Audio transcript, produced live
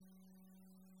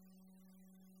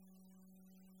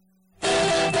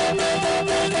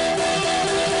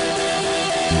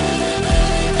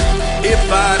If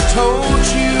I told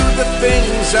you the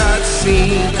things I've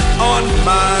seen on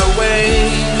my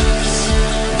ways,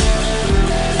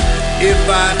 if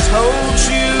I told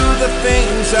you the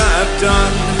things I've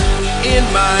done in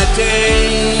my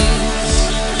days,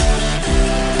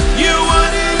 you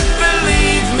wouldn't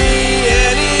believe me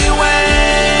anyway.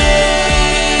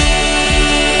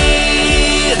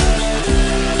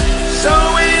 So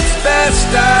it's best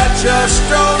I just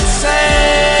don't say.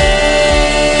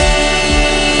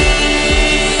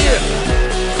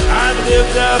 I've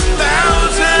lived 1,000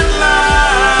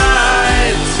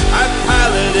 lives, I've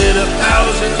piloted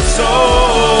 1,000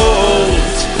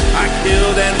 souls, I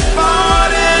killed and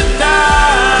fought and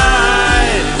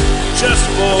died just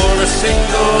for a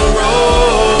single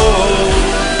role.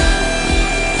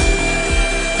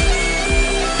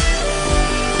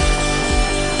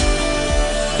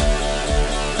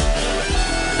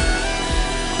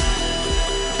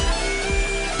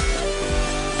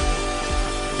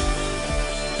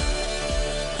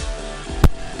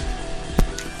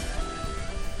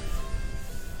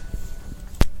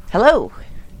 Hello.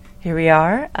 Here we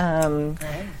are.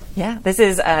 Yeah, this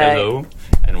is... Hello,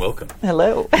 and welcome.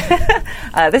 Hello.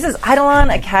 This is Eidolon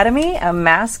Academy, a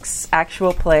Masks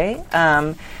actual play.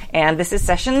 And this is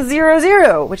session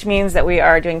 00, which means that we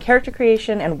are doing character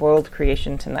creation and world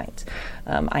creation tonight.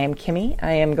 I am Kimmy.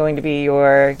 I am going to be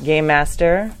your game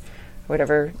master,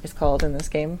 whatever is called in this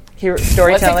game.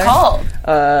 Storyteller. What's it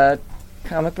called?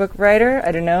 Comic book writer.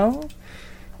 I don't know.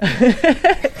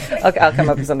 I'll come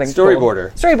up with something. Storyboarder.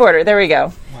 Cool. Storyboarder. There we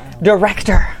go. Wow.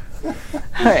 Director. All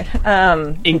right.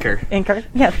 Inker.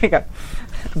 Yeah, there you go.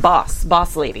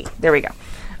 Boss lady. There we go.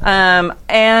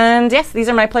 And yes, these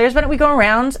are my players. Why don't we go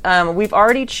around? We've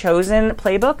already chosen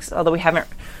playbooks, although we haven't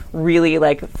really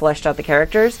fleshed out the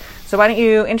characters. So why don't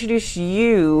you introduce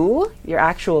your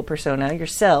actual persona,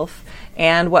 yourself,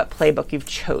 and what playbook you've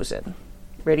chosen.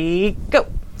 Ready, go.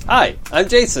 Hi, I'm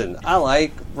Jason. I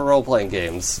like role-playing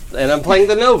games, and I'm playing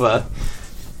the Nova.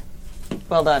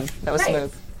 Well done. That was Nice.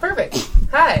 smooth. Perfect.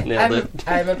 Hi, Nailed it.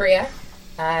 I'm Abria.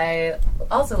 I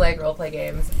also like roleplay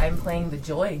games. I'm playing The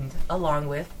Joined along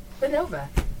with the Nova.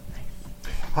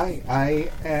 Hi,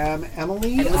 I am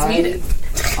Emily. It was needed.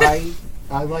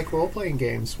 I like role-playing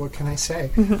games. What can I say?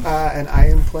 And I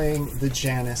am playing the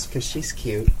Janice because she's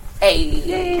cute.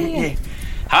 Hey.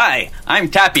 Hi, I'm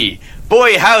Tappy.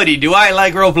 Boy, howdy, do I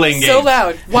like role-playing games. So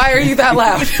loud. Why are you that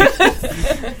loud?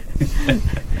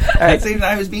 I'd say that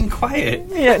I was being quiet.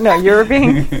 Yeah, no, you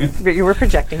were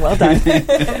projecting. Well done.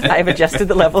 I've adjusted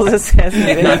the levels as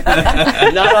needed.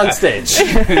 Not on stage.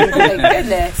 My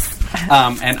goodness.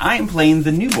 And I am playing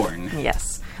the newborn.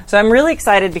 Yes. So I'm really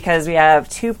excited because we have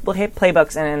two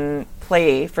playbooks in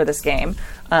play for this game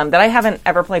that I haven't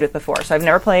ever played with before. So I've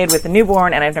never played with the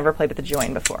newborn, and I've never played with the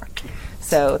join before.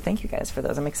 So thank you guys for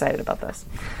those. I'm excited about this.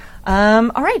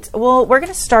 All right. Well, we're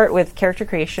going to start with character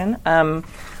creation.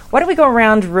 Why don't we go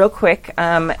around real quick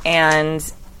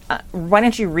and why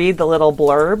don't you read the little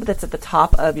blurb that's at the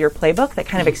top of your playbook that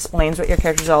kind of explains what your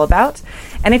character is all about.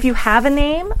 And if you have a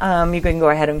name, you can go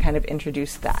ahead and kind of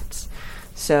introduce that.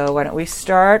 So why don't we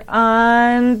start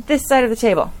on this side of the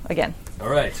table again. All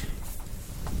right.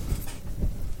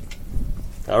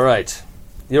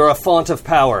 You're a font of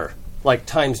power, like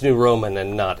Times New Roman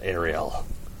and not Arial.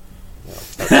 No,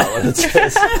 that's not what it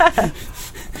says.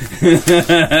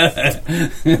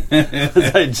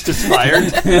 Was I just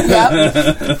fired?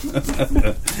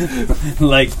 Yep.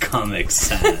 Like Comic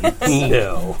Sans.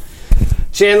 No.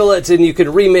 Channel it and you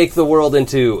can remake the world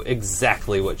into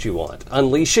exactly what you want.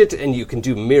 Unleash it and you can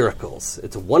do miracles.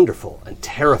 It's wonderful and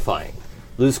terrifying.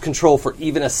 Lose control for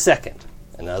even a second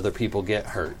and other people get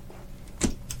hurt.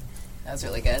 That was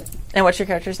really good. And what's your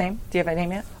character's name? Do you have a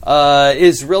name yet?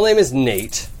 His real name is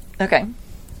Nate. Okay.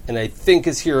 And I think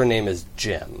his hero name is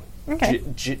Gem. Okay.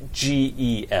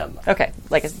 G-E-M. Okay.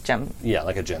 Like a gem. Yeah,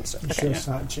 like a gemstone. You sure it's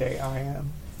not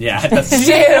J-I-M? Yeah, that's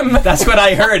Jim. That's what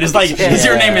I heard. It's like his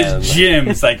your name is Jim.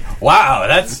 It's like, wow,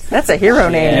 that's a hero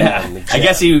name. yeah. I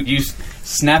guess you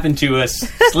snap into a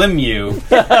slim you,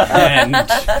 and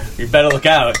you better look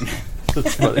out.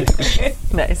 That's funny.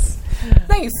 Nice.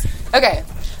 Nice. Okay.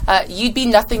 You'd be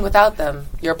nothing without them.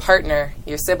 Your partner,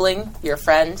 your sibling, your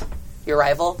friend, your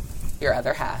rival, your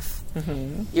other half.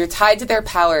 Mm-hmm. You're tied to their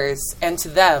powers and to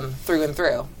them through and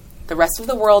through. The rest of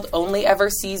the world only ever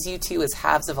sees you two as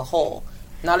halves of a whole,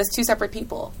 not as two separate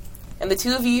people. And the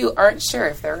two of you aren't sure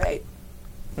if they're right.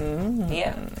 Mm-hmm.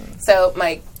 Yeah. So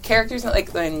my character's,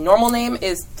 my normal name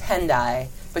is Tendai,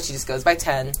 but she just goes by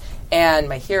Ten. And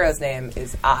my hero's name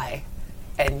is I.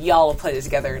 and y'all will put it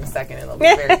together in a second. It'll be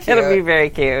very cute. It'll be very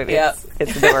cute. Yep.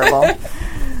 It's adorable.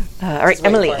 All right, Just wait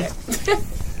Emily. for it.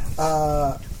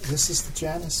 This is the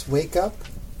Janice. Wake up,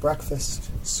 breakfast,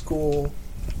 school,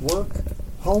 work,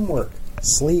 homework,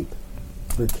 sleep,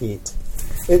 repeat.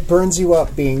 It burns you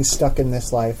up being stuck in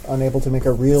this life, unable to make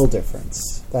a real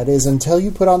difference. That is, until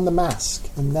you put on the mask,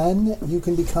 and then you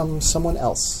can become someone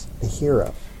else, a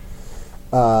hero.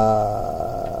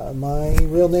 My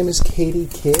real name is Katie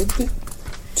Kidd.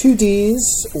 2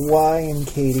 D's, Y in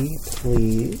Katie,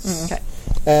 please. Okay.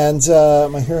 And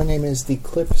my hero name is the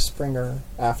Clip Springer,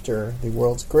 after the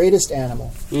world's greatest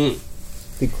animal, the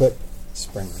Clip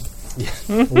Springer.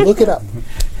 Look it up.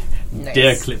 Nice.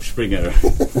 Der Clipspringer.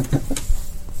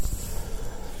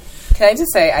 Can I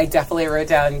just say, I definitely wrote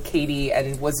down Katie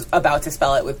and was about to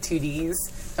spell it with 2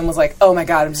 D's and was like, oh my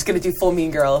god, I'm just going to do full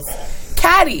Mean Girls.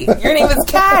 Caddy! Your name is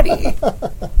Caddy!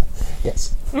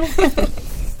 Yes.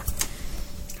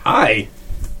 Hi.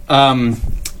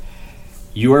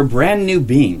 You are a brand new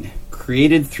being,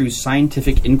 created through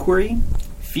scientific inquiry,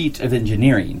 feat of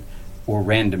engineering, or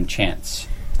random chance.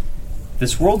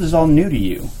 This world is all new to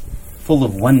you, full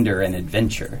of wonder and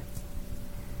adventure.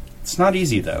 It's not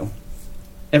easy, though.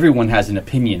 Everyone has an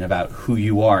opinion about who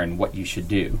you are and what you should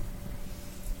do.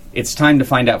 It's time to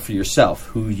find out for yourself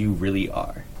who you really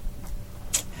are.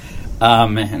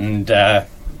 My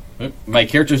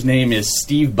character's name is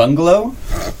Steve Bungalow.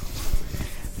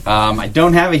 I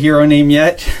don't have a hero name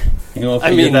yet. We'll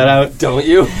figure that out. Don't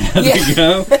you? As we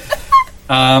go.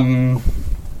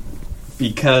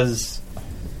 Because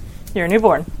You're a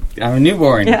newborn. I'm a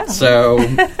newborn. Yeah. So,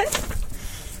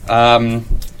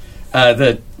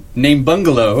 the name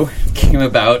Bungalow came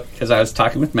about because I was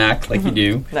talking with Mac, like you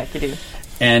do. Like you do.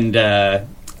 And I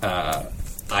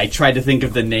tried to think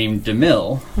of the name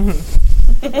DeMille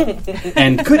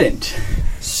and couldn't.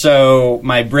 So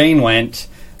my brain went,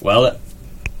 well,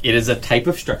 it is a type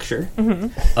of structure.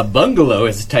 A bungalow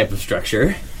is a type of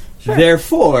structure.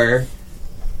 Therefore,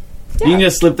 you can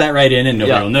just slip that right in and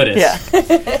nobody will notice. Yeah.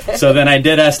 So then I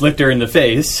did ask Lichter in the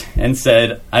face and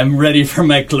said, I'm ready for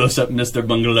my close-up, Mr.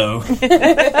 Bungalow.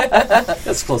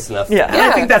 That's close enough. Yeah. And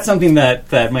I think that's something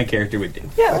that my character would do.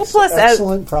 Yeah, well, plus as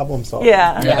Excellent problem solving.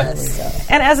 yeah. Yes.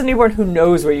 And as a newborn who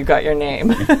knows where you got your name,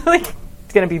 like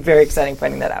it's going to be very exciting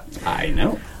finding that out. I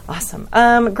know. Awesome.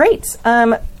 Great.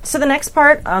 So the next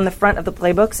part on the front of the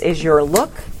playbooks is your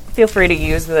look. Feel free to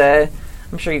use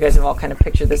I'm sure you guys have all kind of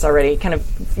pictured this already. Kind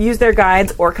of use their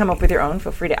guides or come up with your own.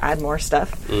 Feel free to add more stuff.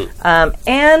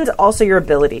 And also your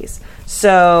abilities.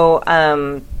 So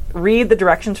read the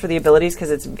directions for the abilities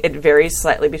because it varies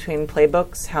slightly between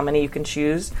playbooks, how many you can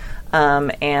choose.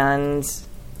 And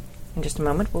in just a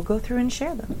moment, we'll go through and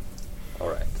share them. All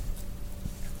right.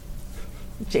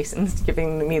 Jason's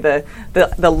giving me the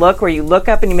look where you look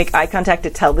up and you make eye contact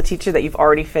to tell the teacher that you've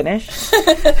already finished.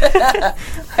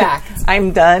 Fact.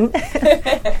 I'm done.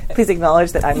 Please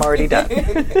acknowledge that I'm already done.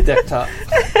 Deck top.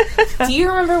 Do you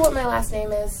remember what my last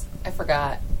name is? I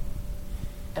forgot.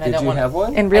 And I Did don't you want have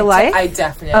one? In real life? I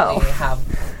definitely Oh. have.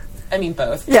 I mean,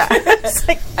 both. Yeah. It's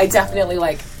like, I definitely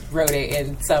wrote it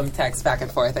in some text back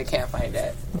and forth. I can't find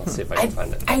it. Let's see if I can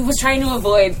find it. I was trying to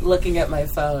avoid looking at my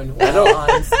phone while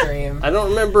on stream. I don't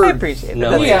remember. I appreciate that.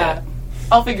 knowing Yeah. it.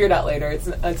 I'll figure it out later.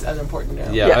 It's unimportant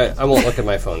now. Yeah, Yeah. I won't look at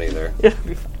my phone either. it'll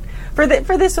be fine.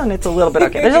 For this one, it's a little bit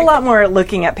okay. There's a lot more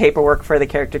looking at paperwork for the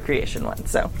character creation one.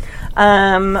 So,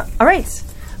 all right.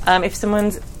 If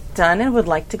someone's done and would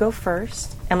like to go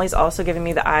first, Emily's also giving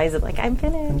me the eyes of I'm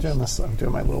finished. I'm doing this. I'm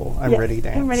doing my little I'm Yeah, ready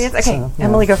dance. I'm ready. Okay,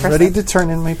 Emily, go first Ready then. to turn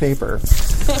in my paper.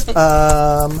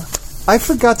 I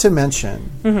forgot to mention.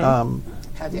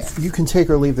 How dare. You can take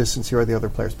or leave this since you are the other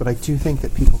players, but I do think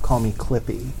that people call me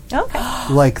Clippy, Okay.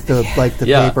 like the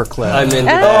Yeah, paper clip. I'm into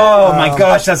that. Oh my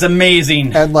gosh, that's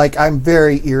amazing. and I'm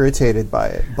very irritated by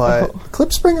it. But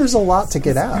Clip Springer's a lot to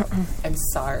get out. I'm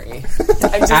sorry.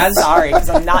 I'm just sorry because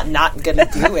I'm not gonna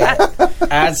do it.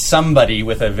 As somebody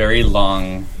with a very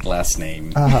long last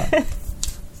name, I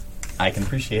can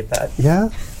appreciate that. Yeah,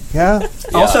 yeah.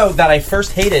 Also, that I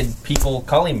first hated people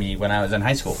calling me when I was in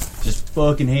high school. Just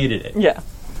fucking hated it. Yeah.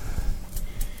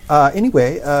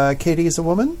 Anyway, Katie is a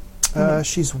woman.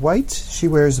 She's white. She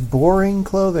wears boring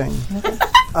clothing.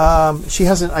 She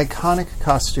has an iconic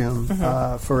costume.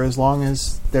 For as long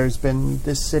as there's been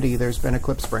this city, there's been a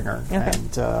Clip Springer. Okay.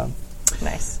 And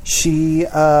Nice. she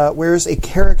wears a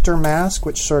character mask,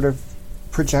 which sort of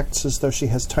projects as though she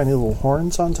has tiny little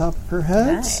horns on top of her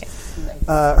head. Nice.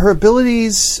 Her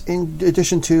abilities, in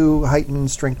addition to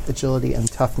heightened strength, agility,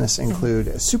 and toughness,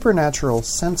 include supernatural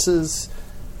senses,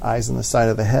 eyes on the side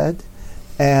of the head,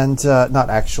 and not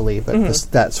actually, but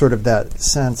that sort of that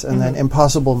sense. And then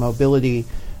impossible mobility.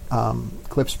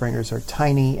 Klipspringers are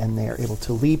tiny, and they are able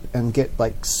to leap and get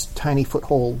like tiny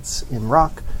footholds in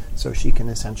rock, so she can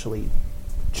essentially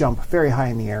jump very high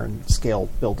in the air and scale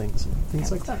buildings and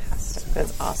things like that.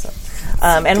 That's awesome.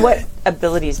 And what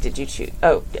abilities did you choose?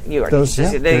 Oh, you already Those,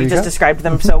 yeah, there you you just go. described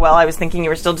them so well. I was thinking you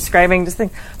were still describing this thing.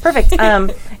 Perfect.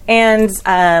 And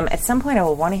at some point, I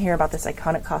will want to hear about this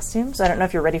iconic costume. So I don't know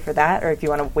if you're ready for that, or if you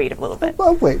want to wait a little bit.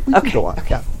 Well, wait, we can go on.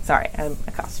 Okay. Yeah. Sorry, I'm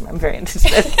a costume. I'm very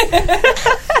interested.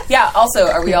 Yeah. Also,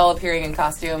 are we all appearing in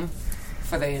costume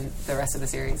for the rest of the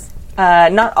series?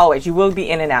 Not always. You will be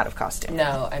in and out of costume.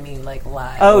 No, I mean like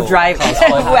live. Oh, drive.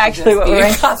 Actually, what we're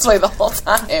cosplay the whole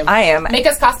time. I am. Make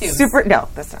us costumes. Super. No,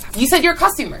 that's not. You said you're a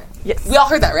costumer. Yes. We all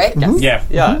heard that, right?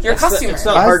 Yeah. You're a costumer. It's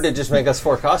not hard to just make us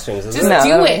 4 costumes, is Just it? No, do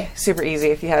that'll be it. Super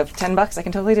easy. If you have $10, I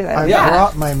can totally do that. I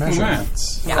brought my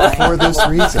measurements for this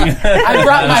reason. I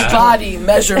brought my body.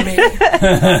 Measure me.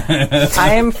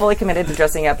 I am fully committed to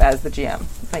dressing up as the GM.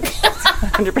 Like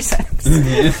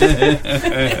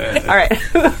 100%. All right,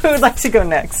 who would like to go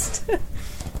next?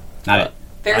 Not it.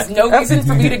 There's no reason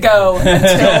for me to go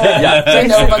until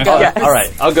Nova goes. Yes. All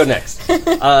right, I'll go next.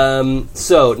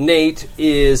 So Nate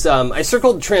is. I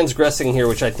circled transgressing here,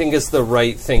 which I think is the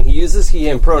right thing. He uses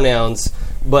he/him pronouns,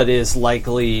 but is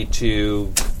likely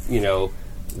to,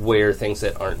 wear things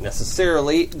that aren't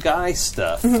necessarily guy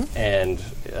stuff, and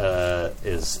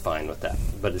is fine with that.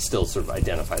 But it still sort of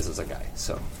identifies as a guy.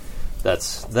 So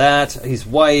that's that. He's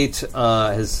white.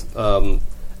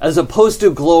 As opposed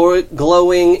to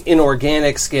glowing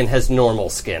inorganic skin, has normal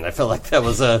skin. I felt like that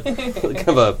was a kind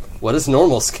of a what does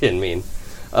normal skin mean?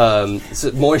 So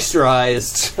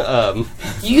moisturized.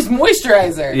 Use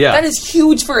moisturizer. Yeah. That is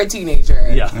huge for a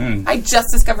teenager. Yeah. I just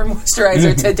discovered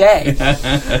moisturizer today.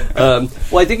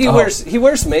 Well, I think he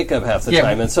wears makeup half the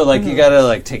time, and so you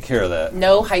gotta take care of that.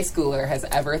 No high schooler has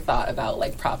ever thought about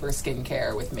proper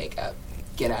skincare with makeup.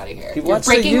 Get out of here. You're watched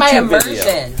the breaking my YouTube video.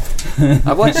 immersion.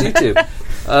 I watch YouTube.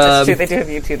 That's true. They do have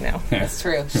YouTube now. That's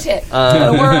true. Shit.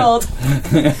 The world.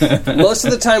 Most of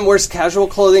the time wears casual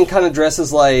clothing, kind of dresses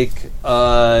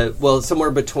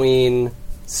somewhere between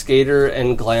skater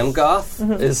and glam goth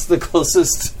is the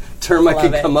closest term I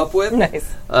could come up with.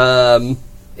 Nice.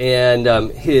 And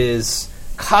his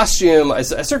costume, I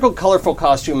circled colorful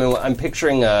costume, and I'm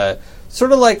picturing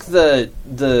sort of like the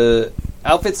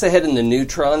outfits they had in the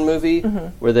Neutron movie,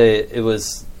 where it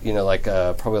was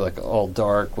probably all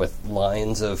dark with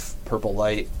lines of purple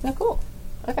light. Oh, cool.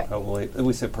 Okay. Oh,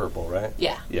 we said purple, right?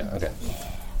 Yeah. Yeah. Okay.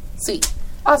 Sweet.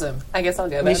 Awesome. I guess I'll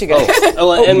go We then. should go.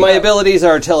 And my abilities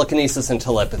are telekinesis and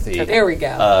telepathy. There we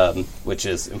go. Which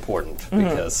is important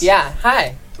because Yeah.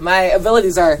 Hi. My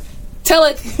abilities are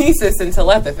telekinesis and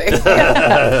telepathy.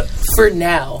 For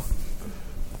now.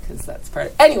 Because that's part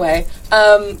of it. Anyway,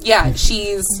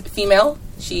 she's female.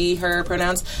 Her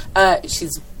pronouns.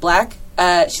 She's black.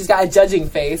 She's got a judging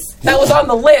face. That was on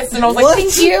the list, and I was like,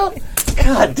 thank you.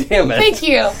 God damn it! Thank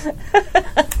you.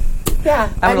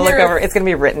 Yeah. I'm going to look over. It's going to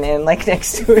be written in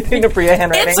next to it in a Priya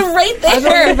handwriting. It's right I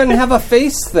there. don't even have a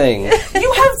face thing. You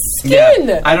have skin.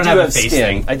 Yeah, I don't have a face skin.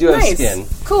 thing. I do have Nice. skin.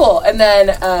 Cool. And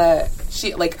then she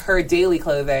her daily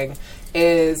clothing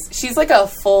is she's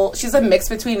she's a mix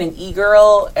between an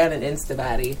e-girl and an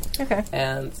Insta-baddie. Okay.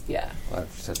 And yeah. I'll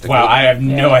just have to Wow, I have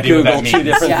no idea what that Google two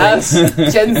means. different things.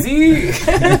 Yes. Gen Z.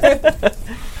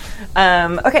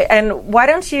 Okay, and why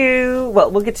don't you...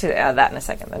 Well, we'll get to that in a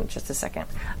second, then. Just a second.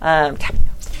 Tappy.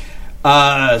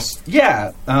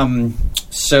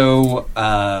 So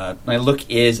my look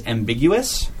is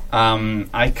ambiguous.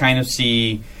 I kind of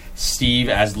see Steve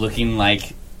as looking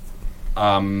like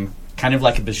kind of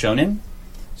like a Bishonen.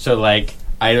 So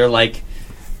either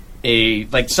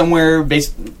somewhere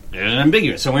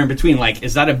ambiguous, somewhere in between.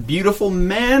 Is that a beautiful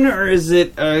man or is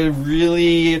it a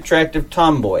really attractive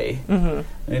tomboy? I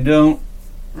don't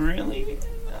really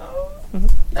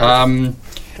know.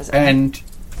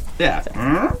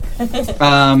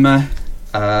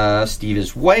 Steve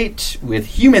is white with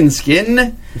human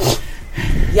skin.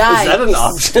 Yeah. Is that an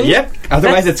option? Yep.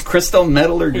 Otherwise, it's crystal,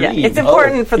 metal, or green. Yeah, it's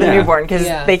important for the yeah. newborn because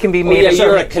Yeah. they can be made of...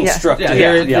 you're a constructed.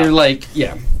 They're like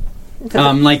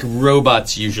like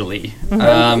robots usually.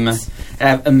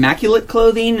 Immaculate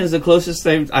clothing is the closest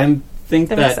I think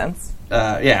That makes sense.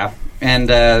 And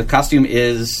costume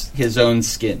is his own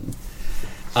skin.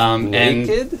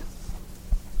 Naked?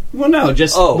 Well, no,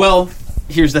 just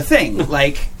here's the thing.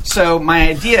 So my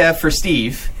idea for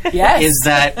Steve Yes. is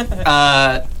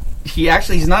that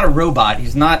he's not a robot.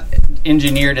 He's not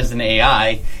engineered as an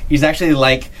AI. He's actually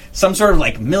some sort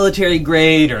of military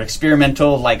grade or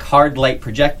experimental hard light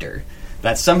projector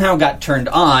that somehow got turned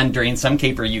on during some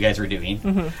caper you guys were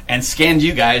doing and scanned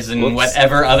you guys and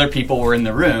whatever other people were in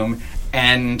the room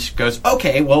and goes,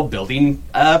 okay, well, building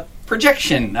a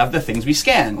projection of the things we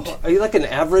scanned. Are you like an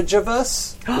average of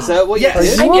us? Is that what Yes. you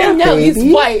did? Are you I didn't know baby?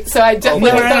 he's white, so I definitely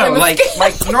No, put that in the like scale.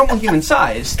 like normal human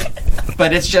sized,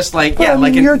 but it's just like Well, I mean,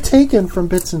 like you're taken from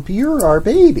bits and you're our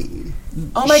baby.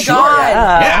 Oh my Sure. god.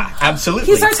 yeah, absolutely.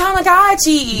 He's our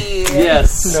Tamagotchi.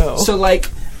 Yes. No. So like,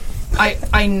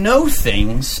 I know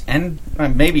things, and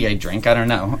maybe I drink. I don't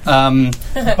know,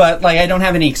 but like I don't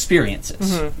have any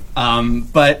experiences.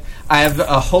 But I have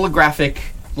a holographic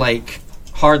like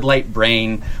hard light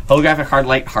brain, holographic hard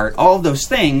light heart, all of those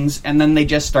things, and then they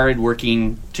just started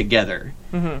working together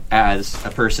as a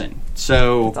person.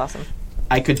 So That's awesome.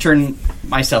 I could turn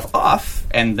myself off,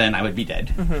 and then I would be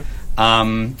dead.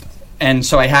 And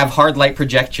so I have hard light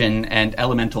projection and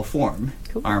elemental form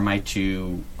are my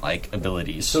two like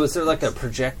abilities. So is there like a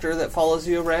projector that follows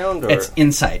you around? Or? It's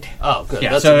inside. Oh, good.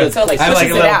 Yeah, That's so a good So, like, place I to have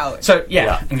pushes like a it little. out. So yeah,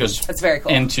 Yeah. and goes That's very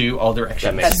cool. into all That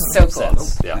directions. makes That's so cool.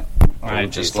 sense. Yeah. I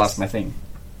just lost my thing.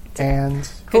 And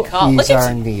Good call. he's Look at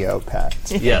our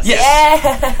Neopet. Yes.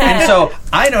 Yes. And so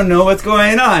I don't know what's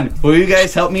going on. Will you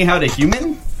guys help me how to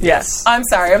human? Yes. I'm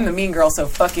sorry, I'm the mean girl, so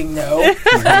fucking no.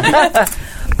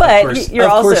 But Of course, you're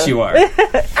of also... course you are. I know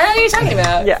what you're talking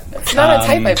about. Yeah. It's not a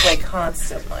type I play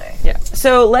constantly. Yeah.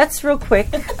 So let's real quick.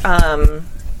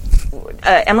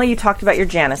 Emily, you talked about your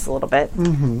Janus a little bit.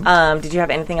 Did you have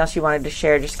anything else you wanted to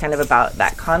share, just kind of about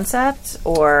that concept,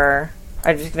 or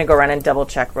I'm just going to go around and double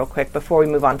check real quick before we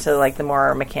move on to like the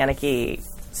more mechanic-y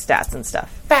stats and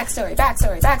stuff. Backstory.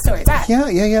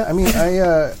 Yeah. I mean,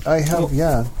 I have a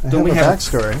we have-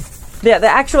 backstory. Yeah, the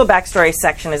actual backstory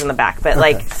section is in the back, but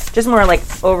like just more like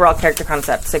overall character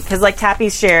concepts. Because like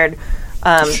Tappy's shared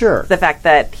Sure. the fact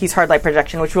that he's hard light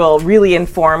projection, which will really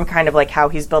inform kind of like how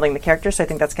he's building the character. So I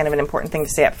think that's kind of an important thing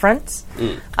to say up front.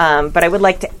 But I would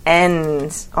like to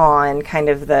end on kind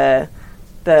of the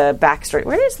backstory.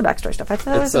 Where is the backstory stuff? I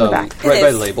thought it was It's in the back. right by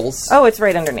is. labels. Oh, it's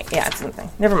right underneath. Yeah, it's in the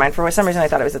thing. Never mind. For some reason, I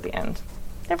thought it was at the end.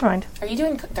 Never mind. Are you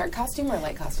doing dark costume or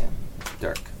light costume?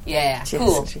 Dark. Yeah, Jeez,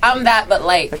 cool. jeez. I'm that, but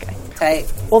light. Okay.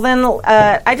 Tight. Well, then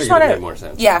I just Figured want it made to. more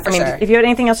sense. Yeah, for I mean, sure. if you have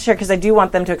anything else to share, because I do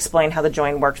want them to explain how the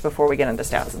join works before we get into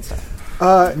stats and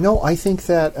stuff. No, I think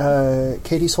that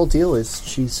Katie's whole deal is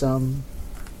she's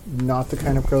not the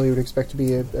kind of girl you would expect to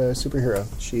be a superhero.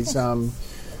 She's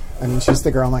she's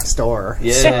the girl next door.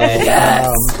 Yeah.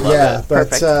 Yeah, but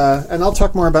Perfect. and I'll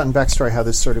talk more about in backstory how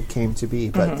this sort of came to be.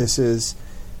 But this is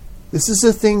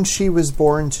a thing she was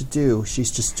born to do.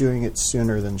 She's just doing it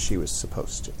sooner than she was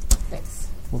supposed to. Thanks.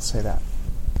 We'll say that.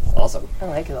 Awesome. I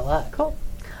like it a lot. Cool.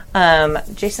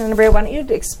 Jason and Abrea, why don't you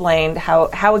explain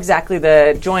how exactly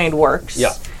the joined works?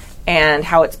 Yeah. And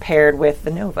how it's paired with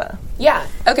the Nova. Yeah.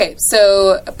 Okay.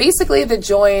 So basically, the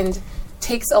joined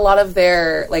takes a lot of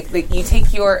their you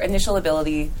take your initial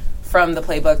ability from the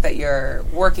playbook that you're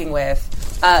working with.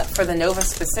 For the Nova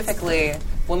specifically,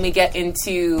 when we get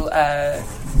into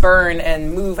burn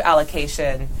and move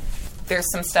allocation,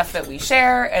 there's some stuff that we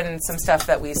share and some stuff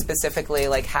that we specifically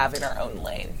have in our own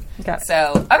lane. Got it. So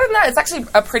other than that, it's actually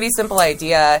a pretty simple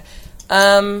idea.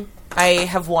 I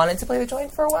have wanted to play the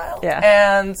joint for a while. Yeah.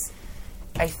 And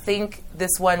I think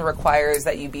this one requires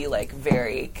that you be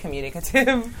very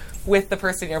communicative with the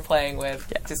person you're playing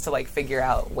with, just to figure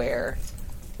out where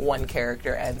one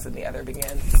character ends and the other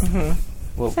begins.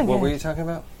 What were you talking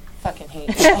about? Fucking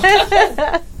hate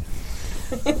you.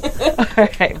 All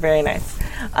right, very nice.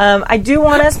 I do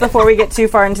want us, before we get too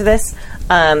far into this,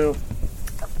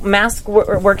 Mask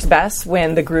works best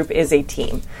when the group is a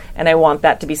team, and I want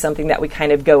that to be something that we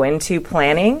kind of go into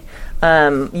planning.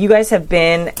 You guys have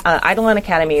been Eidolon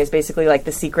Academy is basically like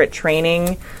the secret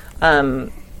training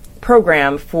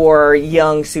program for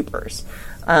young supers,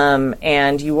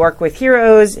 and you work with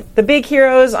heroes, the big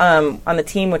heroes on the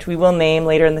team, which we will name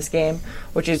later in this game,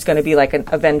 which is going to be like an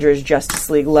Avengers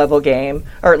Justice League level game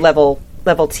or level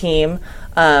team.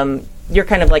 You're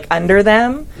kind of under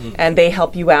them, and they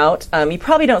help you out. You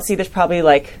probably don't see, there's probably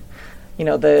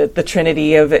the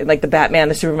trinity of the Batman,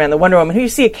 the Superman, the Wonder Woman, who you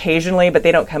see occasionally, but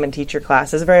they don't come and teach your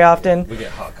classes very often. We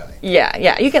get Hawkeye.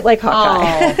 Yeah, you get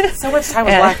Hawkeye. Oh, so much time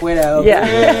with And- Black Widow.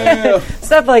 Yeah,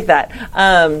 stuff like that.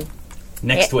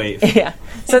 Next wave. Yeah.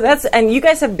 So and you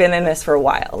guys have been in this for a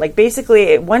while.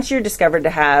 Basically, once you're discovered to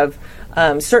have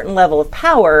certain level of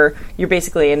power, you're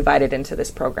basically invited into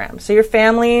this program. So your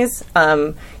families,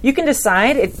 you can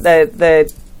decide if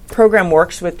the program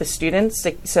works with the students.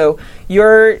 So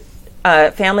your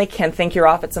family can think you're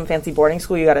off at some fancy boarding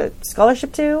school you got a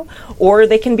scholarship to, or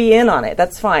they can be in on it.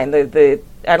 That's fine. The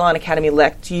Eidolon Academy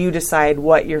lets you decide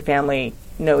what your family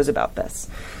knows about this.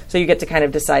 So you get to kind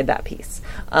of decide that piece.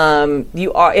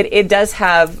 It does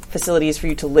have facilities for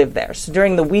you to live there. So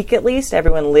during the week, at least,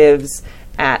 everyone lives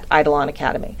at Eidolon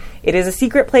Academy. It is a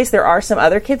secret place. There are some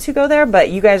other kids who go there, but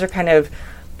you guys are kind of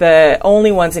the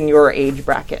only ones in your age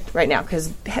bracket right now, because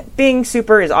being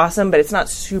super is awesome, but it's not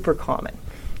super common.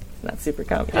 Not super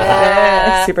common.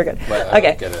 Super good. But I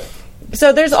Okay. don't get it.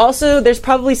 So there's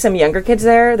probably some younger kids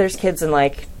there. There's kids in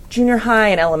like junior high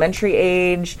and elementary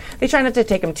age. They try not to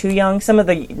take them too young. Some of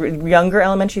the younger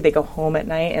elementary, they go home at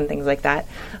night and things like that.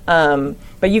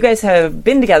 But you guys have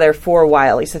been together for a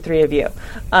while, at least the three of you.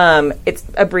 It's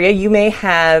Abria, you may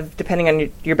have, depending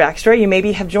on your backstory, you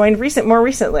maybe have joined more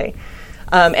recently.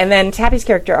 And then Tappy's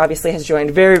character obviously has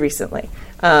joined very recently.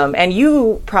 And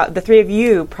the three of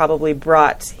you probably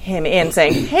brought him in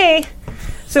saying, hey,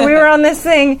 so we were on this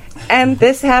thing, and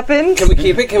this happened. Can we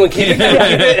keep it? Can we keep it? Can we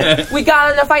keep it? We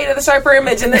got in a fight at the Sharper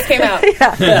Image, and this came out.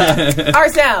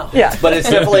 Ours now. Yeah. But it's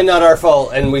definitely not our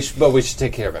fault, and we should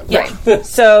take care of him. Right.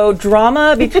 So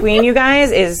drama between you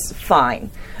guys is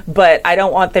fine, but I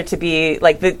don't want there to be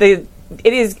like the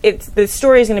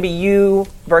story is going to be you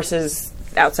versus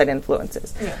outside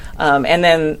influences, and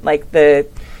then like the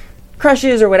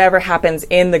crushes or whatever happens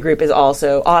in the group is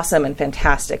also awesome and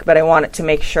fantastic. But I want it to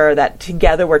make sure that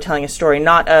together we're telling a story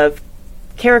not of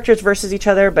characters versus each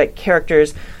other, but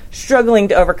characters struggling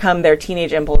to overcome their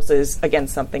teenage impulses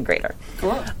against something greater.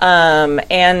 Cool.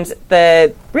 And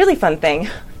the really fun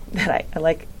thing that I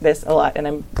like this a lot, and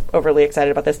I'm overly excited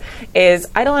about this, is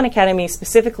Eidolon Academy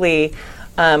specifically.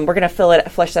 We're going to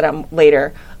flesh that out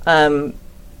later.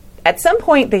 At some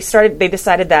point, they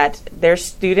decided that their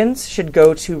students should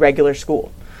go to regular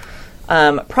school.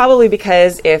 Probably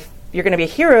because if you're going to be a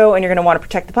hero and you're going to want to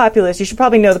protect the populace, you should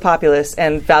probably know the populace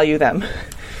and value them.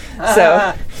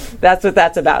 So that's what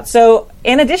that's about. So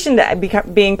in addition to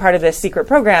being part of this secret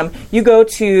program, you go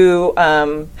to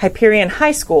Hyperion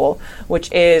High School,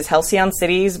 which is Halcyon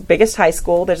City's biggest high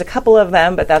school. There's a couple of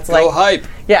them, but that's Go hype.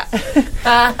 Yeah.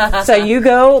 So you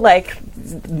go like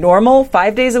normal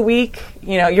 5 days a week.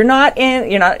 You're not,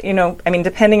 I mean,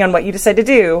 depending on what you decide to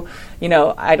do,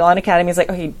 Eidolon Academy is like,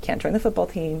 oh, you can't join the football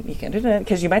team. You can't do that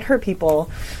because you might hurt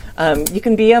people. You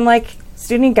can be on like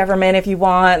student government if you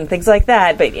want and things like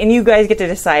that. And you guys get to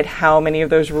decide how many of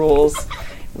those rules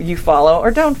you follow or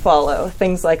don't follow,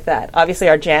 things like that. Obviously,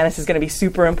 our Janice is going to be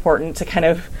super important to kind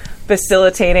of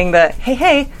facilitating the,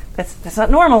 hey, that's not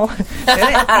normal.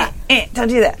 Don't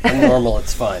do that. I'm normal,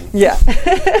 it's fine. Yeah.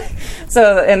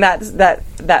 So, and that's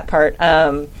that part.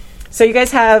 So you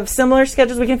guys have similar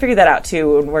schedules. We can figure that out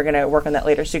too, and we're going to work on that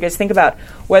later. So you guys think about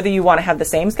whether you want to have the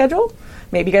same schedule.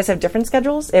 Maybe you guys have different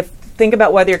schedules. Think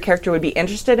about whether your character would be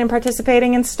interested in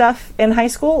participating in stuff in high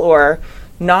school or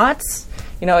not.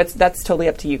 That's totally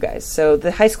up to you guys. So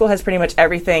the high school has pretty much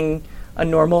everything a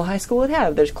normal high school would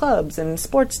have. There's clubs and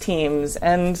sports teams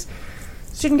and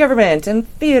student government and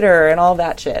theater and all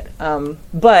that shit.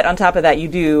 But on top of that, you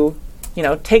do,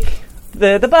 take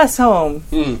the bus home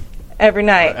every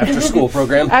night. After school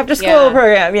program. After school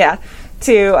program, yeah.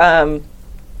 To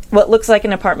what looks like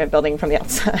an apartment building from the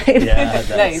outside. Yeah,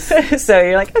 Nice. So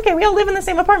you're like, okay, we all live in the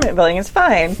same apartment building. It's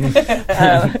fine.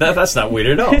 That's not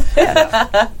weird at all.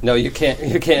 No, you can't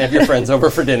have your friends over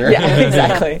for dinner. Yeah,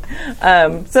 exactly.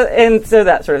 So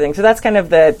that sort of thing. So that's kind of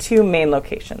the two main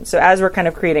locations. So as we're kind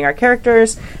of creating our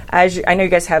characters, I know you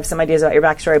guys have some ideas about your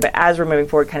backstory, but as we're moving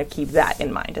forward, kind of keep that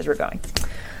in mind as we're going.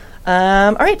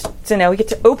 All right. So now we get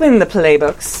to open the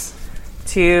playbooks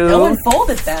to No one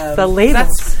folded them. the labels.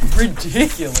 That's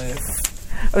ridiculous.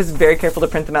 I was very careful to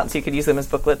print them out so you could use them as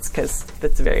booklets because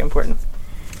that's very important.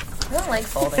 I don't like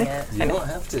folding it. You don't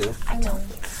have to. I don't.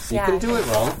 You can do it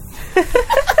wrong.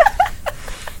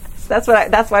 That's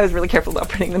why I was really careful about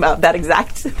printing them out. That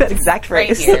exact Right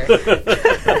phrase. here.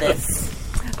 This.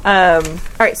 All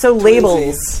right, so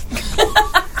labels.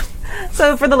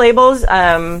 So for the labels,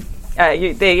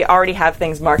 they already have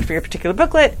things marked for your particular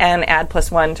booklet and add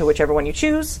 +1 to whichever one you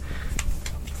choose.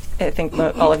 I think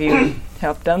all of you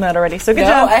have done that already, so good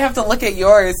job. I have to look at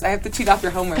yours. I have to cheat off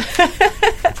your homework.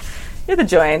 You're the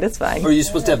joined, it's fine. Are you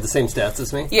supposed to have the same stats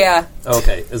as me? Yeah.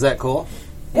 Okay, is that cool?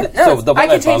 No, So the one I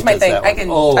can I change bumped my is thing. that I one. can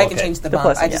Oh, I can okay. change the The bump.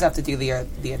 plus, I just yeah. have to do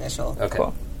the initial. Okay.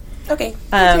 Cool. Okay.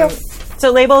 Thank you.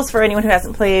 So labels, for anyone who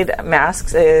hasn't played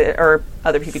Masks or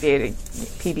other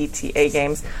PBTA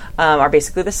games, are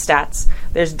basically the stats.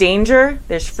 There's Danger,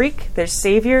 there's Freak, there's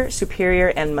Savior, Superior,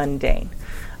 and Mundane.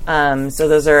 So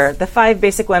those are the 5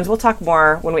 basic ones. We'll talk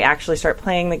more when we actually start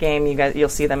playing the game. You'll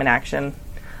see them in action.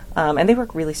 And they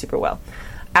work really super well.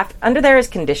 under there is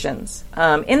conditions.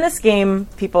 In this game,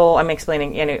 I'm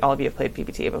explaining, all of you have played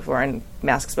PBTA before and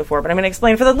Masks before, but I'm going to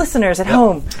explain for the listeners at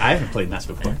home. I haven't played Masks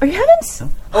before. Oh, you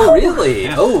haven't? Oh, really?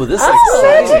 Oh, this is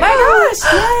Oh, exciting. my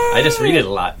gosh. Yay. I just read it a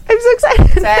lot. I'm so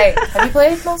excited. Say, have you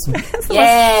played Most?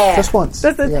 Yeah. Just once.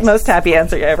 That's the Yes. most happy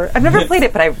answer ever. I've never played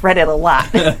it, but I've read it a lot.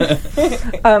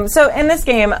 So in this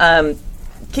game,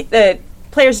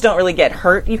 players don't really get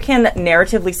hurt. You can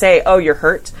narratively say, oh, you're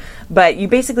hurt, but you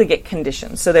basically get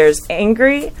conditions. So there's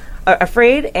angry,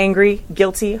 afraid, angry,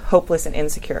 guilty, hopeless, and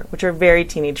insecure, which are very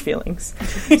teenage feelings.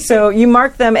 So you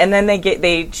mark them, and then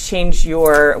they change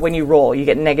when you roll, you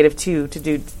get -2 to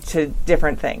do to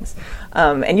different things.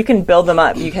 And you can build them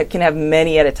up. You can have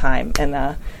many at a time,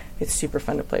 and it's super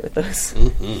fun to play with those.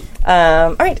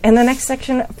 All right, and the next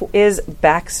section is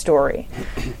backstory.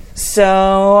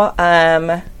 So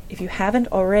if you haven't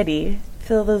already,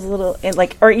 fill those little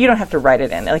or you don't have to write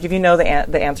it in. Like if you know the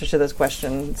answers to those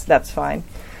questions, that's fine.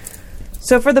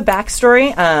 So for the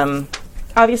backstory,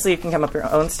 obviously you can come up with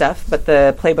your own stuff, but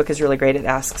the playbook is really great. It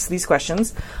asks these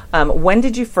questions: when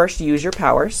did you first use your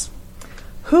powers?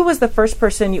 Who was the first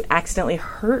person you accidentally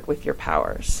hurt with your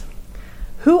powers?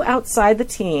 Who outside the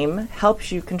team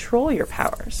helps you control your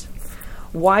powers?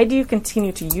 Why do you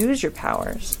continue to use your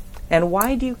powers? And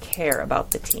why do you care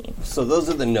about the team? So those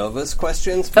are the Novus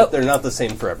questions, but they're not the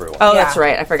same for everyone. Oh, Yeah. that's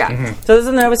right. I forgot. So those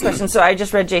are the Novus questions. So I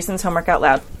just read Jason's homework out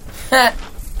loud.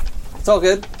 It's all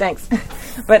good. Thanks.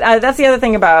 But that's the other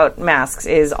thing about Masks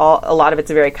is a lot of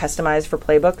it's very customized for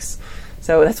playbooks.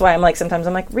 So that's why sometimes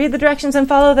I'm like, read the directions and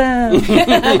follow them.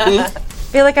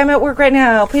 Feel like I'm at work right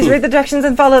now. Please read the directions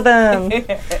and follow them.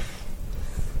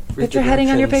 Put your heading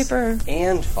on your paper.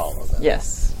 And follow them.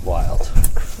 Yes. Wild.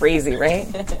 Crazy, right?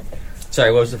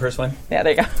 Sorry, what was the first one? Yeah,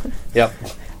 there you go. Yep.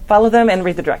 Follow them and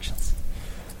read the directions.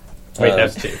 Wait,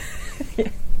 that's 2.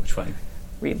 Which one?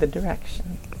 Read the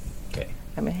direction. Okay.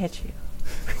 I'm going to hit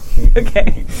you.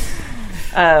 Okay.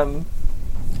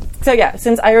 So yeah,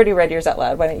 since I already read yours out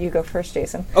loud, why don't you go first,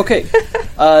 Jason? Okay.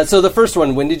 So the first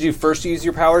one, when did you first use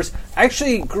your powers? I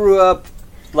actually grew up,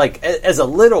 as a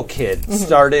little kid,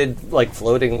 started,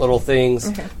 floating little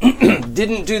things.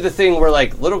 Didn't do the thing where,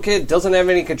 little kid doesn't have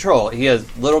any control. He has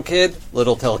little kid,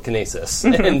 little telekinesis.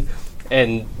 And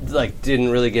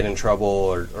didn't really get in trouble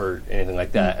or anything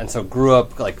like that. And so grew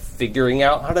up, figuring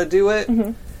out how to do it.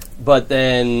 But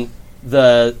then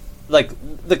the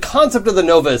concept of the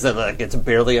Nova is that it's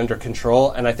barely under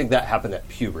control, and I think that happened at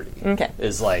puberty. Okay.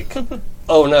 Is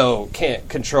oh no, can't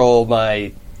control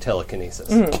my telekinesis.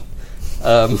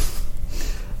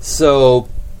 So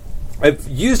I've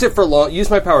used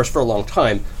my powers for a long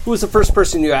time. Who was the first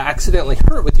person you accidentally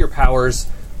hurt with your powers?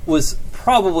 Was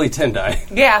probably Tendai.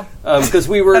 Yeah. Because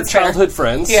we were That's fair. childhood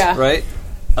friends, Yeah. right?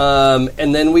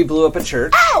 And then we blew up a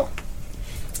church. Ow!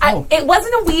 It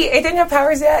wasn't a we. It didn't have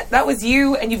powers yet. That was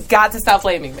you, and you've got to stop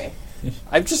blaming me.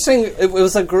 I'm just saying it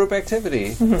was a group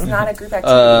activity. It's not a group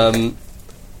activity.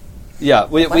 Yeah,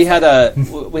 we had a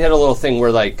little thing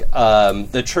where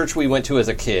the church we went to as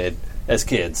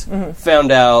kids,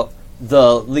 found out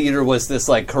the leader was this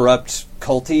corrupt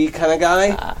culty kind of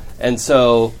guy, and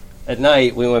so at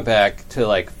night we went back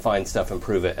to find stuff and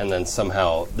prove it, and then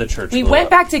somehow the church. We blew went up.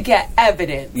 back to get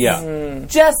evidence. Yeah.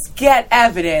 Just get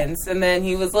evidence. And then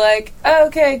he was like,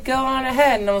 okay, go on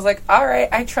ahead. And I was like, all right,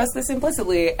 I trust this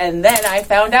implicitly. And then I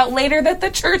found out later that the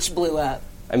church blew up.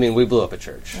 I mean, we blew up a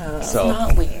church. So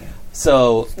Not we.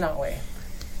 so Not we.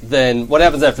 then what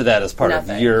happens after that is part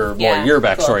Nothing. of your Yeah, your cool,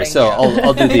 backstory. thank So you.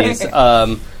 I'll do these.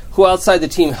 Who outside the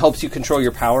team helps you control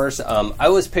your powers? I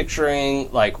was picturing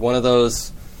one of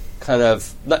those kind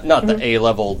of not the A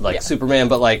level Superman,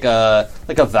 but like a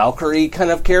Valkyrie kind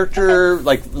of character,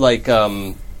 like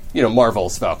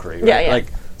Marvel's Valkyrie. Right? Yeah, yeah. Like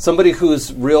somebody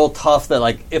who's real tough.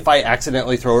 That if I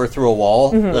accidentally throw her through a wall,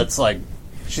 that's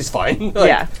she's fine.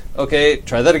 Yeah. Okay,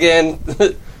 try that again.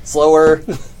 Slower.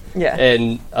 Yeah.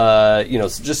 And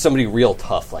just somebody real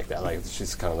tough like that.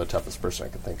 She's kind of the toughest person I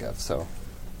could think of. So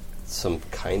some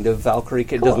kind of Valkyrie.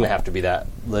 It doesn't have to be that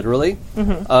literally.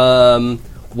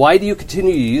 Why do you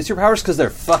continue to use your powers? Because they're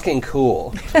fucking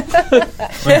cool.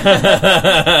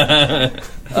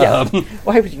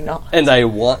 Why would you not? And I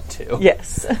want to.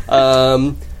 Yes.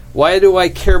 Why do I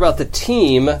care about the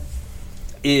team?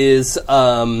 Is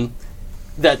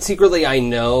that secretly I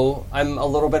know I'm a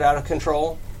little bit out of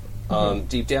control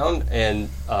deep down, and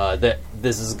that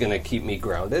this is going to keep me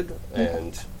grounded.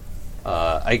 And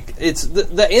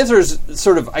the answer is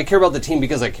sort of I care about the team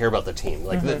because I care about the team.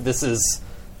 This is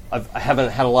I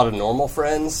haven't had a lot of normal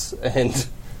friends, and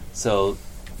so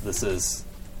this is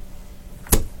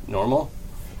normal.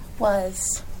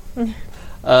 Was.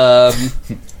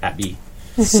 Happy.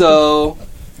 So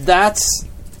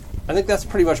I think that's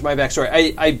pretty much my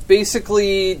backstory. I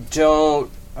basically don't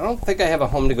think I have a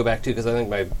home to go back to because I think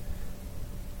my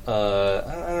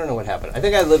I don't know what happened. I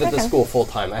think I live at the school full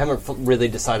time. I haven't really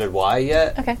decided why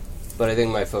yet. Okay. But I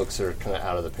think my folks are kind of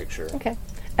out of the picture. Okay.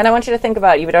 And I want you to think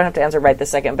about, you don't have to answer right this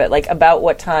second, but like about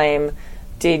what time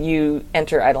did you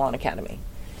enter Eidolon Academy?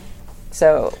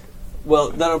 So. Well,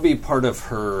 that'll be part of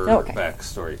her Okay.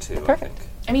 backstory too, Perfect. I think.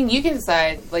 I mean, you can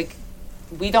decide, like,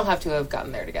 we don't have to have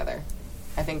gotten there together.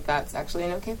 I think that's actually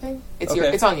an okay thing. It's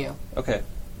Okay. it's on you. Okay.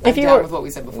 If I'm you down were- with what we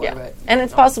said before, Yeah. but And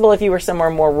it's possible if you were somewhere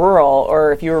more rural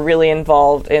or if you were really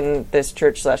involved in this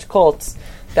church/cults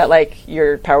that like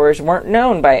your powers weren't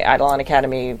known by Eidolon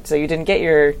Academy, so you didn't get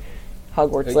your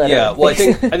Hogwarts letter. Yeah, well, I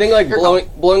think like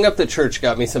blowing up the church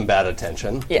got me some bad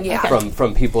attention. Yeah. Yeah. Okay.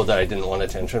 From people that I didn't want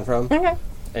attention from. Okay.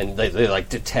 And they like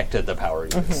detected the power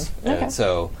use. Okay. And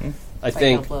so I like,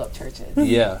 think don't blow up churches.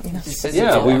 yeah. Just as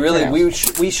Yeah, you we do. really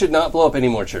we should not blow up any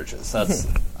more churches. That's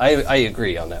I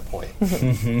agree on that point.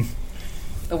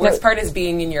 The worst part is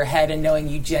being in your head and knowing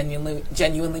you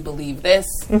genuinely believe this.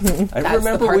 I the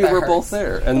remember part we that were hurts. both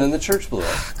there, and then the church blew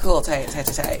up. Cool, tight.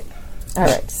 All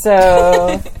right.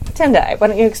 So, Tendai, why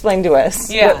don't you explain to us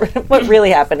Yeah. what really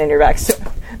happened in your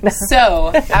backstory?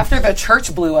 So, after the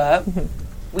church blew up,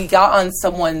 we got on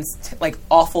someone's like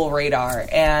awful radar,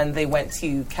 and they went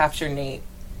to capture Nate.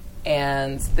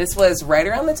 And this was right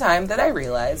around the time that I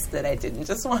realized that I didn't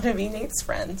just want to be Nate's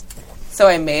friend. So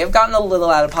I may have gotten a little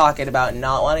out of pocket about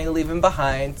not wanting to leave him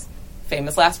behind.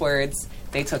 Famous last words.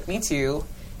 They took me to,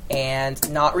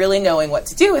 and not really knowing what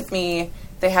to do with me,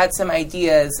 they had some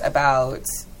ideas about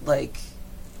like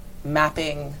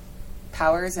mapping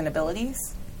powers and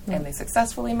abilities. And they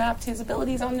successfully mapped his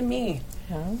abilities onto me.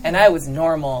 And I was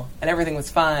normal, and everything was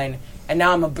fine. And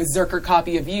now I'm a berserker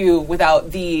copy of you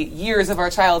without the years of our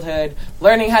childhood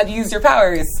learning how to use your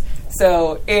powers.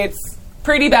 So it's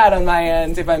pretty bad on my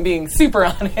end, if I'm being super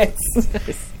honest.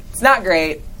 It's not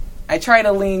great. I try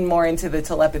to lean more into the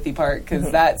telepathy part,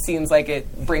 because that seems like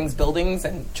it brings buildings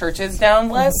and churches down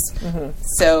less.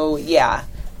 So, yeah.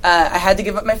 I had to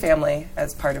give up my family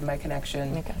as part of my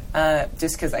connection,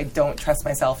 just because I don't trust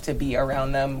myself to be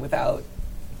around them without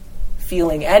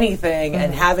feeling anything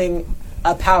and having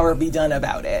a power be done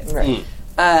about it. Right.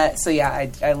 So yeah,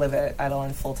 I live at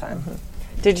Eidolon full time.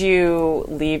 Did you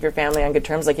leave your family on good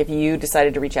terms? Like, if you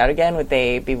decided to reach out again, would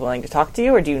they be willing to talk to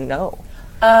you, or do you know?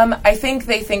 I think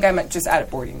they think I'm just out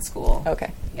of boarding school.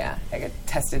 Okay. Yeah, I got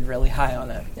tested really high on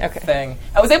a Okay. thing.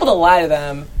 I was able to lie to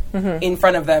them in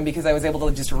front of them because I was able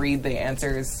to just read the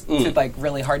answers to like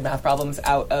really hard math problems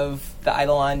out of the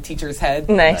Eidolon teacher's head.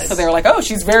 Nice. So they were like, "Oh,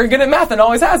 she's very good at math and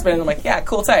always has been." And I'm like, "Yeah,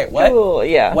 cool, tight. What? Cool,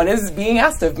 yeah. What is being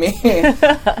asked of me?"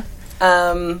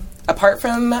 Apart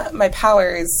from my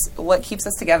powers, what keeps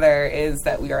us together is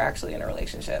that we are actually in a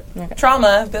relationship.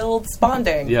 Trauma builds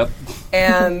bonding. Yep.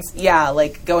 And yeah,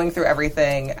 like going through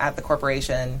everything at the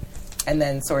corporation, and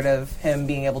then sort of him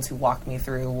being able to walk me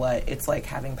through what it's like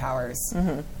having powers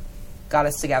got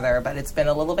us together. But it's been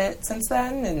a little bit since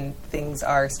then, and things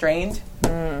are strained.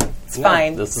 It's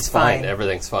fine. This is It's fine.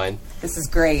 Everything's fine. This is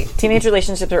great. Teenage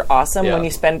relationships are awesome Yeah. when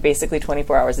you spend basically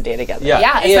 24 hours a day together.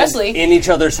 Yeah, and especially- in each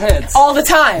other's heads. All the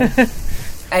time.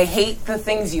 I hate the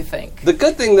things you think. The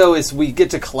good thing, though, is we get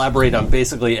to collaborate on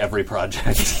basically every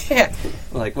project. Yeah.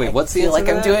 Like, wait, what's the I feel answer like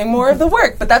to I'm that? doing more of the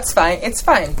work, but that's fine. It's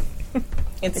fine.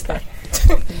 It's fine.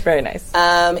 Very nice.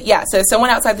 Yeah, so someone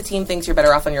outside the team thinks you're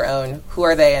better off on your own. Who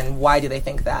are they, and why do they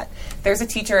think that? There's a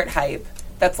teacher at Hype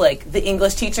that's like the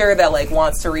English teacher that like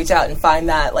wants to reach out and find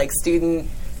that like student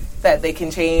that they can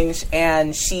change,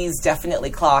 and she's definitely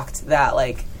clocked that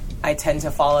like I tend to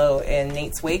follow in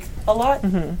Nate's wake a lot,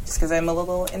 just because I'm a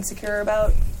little insecure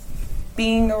about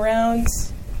being around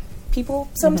people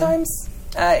sometimes.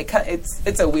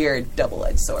 It's a weird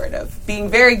double-edged sword of being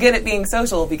very good at being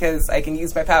social because I can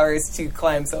use my powers to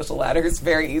climb social ladders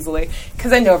very easily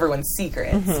because I know everyone's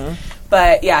secrets.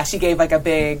 But yeah, she gave like a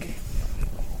big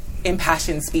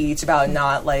impassioned speech about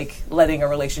not like letting a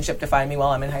relationship define me while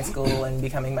I'm in high school and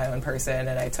becoming my own person,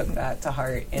 and I took that to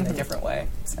heart in a different way.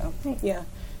 So yeah.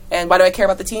 And why do I care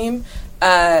about the team?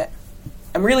 I'm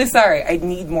really sorry. I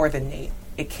need more than Nate.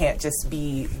 It can't just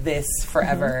be this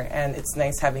forever, and it's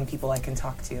nice having people I can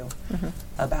talk to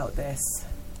about this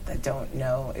that don't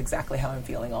know exactly how I'm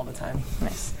feeling all the time.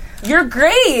 Nice. You're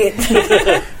great.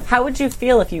 How would you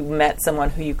feel if you met someone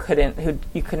who you couldn't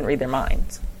read their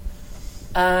minds?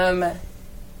 I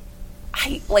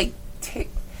like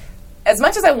as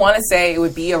much as I want to say it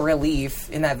would be a relief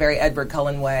in that very Edward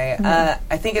Cullen way.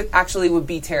 I think it actually would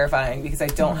be terrifying because I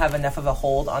don't have enough of a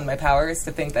hold on my powers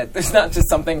to think that there's not just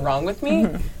something wrong with me.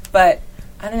 But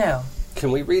I don't know.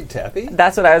 Can we read Tappy?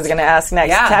 That's what I was going to ask next.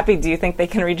 Yeah. Tappy, do you think they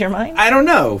can read your mind? I don't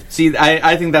know. See,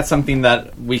 I think that's something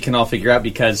that we can all figure out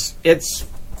because it's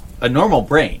a normal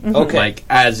brain. Okay. Like,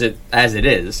 as it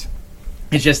is.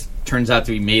 It just turns out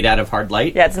to be made out of hard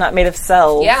light. Yeah, it's not made of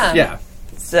cells. Yeah. Yeah.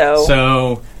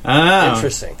 So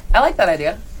Interesting. I like that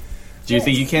idea. Do you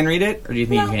think you can read it, or do you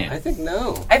think you I can't? think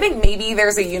no. I think maybe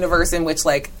there's a universe in which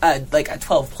like a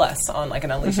 12 plus on like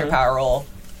an Unleash Your Power roll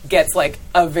gets like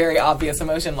a very obvious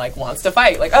emotion, like wants to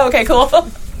fight. Like, oh, okay, cool.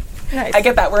 nice. I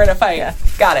get that. We're in a fight. Yeah.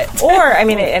 Got it. Or, I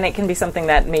mean, and it can be something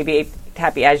that maybe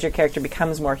Tappy, as your character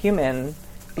becomes more human,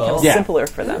 becomes Yeah. simpler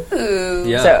for them.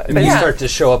 Yeah. So, and but you yeah. start to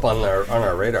show up on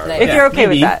our radar. Nice. If Yeah, you're okay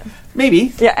maybe. with that.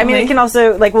 Maybe. Yeah, I mean, it can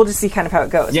also, like, we'll just see kind of how it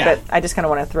goes. Yeah. But I just kind of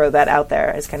want to throw that out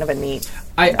there as kind of a neat...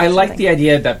 I like the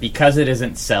idea that because it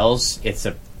isn't cells, it's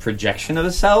a projection of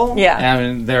the cell. Yeah. I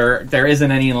mean, there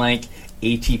isn't any, like,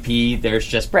 ATP. There's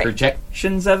just Right.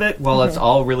 projections of it. Well, it's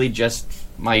all really just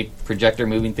my projector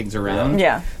moving things around.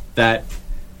 Yeah. That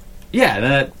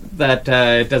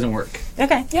it doesn't work.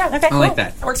 Okay. Yeah. Okay, I like cool.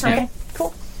 that. Works for Yeah. me. Okay,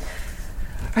 cool.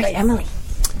 All right, Emily.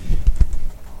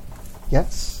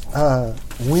 Yes.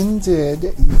 When did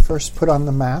you first put on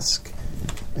the mask,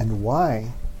 and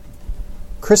why?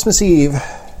 Christmas Eve,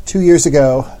 2 years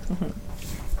ago,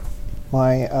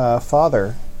 my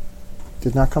father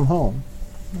did not come home.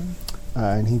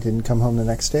 And he didn't come home the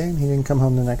next day, and he didn't come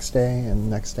home the next day, and the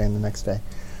next day, and the next day.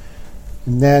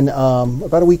 And then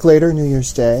about a week later, New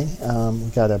Year's Day, we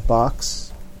got a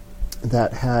box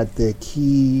that had the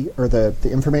key, or the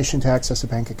information to access a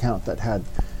bank account that had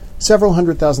several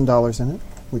 $100,000 in it,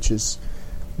 which is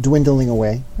dwindling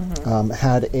away.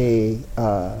 Had a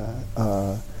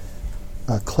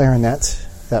clarinet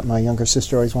that my younger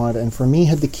sister always wanted, and for me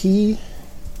had the key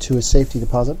to a safety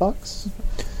deposit box,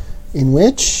 in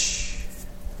which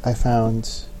I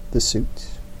found the suit.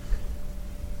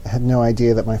 I had no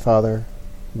idea that my father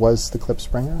was the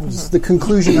Klipspringer. It was the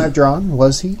conclusion I've drawn.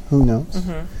 Was he? Who knows?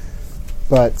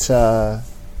 But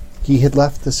he had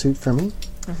left the suit for me.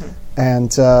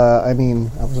 And, I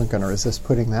mean, I wasn't going to resist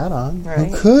putting that on.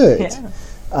 Right. Who could?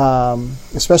 Yeah.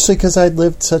 Especially because I'd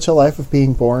lived such a life of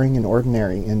being boring and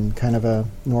ordinary in kind of a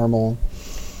normal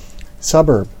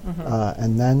suburb.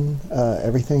 And then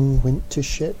everything went to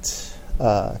shit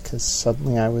because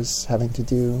suddenly I was having to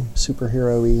do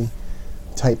superhero-y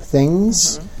type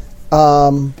things.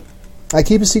 I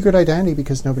keep a secret identity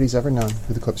because nobody's ever known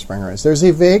who the Klipspringer is. There's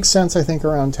a vague sense, I think,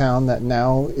 around town that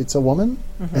now it's a woman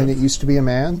and it used to be a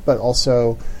man, but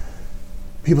also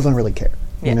people don't really care.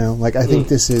 You know, like I think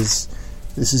this is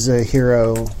a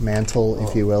hero mantle,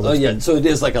 if you will. Oh yeah, so it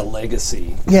is like a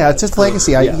legacy. Yeah, it's just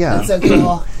legacy. Yeah. That's so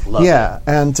cool. Love Yeah,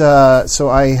 and so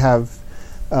I have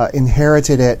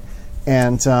inherited it,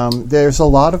 and there's a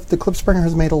lot of the Klipspringer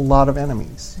has made a lot of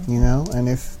enemies, you know. And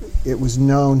if it was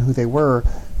known who they were,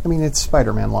 I mean, it's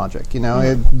Spider-Man logic, you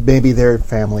know. Maybe their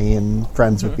family and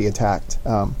friends would be attacked.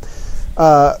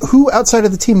 Who outside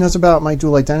of the team knows about my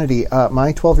dual identity?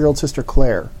 My 12-year-old sister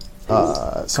Claire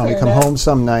saw me come home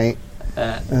some night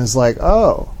and was like,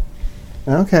 "Oh,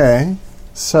 okay."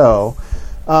 So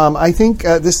I think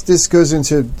this goes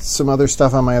into some other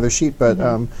stuff on my other sheet, but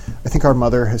I think our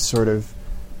mother has sort of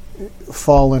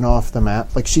fallen off the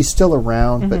map. Like, she's still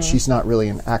around, but she's not really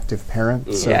an active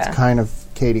parent. So Yeah. it's kind of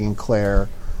Katie and Claire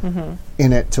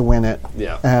in it to win it.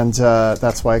 Yeah. And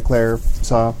that's why Claire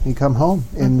saw me come home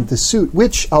in the suit,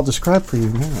 which I'll describe for you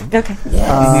now. Okay.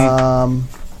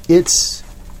 It's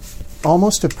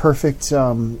almost a perfect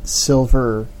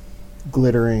silver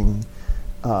glittering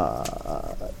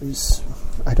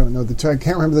I don't know the term. I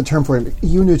can't remember the term for it.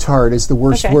 Unitard is the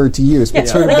worst Okay. word to use, but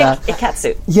Yeah, sort of like that. a cat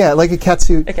suit. Yeah, like a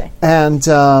catsuit. Okay.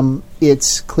 And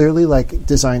it's clearly like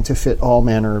designed to fit all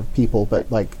manner of people, but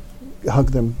like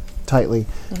hug them tightly,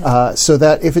 so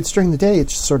that if it's during the day,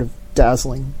 it's sort of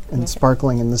dazzling and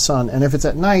sparkling in the sun, and if it's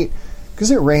at night, because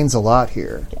it rains a lot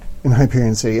here in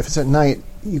Hyperion City, if it's at night,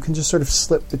 you can just sort of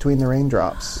slip between the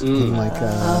raindrops in like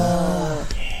a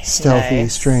stealthy,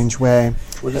 Nice. strange way.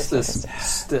 What is this?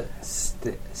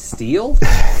 Steel?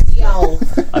 Yo.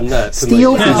 I'm not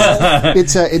Steel. familiar.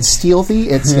 It's stealthy.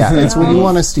 It's it's when you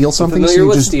want to steal something. familiar So you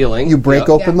with just stealing. you break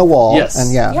Yeah. open the wall Yes.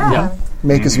 and Yeah.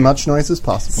 make as much noise as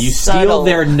possible. You steal Subtle.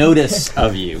 their notice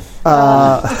of you.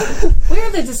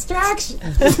 We're the distraction.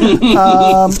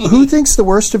 Who thinks the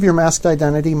worst of your masked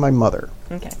identity? My mother,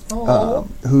 Okay.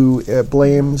 who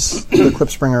blames the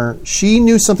Klipspringer. She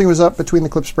knew something was up between the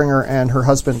Klipspringer and her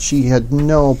husband. She had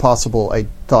no possible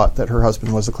thought that her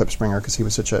husband was a Klipspringer because he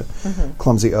was such a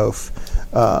clumsy oaf.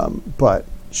 But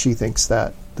she thinks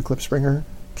that the Klipspringer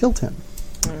killed him.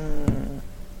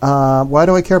 Why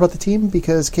do I care about the team?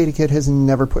 Because Katie Kidd has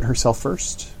never put herself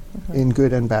first. in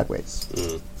good and bad ways.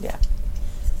 Yeah,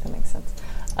 that makes sense.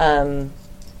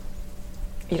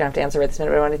 You don't have to answer right this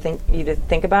minute, but I want you to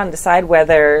think about and decide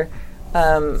whether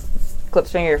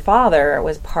Clipspringer, your father,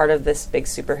 was part of this big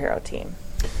superhero team,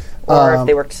 or if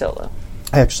they worked solo.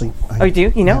 I actually... Oh, you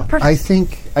do? You know? Yeah.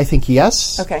 Perfect. I think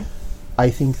yes. Okay. I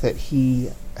think that he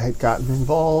had gotten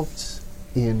involved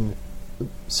in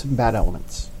some bad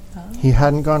elements. Oh. He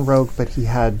hadn't gone rogue, but he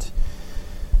had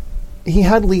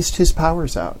leased his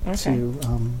powers out to...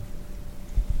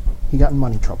 he got in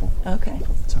money trouble. Okay.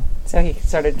 So he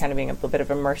started kind of being a little bit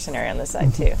of a mercenary on this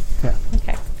side, too. Yeah.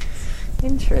 Okay.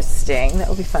 Interesting. That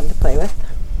will be fun to play with.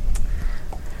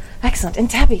 Excellent. And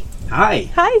Tabby. Hi.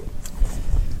 Hi.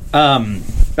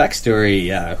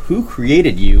 Backstory, who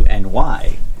created you and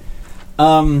why?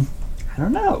 I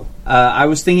don't know. I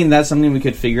was thinking that's something we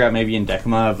could figure out maybe in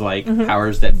Decima of, like,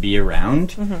 powers that be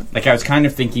around. Like, I was kind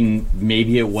of thinking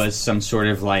maybe it was some sort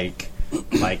of, like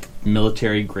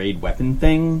military-grade weapon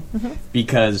thing.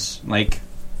 Because, like,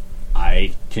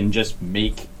 I can just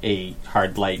make a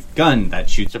hard light gun that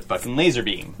shoots a fucking laser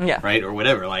beam. Yeah. Right? Or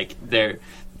whatever. Like,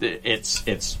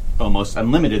 it's almost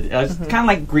unlimited. It's kind of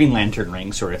like Green Lantern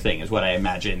ring sort of thing is what I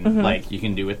imagine like you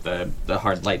can do with the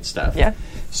hard light stuff. Yeah.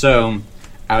 So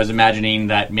I was imagining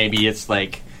that maybe it's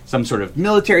like some sort of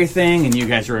military thing and you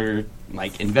guys were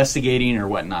like investigating or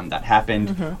whatnot that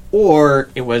happened. Or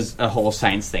it was a whole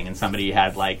science thing and somebody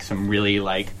had like some really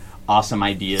like awesome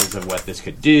ideas of what this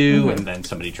could do and then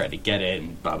somebody tried to get it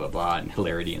and blah blah blah and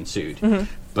hilarity ensued.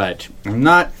 But I'm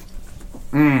not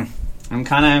I'm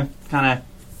kind of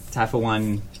half of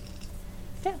one,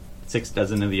 6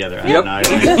 dozen of the other. Yep. I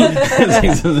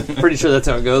don't know. Pretty sure that's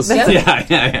how it goes.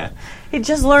 yeah. He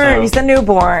just learned. So- He's the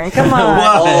newborn. Come on.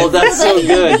 Oh, that's so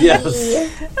good. Yes.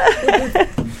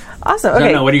 Awesome. I don't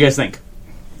Okay. know. What do you guys think?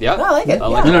 Yeah. I like it. I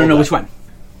like No. it. Which one?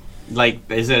 Like,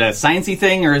 is it a sciencey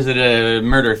thing or is it a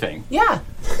murder thing? Yeah.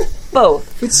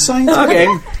 Both. It's science. Okay.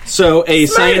 So a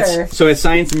Murder.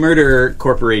 science murder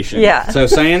corporation. Yeah. So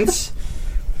science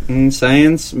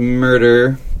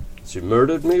murder. She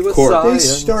murdered me with Corp. They science.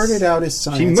 started out as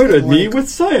science. She murdered and, me like, with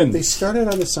science. They started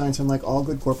out as science, and like all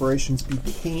good corporations,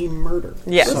 became murder.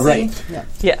 Yes. So, Right. Yeah.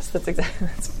 Yes, that's exactly.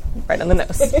 That's right on the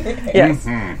nose. Yes.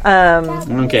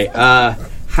 Okay.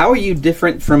 How are you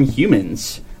different from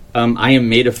humans? I am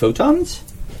made of photons.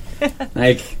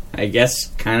 Like, I guess,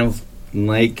 kind of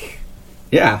like,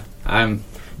 yeah. I'm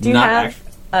Do you not.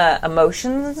 have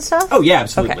emotions and stuff? Oh yeah,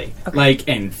 absolutely. Okay. Like,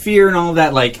 and fear and all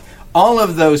that. Like, all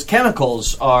of those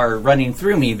chemicals are running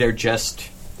through me. They're just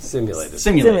Simulated.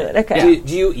 Simulated. Okay.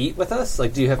 Do you eat with us?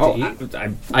 Like, do you have to Oh, eat?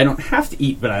 I don't have to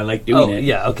eat, but I like doing Oh, it.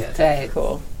 yeah. Okay. Okay.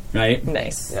 Cool. Right.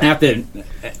 Nice. I have to.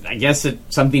 I guess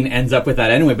something ends up with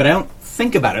that anyway. But I don't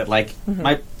think about it. Like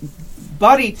my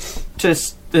body,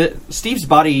 Steve's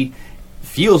body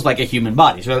feels like a human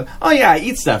body. So, oh yeah, I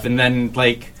eat stuff, and then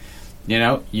like,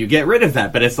 you get rid of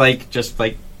that. But it's like just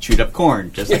like chewed up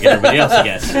corn, just like everybody else, I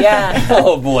guess. Yeah.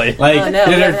 Oh boy. Like Oh, no,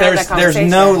 we haven't had that there's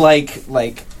no conversation.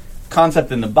 like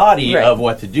concept in the body Right. of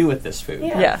what to do with this food.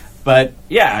 Yeah. But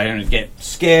yeah, I don't get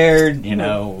scared.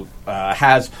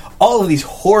 Has all of these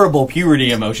horrible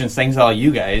puberty emotions. Thanks to all you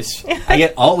guys. I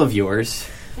get all of yours.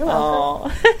 Aw.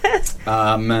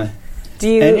 Do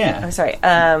you? And yeah. I'm sorry.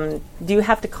 Do you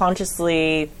have to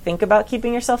consciously think about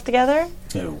keeping yourself together?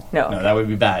 No, No. that would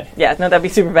be bad. Yeah. No, that'd be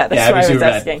super bad. That's Yeah, why it'd I be was super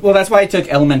bad. asking. Well, that's why I took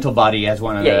elemental body as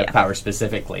one of Yeah, the yeah. powers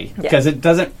specifically Yeah. because it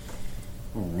doesn't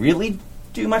really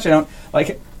do much. I don't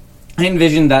like. I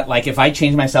envisioned that like if I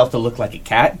changed myself to look like a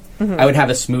cat, Mm-hmm. I would have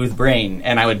a smooth brain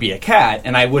and I would be a cat,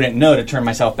 and I wouldn't know to turn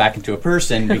myself back into a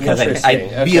person because I'd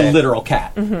Interesting. be a Okay. literal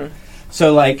cat. Mm-hmm.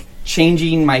 So like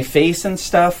changing my face and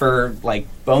stuff or like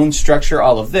bone structure,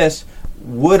 all of this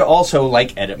would also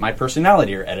like edit my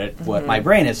personality or edit what my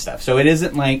brain is stuff. So it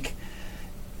isn't like.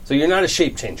 So you're not a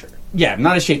shape changer. Yeah, I'm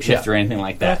not a shapeshifter Yeah. or anything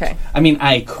like that. Okay. I mean,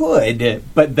 I could,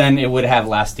 but then it would have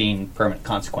lasting, permanent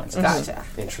consequences. Gotcha.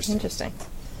 Interesting. Interesting.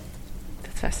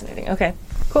 That's fascinating. Okay.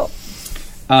 Cool.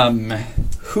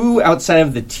 Who outside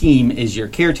of the team is your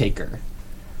caretaker?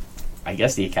 I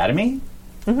guess the academy?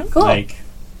 Cool. Like,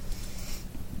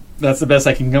 that's the best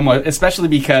I can come with, especially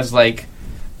because, like,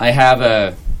 I have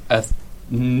a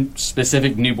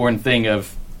specific newborn thing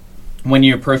of when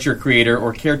you approach your creator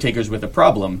or caretakers with a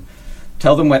problem,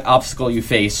 tell them what obstacle you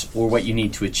face or what you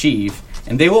need to achieve,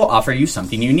 and they will offer you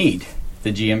something you need.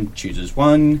 The GM chooses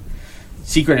one.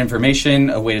 Secret information,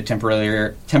 a way to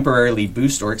temporarily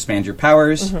boost or expand your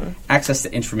powers, access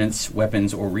to instruments,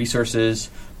 weapons, or resources,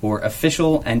 or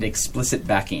official and explicit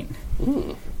backing.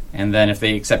 And then if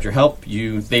they accept your help,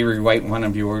 they rewrite one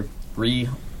of your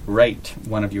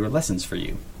lessons for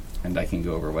you. And I can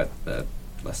go over what the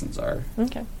lessons are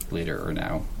Okay. later or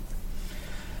now.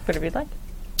 Whatever you'd like.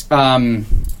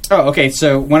 Okay.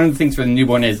 So one of the things for the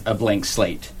newborn is a blank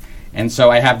slate. And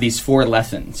so I have these 4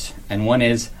 lessons. And one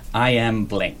is, I am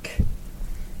blank.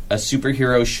 A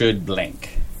superhero should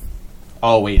blank.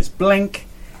 Always blank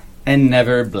and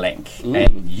never blank.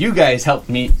 And you guys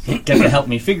get to help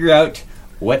me figure out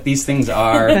what these things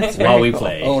are while we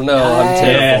play. Oh no, I'm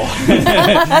terrible.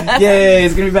 Yeah. Yay,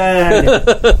 it's going to be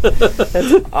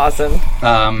bad. Awesome.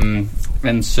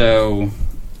 And so,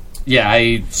 yeah,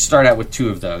 I start out with 2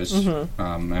 of those. And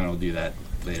I'll do that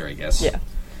later, I guess. Yeah.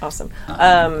 Awesome. So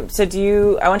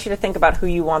I want you to think about who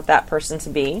you want that person to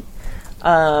be.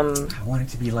 I want it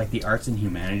to be like the arts and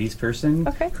humanities person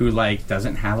who like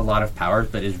doesn't have a lot of powers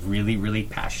but is really, really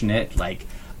passionate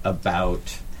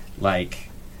about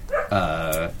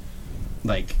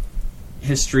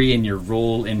history and your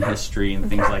role in history and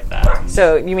things like that.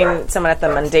 So you mean someone at the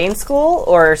mundane school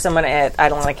or someone at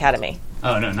Eidolon Academy?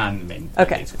 Oh, no, not in the main.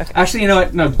 Okay. Actually, you know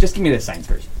what? No, just give me the science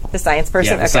person. The science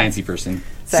person? Yeah, the sciencey person.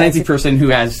 Sciencey person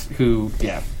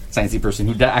sciencey person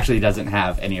who actually doesn't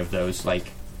have any of those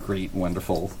like great,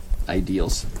 wonderful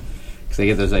ideals. Because they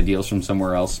get those ideals from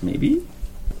somewhere else, maybe?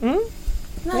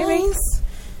 Nice.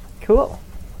 Cool.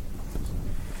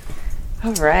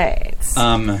 All right.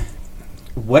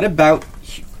 What about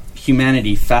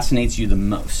humanity fascinates you the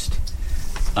most?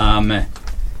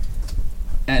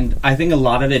 And I think a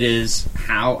lot of it is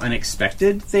how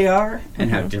unexpected they are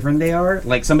and how different they are.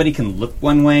 Like, somebody can look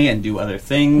one way and do other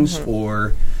things,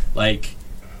 or, like,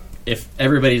 if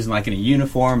everybody's, like, in a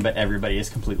uniform, but everybody is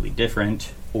completely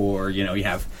different, or, you know, you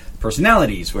have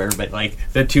personalities but, like,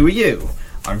 the 2 of you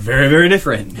are very, very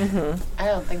different. I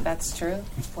don't think that's true.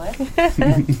 What?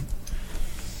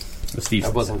 Steve. I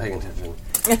wasn't paying attention.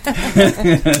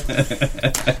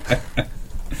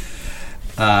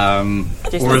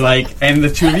 Or like, and the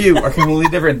 2 of you are completely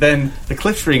different than the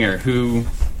Cliffspringer, who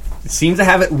seems to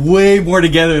have it way more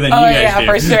together than you guys do.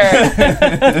 For sure.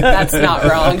 That's not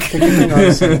wrong.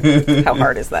 How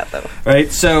hard is that, though?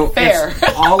 Right? So Fair.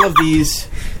 all of these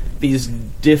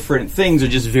different things are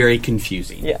just very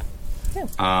confusing. Yeah.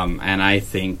 And I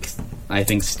think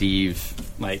Steve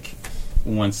like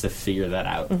wants to figure that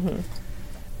out.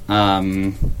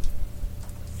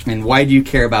 And why do you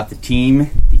care about the team?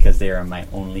 Because they are my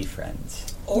only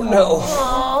friends. Oh no.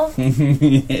 Aww.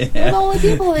 Yeah. Only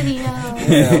people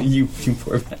video. you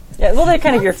poor man. Yeah, well, they're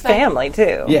kind of your family,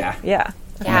 too. Yeah. Yeah.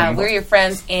 Yeah, we're your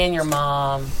friends and your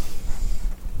mom.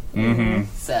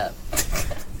 So.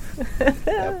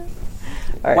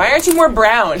 Right. Why aren't you more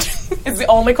brown? Is the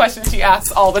only question she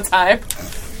asks all the time.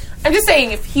 I'm just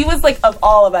saying, if he was, like, of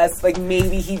all of us, like,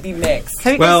 maybe he'd be mixed.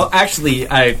 Well, actually,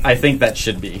 I think that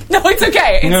should be. No, it's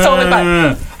okay. It's totally fine.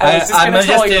 I was just I'm going to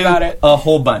tell you do about it. a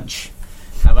whole bunch.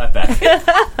 How about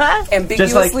that?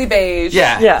 Ambiguously beige.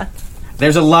 Yeah. Yeah.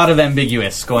 There's a lot of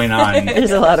ambiguous going on. There's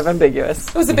a lot of ambiguous.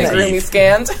 It was a big room you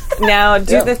scanned. Now,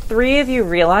 do the 3 of you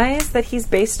realize that he's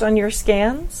based on your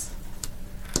scans?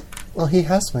 Well, he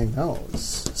has my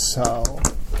nose, so...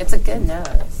 It's a good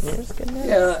nose. Yes, good nose.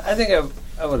 Yeah, I think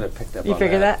I would have picked up You on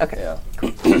figured that? Okay. Yeah.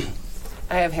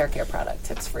 I have hair care product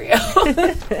tips for you.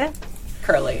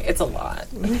 Curly. It's a lot.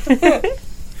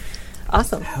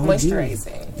 Awesome.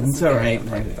 Moisturizing. It's all right.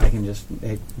 I can just...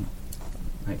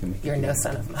 I can make You're it no do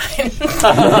son of mine.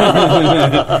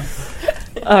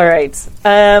 All right.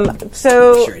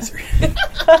 So...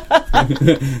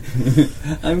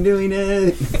 I'm doing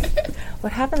it.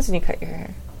 What happens when you cut your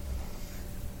hair?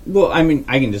 Well, I mean,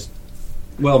 I can just...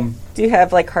 Well... Do you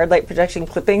have, like, hard light projection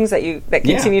clippings that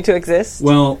continue to exist?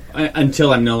 Well,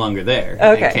 until I'm no longer there.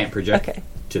 Okay. I can't project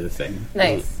to the thing.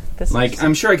 Nice. Like,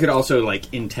 I'm sure I could also,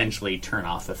 like, intentionally turn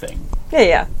off the thing.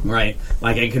 Yeah. Right?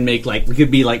 Like, I could make, like, we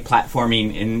could be, like,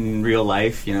 platforming in real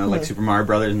life, you know, like Super Mario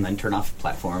Brothers, and then turn off the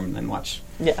platform, and then watch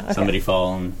somebody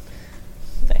fall. And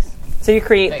nice. So you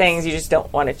create things, you just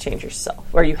don't want to change yourself.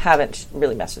 Or you haven't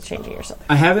really messed with changing yourself.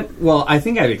 I haven't... Well, I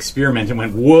think I've experimented and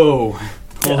went, whoa,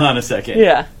 hold on a second.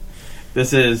 Yeah.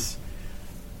 This is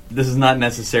not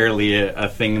necessarily a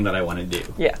thing that I want to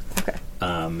do. Yeah, okay.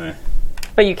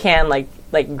 But you can, like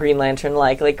Green Lantern,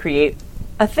 like create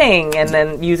a thing and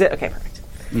then use it. Okay, perfect.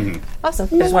 Awesome.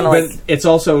 I just want to, But it's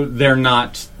also, they're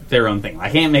not their own thing. I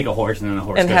can't make a horse and then the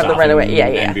horse And goes have them off run away. and, Yeah.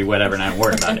 and be whatever, and I don't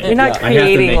worry about it. You're not I have to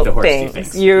creating make the horse do things.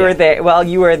 things. You're there. Well,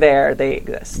 you were there. They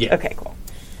exist. Yeah. Okay, cool.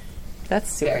 That's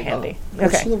super Very handy. cool.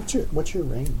 Okay. What's your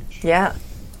range? Yeah.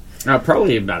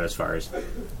 Probably about as far as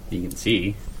you can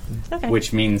see. Okay.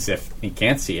 Which means if you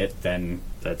can't see it, then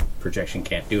the projection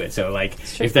can't do it. So, like,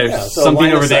 true. if there's so something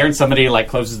line of over there sight. and somebody, like,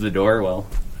 closes the door, well,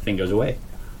 the thing goes away.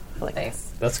 I like that.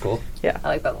 Nice. That's cool. Yeah. I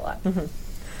like that a lot.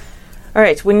 All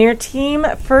right. When your team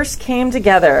first came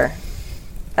together,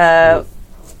 does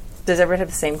everyone have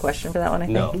the same question for that one? I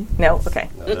think. No. No. Okay.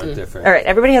 No, they're different. All right.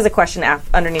 Everybody has a question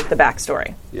underneath the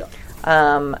backstory. Yeah.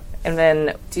 And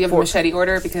then Do you have a machete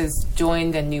order? Because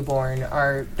joined and newborn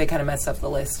they kind of mess up the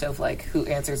list of like who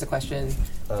answers a question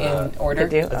in order.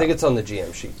 they do. I think it's on the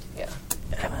GM sheet. Yeah.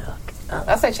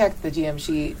 Last I checked, the GM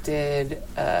sheet did.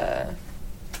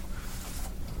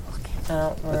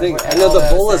 I know the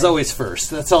bull is always first.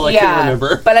 That's all I can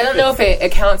remember. But I don't know if it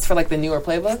accounts for like the newer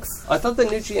playbooks. I thought the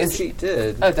new GM sheet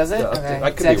did. Oh, does it? Yeah, Okay.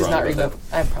 I could Zach be does wrong not with read that.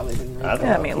 I probably didn't read I don't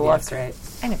the know. mean, PDFs right.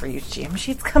 I never use GM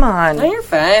sheets. Come on. No, you're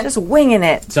fine. Just winging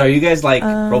it. So are you guys like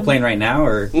role playing right now,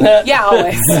 or Yeah,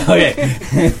 always.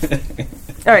 okay?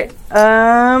 All right.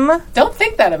 Don't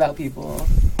think that about people.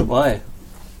 Why?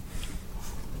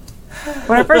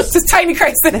 When I first Just tiny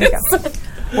crisis.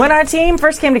 when our team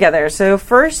first came together. So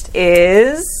first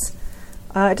is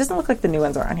it doesn't look like the new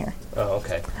ones are on here. Oh,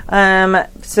 okay.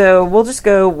 So we'll just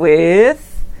go with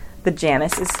the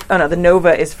Janice is. Oh no, the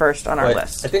Nova is first on our Wait,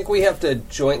 list. I think we have to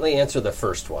jointly answer the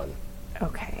first one,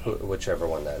 Okay. whichever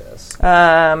one that is.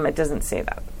 It doesn't say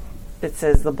that. It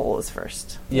says the bull is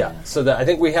first. Yeah. So I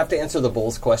think we have to answer the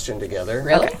bull's question together.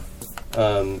 Really?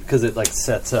 Because it like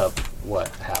sets up what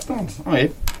happened,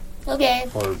 Okay. Okay.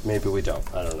 or maybe we don't.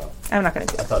 I don't know. I'm not going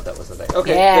to do I that. thought that was the thing.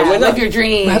 Okay. Yeah, then we're live not- your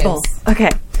dreams.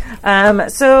 Okay.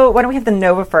 So why don't we have the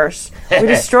Nova first? We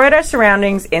destroyed our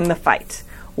surroundings in the fight.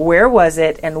 Where was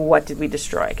it, and what did we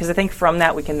destroy? Because I think from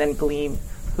that we can then glean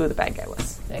who the bad guy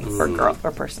was, or girl,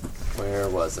 or person, Where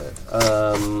was it?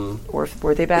 or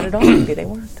were they bad at all? Maybe they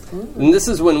weren't. And this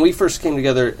is when we first came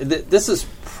together. This is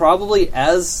probably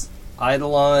as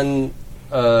Eidolon,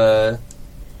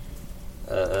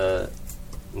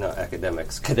 no,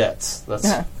 academics, cadets. That's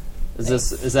Uh-huh.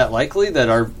 is that likely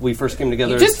that we first came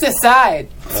together? You just decide.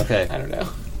 Okay. I don't know.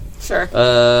 Sure.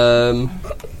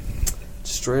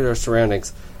 Destroyed our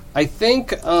surroundings. I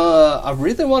think I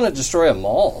really want to destroy a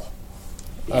mall.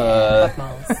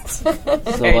 So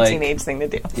Very like, teenage thing to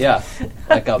do. yeah,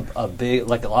 like a big,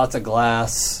 like lots of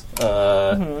glass.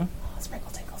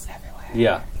 Sprinkle tinkles everywhere.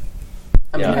 Yeah.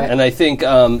 Okay. And I think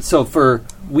so.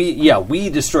 We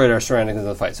destroyed our surroundings in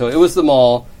the fight. So it was the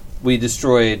mall. We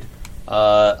destroyed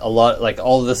a lot, like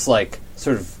all this, like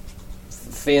sort of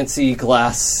fancy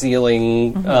glass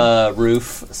ceiling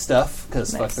roof stuff.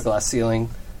 Because fuck the glass ceiling.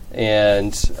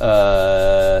 And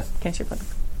Can't you put?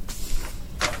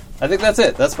 I think that's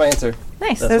it. That's my answer.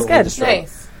 Nice. That's That was what we good. destroyed.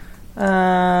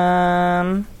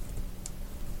 Nice.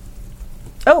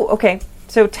 Oh, okay.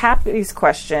 So Tappy's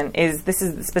question is: this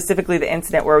is specifically the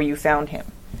incident where you found him.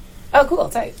 Oh, cool.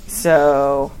 Tight.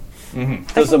 So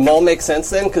Does the mall make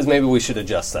sense then? Because maybe we should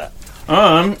adjust that.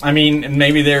 I mean,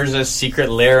 maybe there's a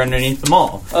secret lair underneath the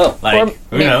mall. Oh. Like,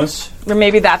 who knows? or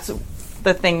maybe that's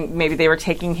the thing. Maybe they were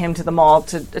taking him to the mall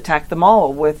to attack the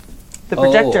mall with the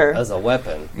projector. As a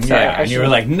weapon. Sorry, Yeah, I and you were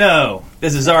should- like, no,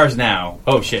 this is ours now.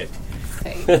 Oh, shit.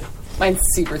 Hey. Mine's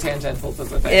super tangential to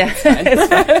the thing. Yeah, It's fine. it's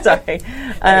fine. Sorry.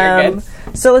 You're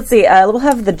good. So let's see. We'll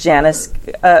have the Janice.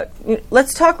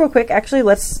 Let's talk real quick. Actually,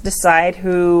 let's decide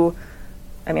who.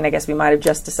 I mean, I guess we might have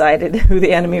just decided who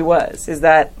the enemy was. Is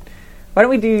that? Why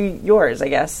don't we do yours? I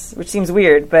guess, which seems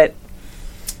weird, but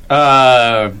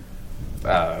The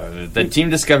team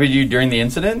discovered you during the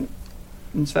incident?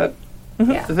 Is that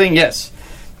Yeah. the thing? Yes.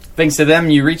 Thanks to them,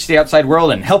 you reached the outside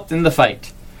world and helped in the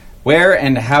fight. Where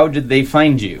and how did they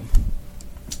find you?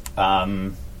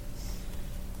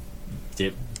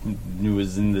 It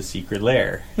was in the secret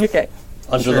lair. okay.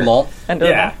 Under the mall? Under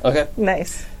the Yeah. mall. Okay.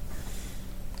 Nice.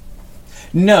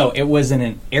 No, it was in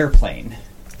an airplane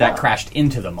that crashed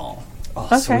into the mall. Oh,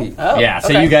 Okay. sweet. Oh, Yeah, so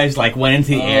okay. you guys like went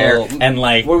into the air and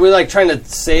like Were we like trying to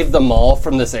save the mall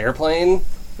from this airplane?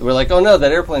 We're like, oh no,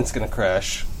 that airplane's gonna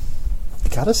crash.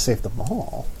 Gotta save them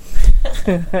all.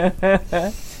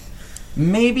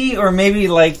 maybe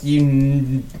like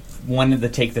you wanted to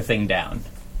take the thing down.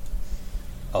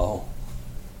 Oh.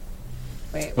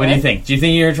 Wait, What do you think? Do you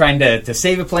think you were trying to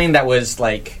save a plane that was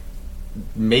like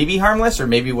maybe harmless or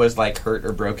maybe was like hurt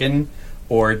or broken?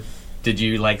 Or did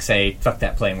you like say, fuck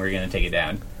that plane, we're going to take it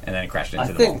down, and then it crashed into I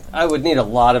the think mall? I would need a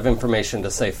lot of information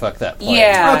to say fuck that plane.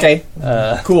 Yeah. Okay,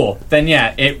 cool. Then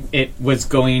yeah, it was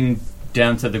going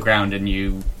down to the ground and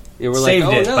you You were saved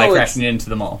like, oh it no, by it's- crashing it into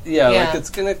the mall. Yeah, Yeah. like it's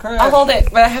gonna crash. I'll hold it,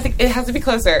 but it has to be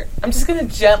closer. I'm just gonna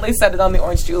gently set it on the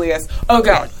Orange Julius. Oh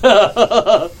god.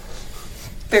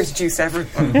 There's juice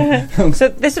everywhere. So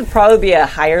this would probably be a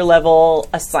higher level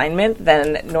assignment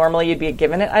than normally you'd be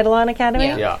given at Eidolon Academy.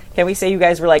 Yeah. Yeah. Can we say you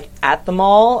guys were like at the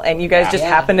mall and you guys just Yeah.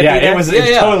 happened to be there? It's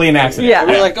yeah. totally an accident. Yeah.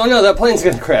 We're like, oh no, that plane's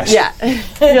gonna crash. Yeah.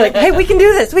 You're like, hey, we can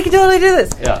do this. We can totally do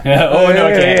this. Yeah. Oh no,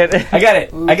 okay. I got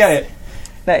it. I got it.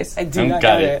 Nice. I do not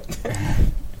Got get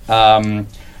it.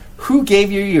 Who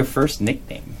gave you your first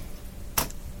nickname?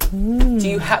 Do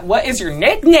you what is your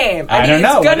nickname? I don't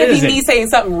know. It's gonna What be is me it? saying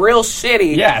something real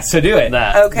shitty. Yeah, so do it.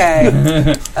 That.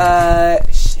 Okay.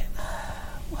 Shit.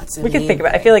 What's a We could name think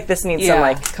about it. I feel like this needs some Yeah.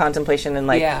 like contemplation and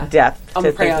like Yeah. depth I'm to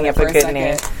gonna pray on thinking it up for a good second.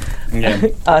 name. Yeah.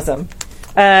 Awesome.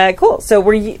 Cool. So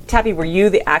were you, Tappy, were you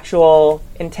the actual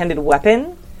intended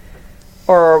weapon?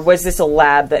 Or was this a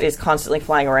lab that is constantly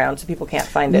flying around so people can't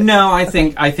find it? No, I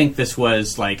think this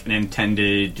was like an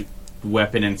intended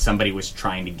weapon and somebody was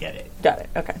trying to get it. Got it.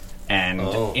 Okay. And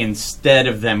Oh. instead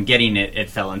of them getting it, it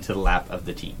fell into the lap of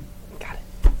the team. Got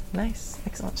it. Nice.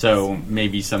 Excellent. So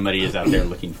maybe somebody is out there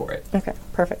looking for it. Okay,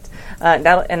 perfect. And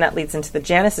that leads into the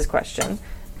Janice's question.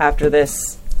 After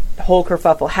this whole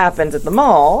kerfuffle happens at the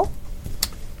mall,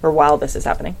 or while this is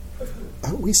happening.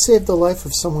 We saved the life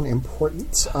of someone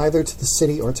important, either to the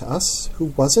city or to us.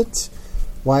 Who was it?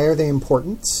 Why are they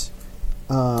important?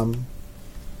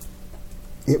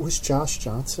 It was Josh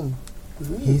Johnson.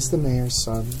 He's the mayor's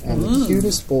son and the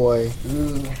cutest boy.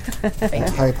 And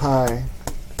Hi Pie.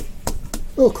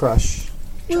 Little crush.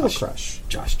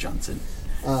 Josh Johnson.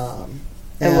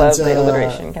 I love the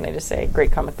alliteration, can I just say?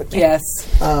 Great comic book name. Yes.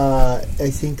 I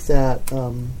think that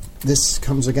this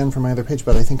comes again from my other page,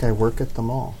 but I think I work at the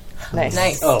mall. Nice.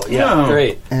 Nice. Oh yeah, Oh.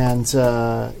 great. And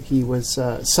he was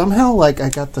somehow like I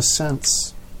got the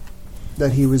sense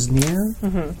that he was near,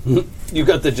 You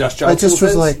got the Josh Johnson. I just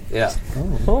was fizz? like- yeah.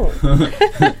 Oh.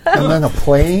 and then a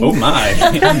plane Oh my. is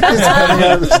coming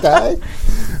out of the sky.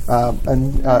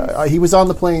 And he was on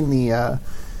the plane.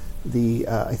 The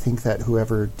I think that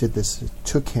whoever did this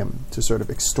took him to sort of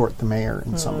extort the mayor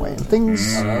in some way, and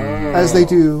things, as they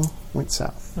do, went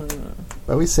south.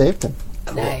 But we saved him.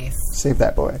 Nice. Saved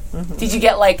that boy. Did you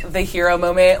get like the hero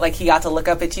moment? Like he got to look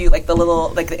up at you, like the little,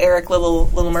 like the Eric Little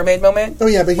Mermaid moment. Oh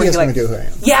yeah, but he Where has he, no idea who I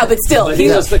am. Yeah, but still, But he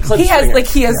has the clip he has stringer. like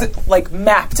he has like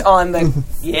mapped on the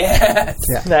yes.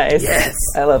 Yeah. Nice. Yes.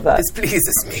 I love that. This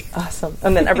pleases me. Awesome.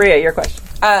 And then, Abria, your question.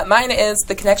 Mine is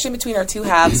the connection between our two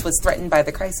halves was threatened by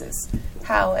the crisis.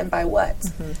 How and by what?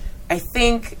 I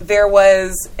think there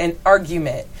was an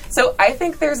argument. So I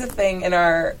think there's a thing in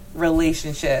our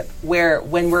relationship where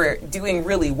when we're doing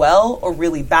really well or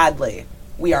really badly,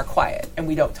 we are quiet and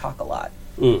we don't talk a lot.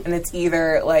 And it's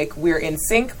either like we're in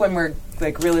sync when we're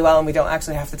like really well and we don't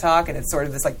actually have to talk and it's sort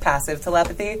of this like passive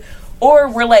telepathy, or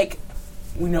we're like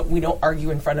we don't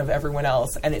argue in front of everyone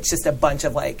else and it's just a bunch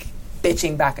of like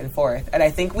bitching back and forth. And I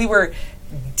think we were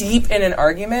deep in an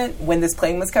argument when this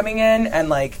plane was coming in, and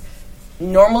like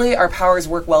normally our powers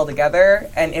work well together,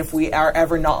 and if we are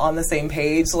ever not on the same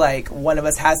page, like one of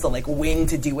us has to like wing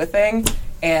to do a thing,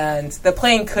 and the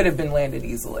plane could have been landed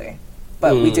easily,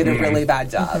 but we did a really bad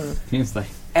job. He's like,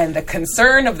 And the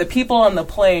concern of the people on the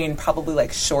plane probably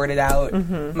like shorted out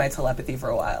my telepathy for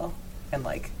a while and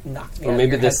like knocked me Or out of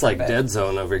maybe your this head like for a bit. dead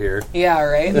zone over here. Yeah,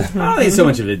 right. I don't think it's so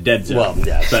much of a dead zone. Well,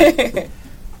 yeah. But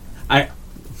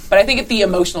But I think the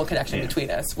emotional connection Yeah.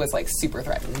 between us was like super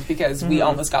threatened because we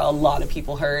almost got a lot of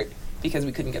people hurt because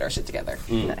we couldn't get our shit together.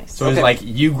 Nice. so it was Okay. like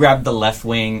you grabbed the left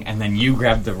wing and then you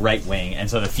grabbed the right wing, and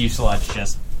so the fuselage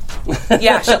just.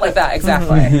 Yeah, shit like that.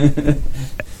 Exactly.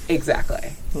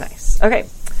 Exactly. Nice. Okay.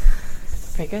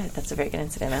 Very good. That's a very good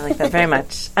incident. I like that very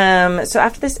much. So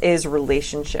after this is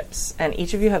relationships, and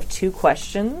each of you have 2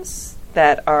 questions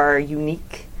that are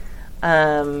unique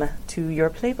to your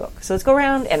playbook. So let's go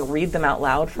around and read them out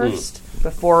loud first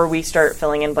before we start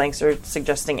filling in blanks or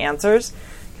suggesting answers,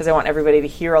 because I want everybody to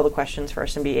hear all the questions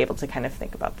first and be able to kind of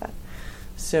think about that.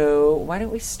 So why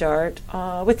don't we start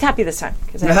with Tappy this time?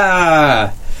 'Cause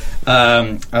I-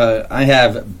 I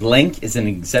have blank is an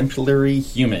exemplary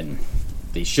human.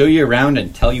 They show you around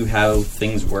and tell you how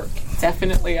things work.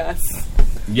 Definitely us.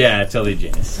 Yeah, totally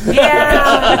Janice.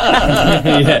 Yeah.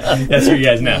 Yeah, that's who you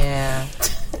guys know. Yeah.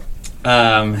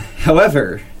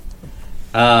 However,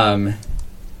 the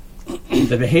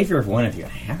behavior of one of you, I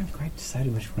haven't quite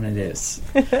decided which one it is,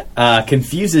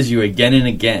 confuses you again and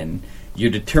again.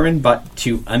 You're determined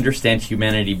to understand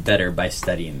humanity better by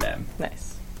studying them.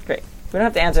 Nice. Great. We don't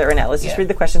have to answer it right now. Let's just Yeah. read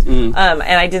the questions. And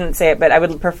I didn't say it, but I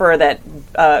would prefer that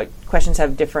questions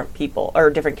have different people or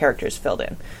different characters filled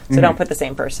in. So don't put the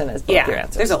same person as both your Yeah.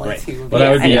 answers. There's only Right. 2. Well,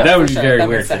 that would be Yeah, that would for be sure. very That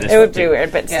weird makes for sense. this. It would one, be too.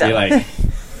 weird, but Yeah. still. Be like,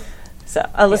 So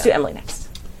let's do Emily next.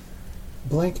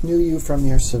 Blank knew you from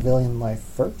your civilian life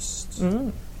first.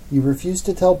 You refused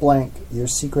to tell blank your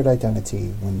secret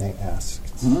identity when they asked.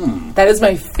 That is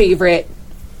my favorite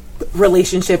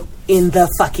relationship in the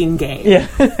fucking game. Yeah,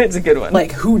 it's a good one.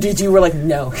 Like, who did you? We're like,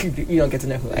 no, you don't get to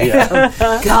know who I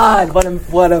am. God, what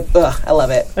a, I love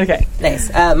it. Okay.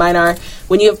 Nice. Mine are,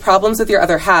 when you have problems with your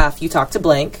other half, you talk to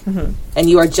blank, and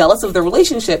you are jealous of the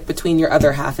relationship between your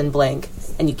other half and blank,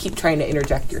 and you keep trying to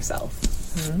interject yourself.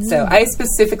 So I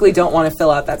specifically don't want to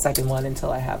fill out that second one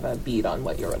until I have a bead on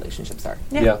what your relationships are.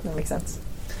 Yeah. That makes sense.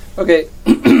 Okay,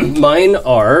 mine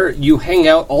are, you hang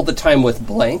out all the time with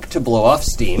blank to blow off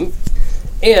steam,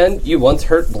 and you once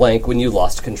hurt blank when you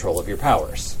lost control of your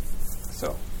powers.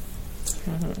 So,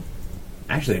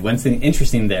 Actually, one thing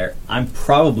interesting there, I'm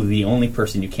probably the only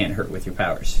person you can't hurt with your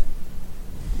powers.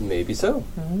 maybe so.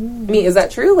 I mean, is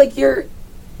that true? Like, you're...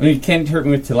 I mean, you can't hurt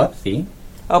me with telepathy.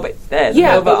 Oh, but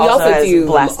Yeah, Nova but we also has do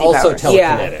blasty Also powers.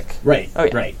 telekinetic. Right, Oh,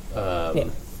 yeah. right. Yeah.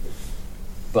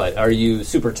 But are you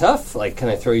super tough? Like, can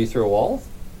I throw you through a wall?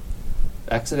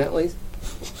 Accidentally?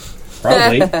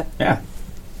 Probably, yeah.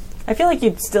 I feel like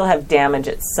you'd still have damage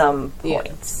at some Yeah.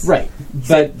 points. Right.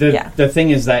 But yeah. the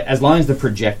thing is that as long as the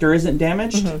projector isn't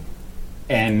damaged,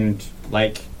 and,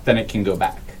 like, then it can go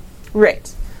back. Right.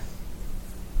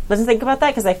 Let's think about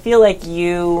that, because I feel like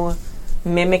you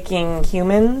mimicking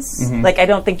humans, like, I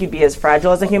don't think you'd be as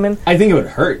fragile as a human. I think it would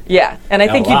hurt. Yeah, and I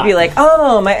think you'd lot. be like,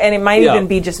 oh, and it might Yeah. even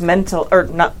be just mental, or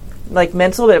not like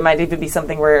mental, but it might even be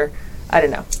something where, I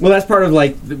don't know. Well, that's part of,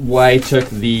 like, why I took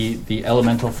the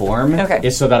elemental form. Okay.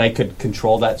 Is so that I could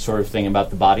control that sort of thing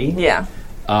about the body. Yeah.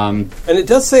 And it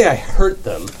does say I hurt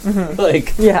them.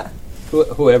 Like, Yeah.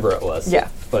 whoever it was. Yeah.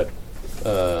 But,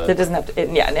 It doesn't have to,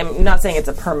 and I'm not saying it's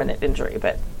a permanent injury,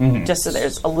 but just so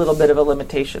there's a little bit of a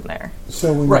limitation there.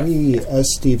 So when Right. we,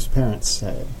 as Steve's parents,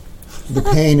 say, the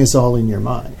pain is all in your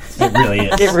mind. It really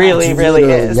is. It really, It's really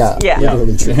literally- is. Yeah, Yeah.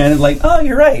 literally true. And it's like, oh,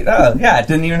 you're right. Oh, yeah, it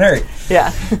didn't even hurt.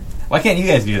 Yeah. Why can't you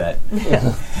guys do that?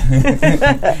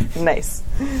 Nice.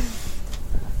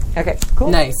 Okay, cool.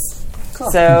 Nice.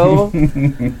 So,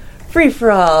 free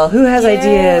for all. Who has Yeah.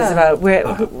 ideas about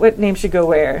what name should go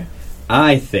where?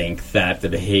 I think that the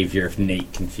behavior of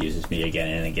Nate confuses me again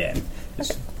and again.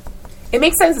 It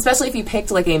makes sense, especially if you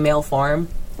picked, like, a male form.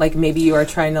 Like, maybe you are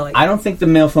trying to, like... I don't think the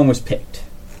male phone was picked.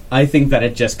 I think that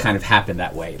it just kind of happened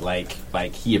that way. Like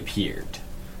he appeared.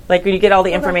 Like when you get all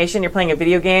the information, you're playing a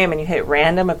video game and you hit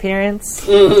random appearance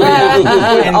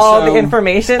And all so- the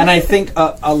information. And I think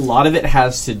a lot of it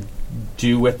has to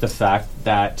do with the fact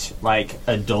that, like,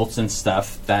 adults and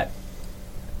stuff that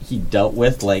he dealt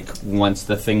with, like, once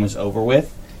the thing was over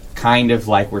with, kind of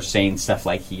like were saying stuff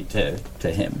like he to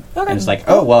him. Okay. And it's like,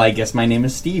 oh, well, I guess my name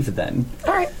is Steve then.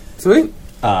 All right. Sweet.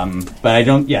 But I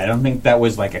don't think that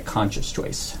was, like, a conscious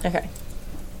choice. Okay.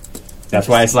 That's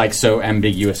why it's, like, so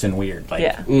ambiguous and weird. Like,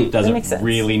 Yeah. That makes doesn't sense.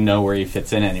 really know where he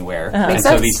fits in anywhere. And Makes so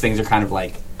sense. these things are kind of,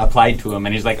 like, applied to him,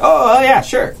 and he's like, oh yeah,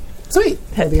 sure. Sweet.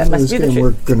 At the That end of must this be the game,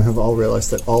 we're truth. going to have all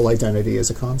realized that all identity is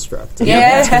a construct.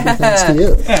 Yeah. Thanks to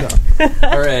you. So.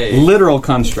 all right. Literal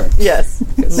construct. Yes.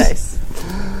 Nice.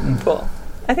 Cool.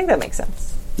 I think that makes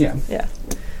sense. Yeah. Yeah.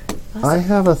 I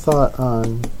have a thought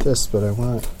on this, but I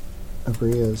want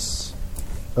Abria's.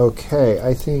 Okay,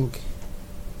 I think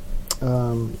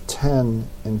 10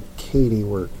 and Katie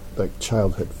were like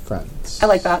childhood friends. I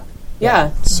like that.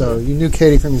 Yeah. So you knew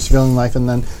Katie from your civilian life, and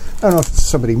then I don't know if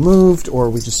somebody moved or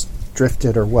we just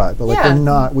drifted or what, but like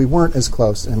Yeah. we weren't as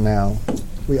close, and now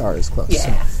we are as close.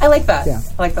 Yeah. I like that. Yeah.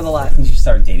 I like that a lot. You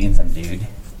start dating some dude.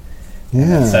 So,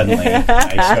 yeah. Suddenly, he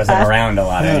just wasn't around a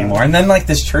lot anymore. And then, like,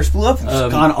 this church blew up and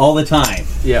it's gone all the time.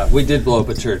 Yeah, we did blow up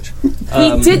a church.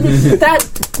 He didn't. That.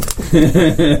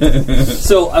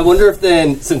 So I wonder if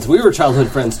then, since we were childhood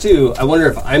friends too, I wonder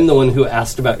if I'm the one who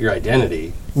asked about your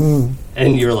identity, and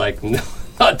you're like, no,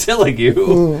 not telling you.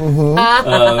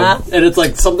 And it's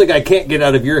like something I can't get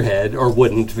out of your head, or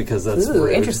wouldn't, because that's Ooh,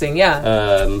 rude. interesting.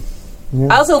 Yeah.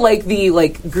 I also like the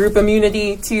group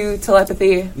immunity to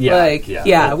telepathy.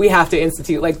 Yeah. We have to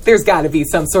institute there's got to be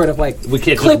some sort of We can't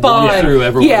just clip walk on. through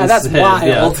everyone's Yeah, that's head,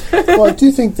 wild. Well, I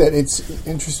do think that it's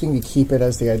interesting to keep it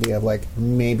as the idea of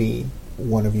maybe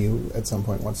one of you at some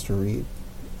point wants to read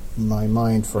my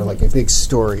mind for a big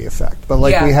story effect. But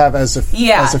Yeah. we have as a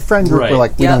friend group, Right. we're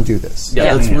we Yeah. don't do this. Yeah,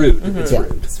 Yeah. that's rude. It's Yeah.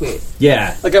 rude. Sweet.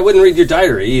 Yeah. Like I wouldn't read your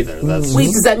diary either. That's Wait,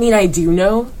 does that mean I do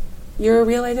know your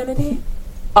real identity?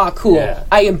 Ah, cool. Yeah.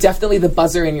 I am definitely the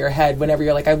buzzer in your head whenever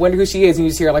you're like, I wonder who she is, and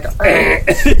you just hear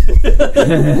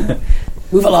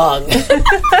move along.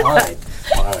 fine.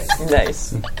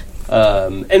 Nice.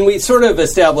 And we sort of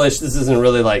established this isn't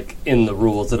really in the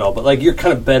rules at all, but you're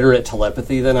kind of better at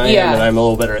telepathy than I Yeah. am, and I'm a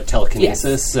little better at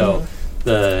telekinesis. Yes. So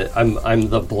I'm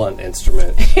the blunt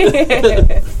instrument.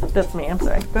 That's me. I'm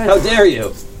sorry. Go How ahead. dare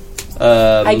you?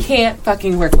 I can't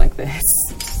fucking work like this,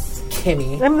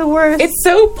 Kimmy. I'm the worst. It's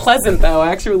so pleasant, though.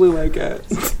 I actually really like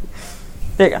it.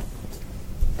 There you go.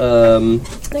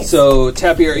 So,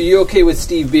 Tappy, are you okay with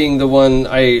Steve being the one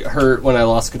I hurt when I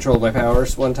lost control of my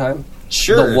powers one time?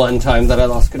 Sure. The one time that I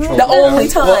lost control The of my only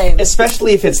powers? time.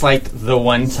 Especially if it's like the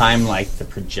one time like the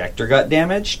projector got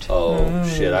damaged. Oh,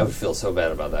 shit. I would feel so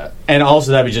bad about that. And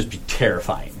also that would just be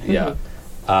terrifying. Yeah.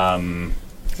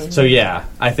 So yeah,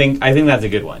 I think that's a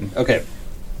good one. Okay.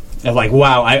 Of like,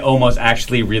 wow, I almost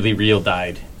actually really real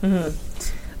died.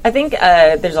 I think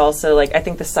there's also, like, I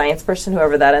think the science person,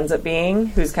 whoever that ends up being,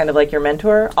 who's kind of like your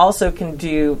mentor, also can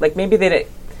do, like, maybe they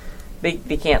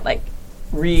can't, like,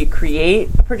 recreate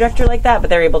a projector like that, but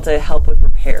they're able to help with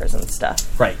repairs and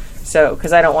stuff. Right. So,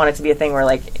 because I don't want it to be a thing where,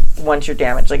 like, once you're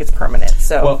damaged, like, it's permanent.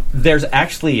 So, Well, there's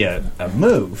actually a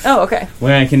move oh, okay.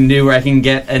 where I can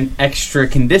get an extra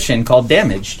condition called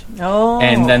damaged. Oh,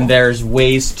 And then there's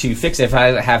ways to fix it. If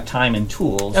I have time and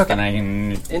tools, Okay. then I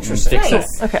can Interesting. fix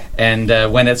Nice. that. Okay. And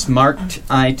when it's marked,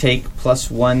 I take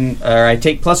 +1, or I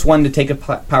take +1 to take a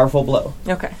powerful blow.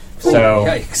 Okay. So,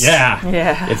 Yikes. yeah.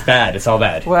 Yeah. It's bad. It's all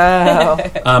bad. Wow.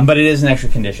 But it is an extra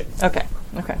condition. Okay.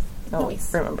 Okay. I'll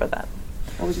Nice. remember that.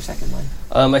 What was your second one?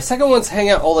 My second one's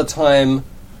hang out all the time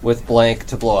with blank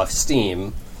to blow off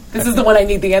steam. This is the one I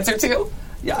need the answer to.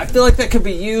 Yeah, I feel like that could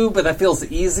be you, but that feels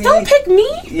easy. Don't pick me.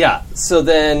 Yeah, so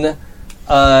then...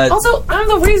 Also, I'm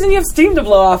the reason you have steam to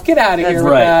blow off. Get out of here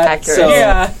with right. that. Accurate. So-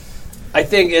 Yeah. I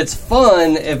think it's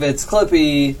fun if it's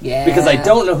Clippy, Yeah. because I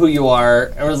don't know who you are,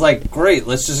 and I was like, great,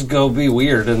 let's just go be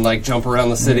weird and, like, jump around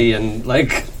the city and,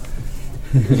 like...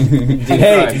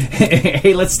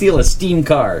 Hey, let's steal a steam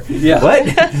car. Yeah. What?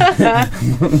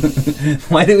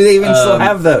 Why do they even still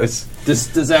have those?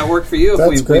 Does that work for you if That's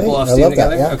we great. pull off I steam love that,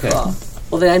 together? yeah. Okay.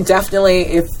 Well, then I'm definitely,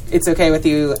 if it's okay with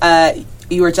you,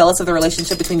 you are jealous of the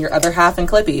relationship between your other half and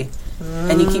Clippy,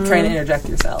 and you keep trying to interject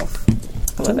yourself.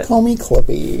 Don't call me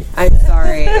Clippy. I'm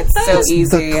sorry, it's so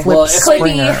easy. Clip Well, if Clippy,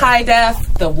 Springer. high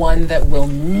def, the one that will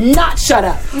not shut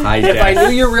up. If I knew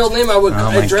your real name, I would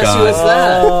my address God. you as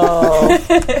that.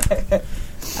 Oh.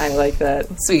 I like that.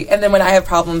 Sweet. And then when I have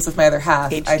problems with my other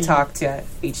half, I HD. talk to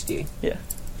HD. Yeah.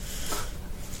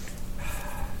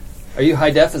 Are you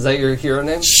high def? Is that your hero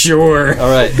name? Sure.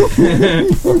 All right. Or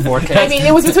 4K. I mean,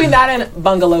 it was between that and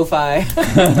Bungalow-fi.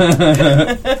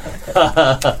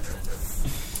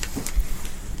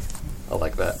 I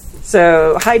like that.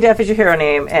 So High Def is your hero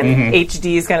name, and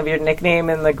HD is kind of your nickname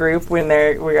in the group when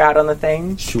we're out on the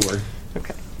thing. Sure.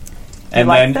 Okay. And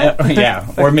like then, that? yeah,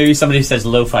 or maybe somebody says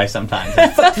lo-fi sometimes.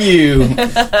 Fuck you.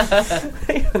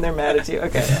 When they're mad at you.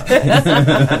 Okay.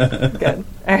 Good.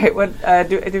 All right. What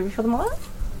do we fill them all out?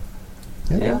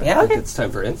 Yeah. Yeah, I think okay. it's time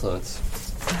for influence.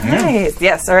 Nice.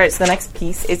 Yes. All right. So the next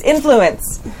piece is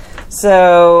influence.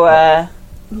 So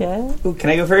yeah. Ooh, can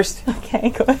I go first?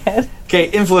 Okay. Go ahead. Okay,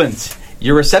 influence.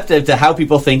 You're receptive to how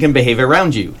people think and behave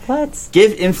around you. What?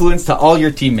 Give influence to all your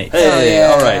teammates. Hey,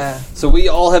 yeah. all right. So we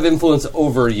all have influence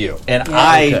over you. And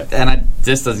Okay.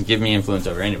 this doesn't give me influence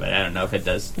over anybody. I don't know if it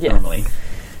does Yes. normally.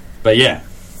 But yeah.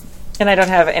 And I don't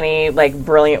have any like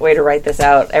brilliant way to write this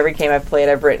out. Every game I've played,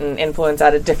 I've written influence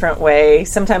out a different way.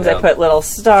 Sometimes I Yeah. put little I like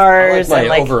stars my and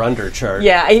like over-under chart.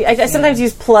 yeah. I sometimes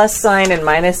use plus sign and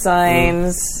minus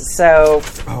signs. So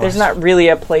there's not really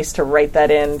a place to write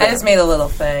that in. I just made a little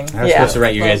thing. I was Yeah. supposed to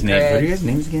write your guys' Oh, names. What are great. your guys'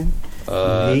 names again?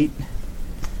 8,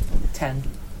 10.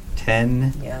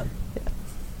 10, Yeah.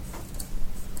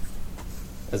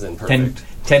 As in 10, perfect.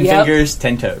 10 Yep. fingers,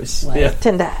 10 toes. Like, Yeah.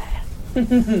 Tendai.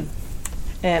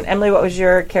 And Emily, what was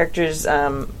your character's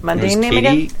mundane name Katie.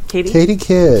 again? Katie. Katie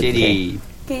Kid. Kitty.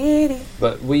 Kitty.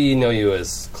 But we know you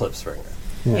as Clip Springer,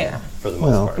 Yeah. for the most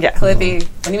Well. part. Yeah. Clippy.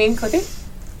 What do you mean, Clippy?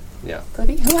 Yeah.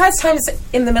 Clippy? Who has time to say,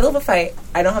 in the middle of a fight,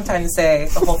 I don't have time to say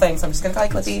the whole thing, so I'm just going to call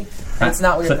you Clippy. And it's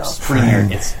not weird Clip at all. Springer.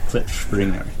 It's Clip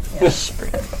Springer.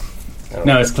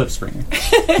 No, it's Clip Springer.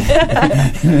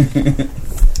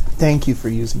 Thank you for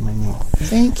using my name.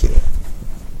 Thank you.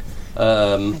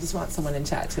 I just want someone in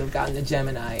chat to have gotten the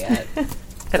Gemini yet.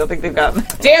 I don't think they've gotten.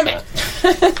 Damn it!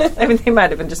 I mean, they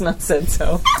might have been just not said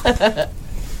so.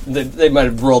 They might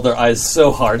have rolled their eyes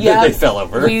so hard Yeah. that they fell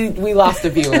over. We lost a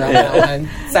viewer on that one.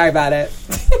 Sorry about it.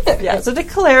 Yeah. So to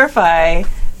clarify,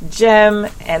 Jem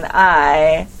and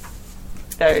I.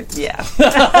 Yeah.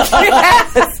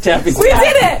 Tappy's We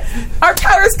did it! Our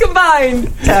powers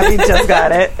combined! Tabby just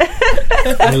got it.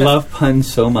 I love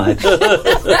puns so much.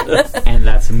 And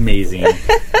that's amazing.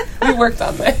 We worked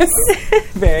on this.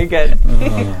 Very good.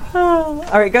 All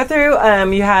right, go through.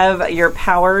 You have your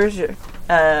powers.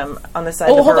 on the side.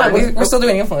 Oh, of hold on. Burn. We're still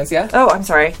doing influence, yeah? Oh, I'm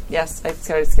sorry. Yes, I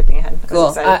started skipping ahead. I was Cool.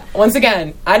 excited. Once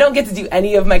again, I don't get to do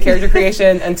any of my character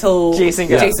creation until Jason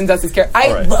does his character.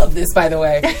 I love this, by the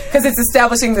way, because it's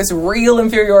establishing this real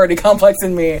inferiority complex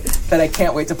in me that I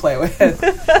can't wait to play with.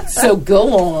 So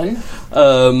go on.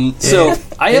 So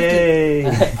I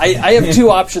have I have two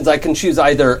options. I can choose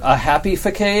either a happy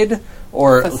facade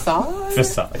or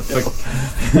Facade?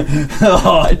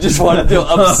 I just wanted to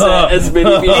upset as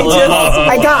many people as possible.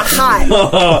 I got hot.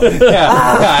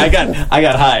 I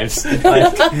got hives.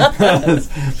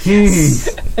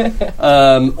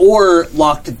 Or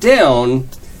locked down.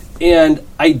 And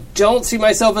I don't see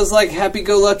myself as like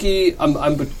happy-go-lucky. I'm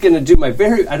going to do my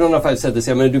I don't know if I've said this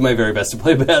yet. I'm going to do my very best to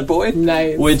play bad boy.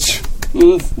 Nice. Which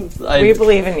We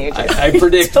believe in you, Jason. I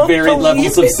predict varied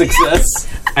levels of success.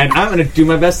 And I'm going to do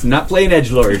my best to not play an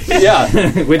edgelord. Yeah.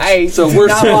 Which So we're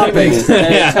swapping.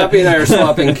 Happy and I are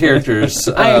swapping characters.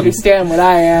 I understand what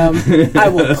I am. I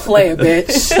will play a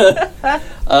bitch.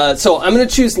 So I'm going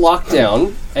to choose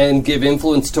Lockdown and give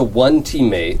influence to one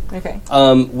teammate. Okay.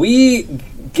 We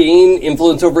gain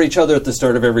influence over each other at the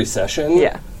start of every session.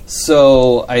 Yeah.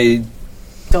 So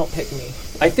Don't pick me.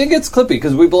 I think it's Clippy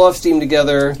because we blow off steam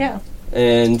together. Yeah.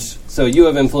 And so you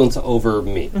have influence over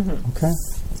me. Mm-hmm. Okay.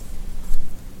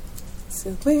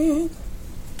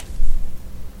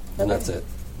 And that's it.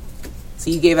 So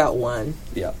you gave out one.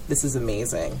 Yeah. This is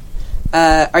amazing.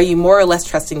 Are you more or less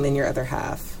trusting than your other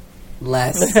half?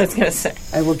 Less. I was going to say.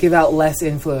 I will give out less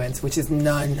influence, which is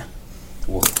none.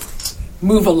 Woof.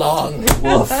 Move along.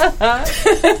 Woof.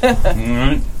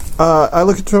 I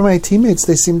look at my teammates.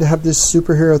 They seem to have this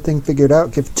superhero thing figured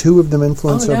out. Give 2 of them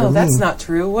influence Oh over no, me. that's not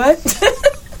true. What?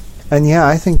 And yeah,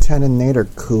 I think 10 and Nate are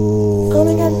cool. Oh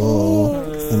my god,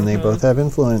 thanks. And they both have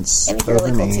influence And over you're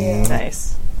really cool me. too.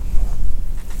 Nice.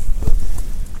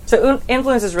 So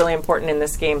influence is really important in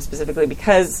this game specifically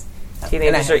because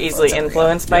teenagers are easily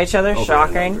influenced by each other.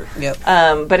 Shocking. Yep.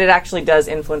 But it actually does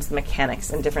influence the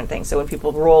mechanics and different things. So when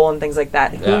people roll and things like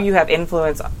that, who you have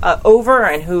influence over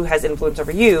and who has influence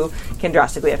over you can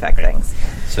drastically affect things.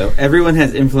 So everyone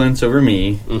has influence over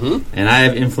me, and I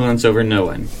have influence over no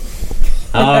one.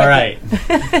 All right.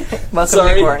 Welcome,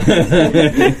 Sorry. Newborn.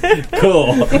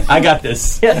 Cool. I got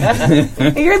this. You're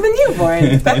the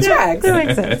newborn. That tracks. That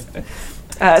makes sense.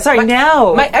 Sorry,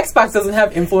 now. My Xbox doesn't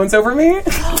have influence over me.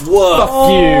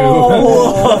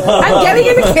 Whoa. I'm getting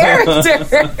into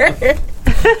character.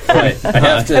 Right. I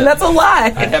have to. And that's a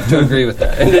lie. I have to agree with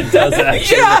that. And it does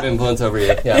actually have influence over you.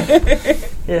 Yeah.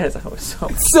 it has a host.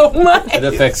 So much. It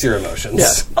affects your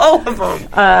emotions. All of them.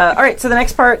 All right, so the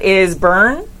next part is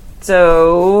burn.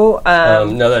 So,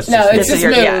 No, that's No, just it's just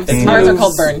your- yeah, moves. it's Ours are moves.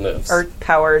 called burn. moves. or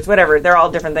powers, whatever. They're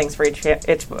all different things for each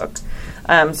book.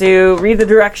 So you read the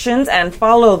directions and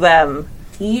follow them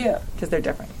Yeah. because they're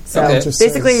different. So Okay. Mine just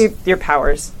basically, says, your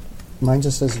powers. mine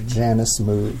just says Janice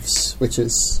moves, which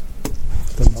is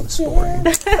the most boring.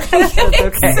 That's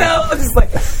okay. So I'm just like,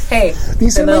 hey,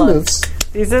 These are my Vanilla. moves.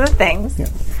 These are the things.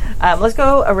 Yeah. Let's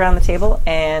go around the table.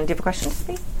 And do you have a question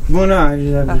for me? Well, no,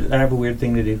 I have a weird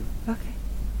thing to do. Okay.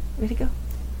 Way to go.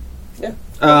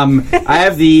 I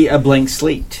have the blank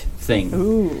slate thing.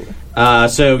 Ooh.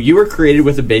 So you were created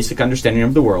with a basic understanding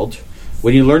of the world.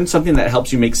 When you learn something that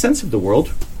helps you make sense of the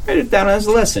world, write it down as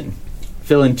a lesson.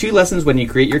 Fill in 2 lessons when you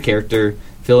create your character.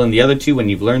 Fill in the other 2 when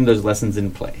you've learned those lessons in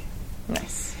play.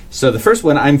 Nice. So the first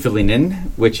one I'm filling in,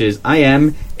 which is I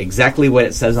am exactly what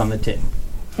it says on the tin.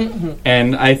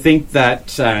 And I think that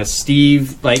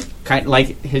Steve, kind of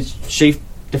like his shape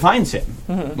defines him,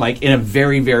 like in a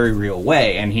very, very real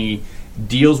way, and he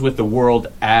deals with the world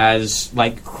as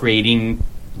like creating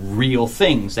real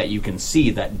things that you can see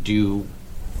that do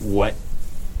what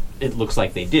it looks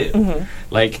like they do.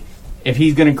 Like if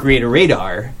he's going to create a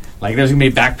radar, like there's going to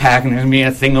be a backpack and there's going to be a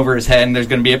thing over his head and there's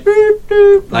going to be a boop,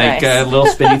 boop, like Nice. a little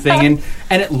spinny thing,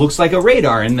 and it looks like a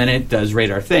radar, and then it does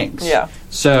radar things. Yeah.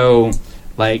 So,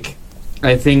 like,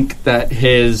 I think that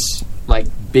his like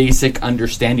basic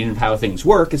understanding of how things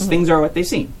work is things are what they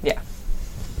seem. Yeah.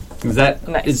 'Cause that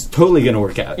Nice. is totally going to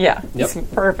work out. Yeah. Yep.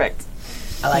 It's perfect.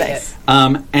 I like Nice. it.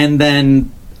 And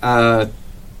then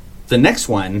the next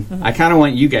one, I kind of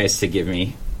want you guys to give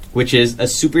me, which is a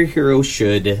superhero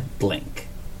should blink.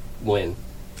 Win.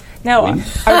 No. Win?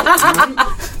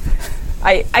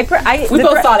 We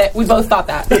both thought it. We both thought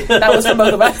that. That was for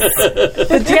both of us.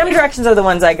 The GM directions are the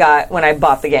ones I got when I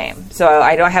bought the game. So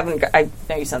I know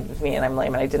you sent them to me, and I'm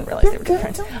lame, and I didn't realize they were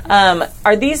different.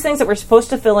 Are these things that we're supposed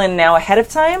to fill in now ahead of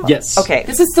time? Yes. Okay.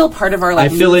 This is still part of our I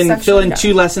like fill move in section?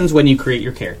 2 lessons when you create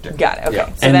your character. Got it. Okay. Yeah.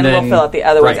 So And then, then- we'll fill out the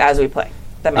other ones right. as we play.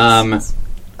 That makes sense.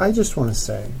 I just want to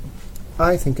say,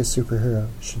 I think a superhero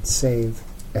should save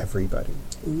everybody.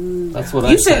 That's what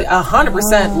I You should said.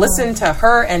 100% listen to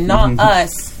her and not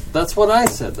us. That's what I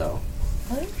said, though.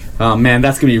 Oh man,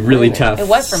 that's gonna be really It tough. It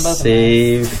was from both of us.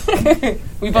 Save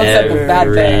We both said the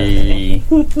bad thing.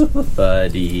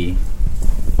 everybody,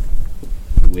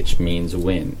 which means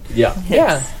win. Yeah.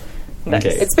 Yeah. Okay.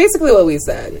 It's basically what we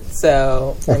said.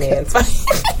 So, I mean, it's fine.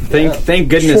 Thank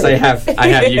goodness I have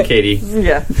you, Katie.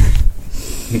 Yeah.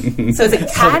 So is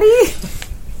it Caddy?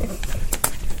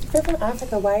 They're from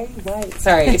Africa. Why?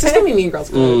 Sorry, it's just gonna be Mean Girls.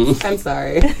 I'm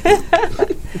sorry.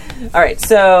 All right.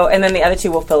 So, and then the other two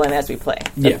will fill in as we play.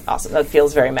 That's Yeah. awesome. That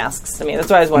feels very Masks to me. That's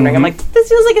why I was wondering. I'm like, this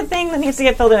feels like a thing that needs to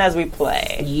get filled in as we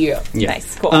play. Yeah. Yeah.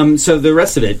 Nice. Cool. So the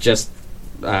rest of it, just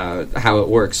how it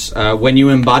works. When you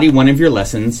embody one of your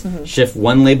lessons, shift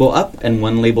one label up and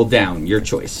one label down, your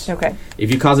choice. Okay.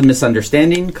 If you cause a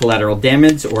misunderstanding, collateral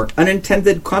damage, or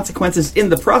unintended consequences in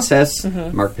the process,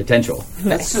 mark potential.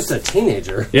 That's just a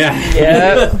teenager. Yeah.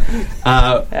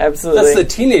 Yeah. Absolutely. That's the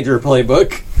teenager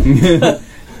playbook.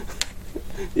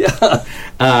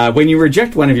 Yeah. When you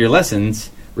reject one of your lessons,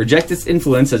 reject its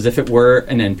influence as if it were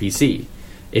an NPC.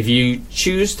 If you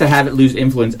choose to have it lose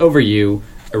influence over you,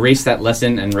 erase that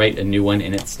lesson and write a new one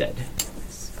in its stead.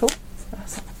 Cool.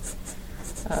 Awesome.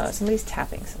 Somebody's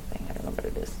tapping something. I don't know what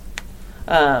it is.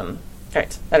 All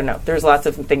right. I don't know. There's lots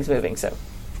of things moving, so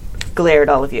glare at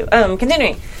all of you.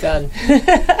 Continuing. Done.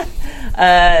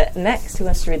 Next, who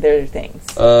wants to read their things?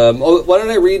 Why don't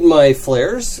I read my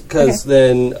flares? Because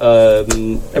then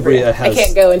Abria has. I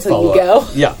can't go until you follow-up.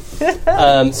 go. Yeah.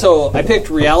 So I picked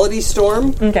Reality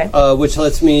Storm, Okay. which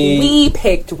lets me. We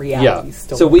picked Reality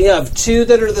Storm. So we have two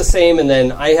that are the same, and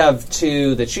then I have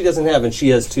two that she doesn't have, and she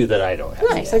has two that I don't have.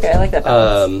 Nice. Okay. I like that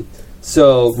balance.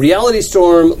 So Reality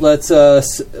Storm lets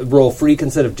us roll Freak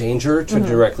instead of Danger to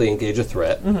directly engage a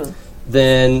threat.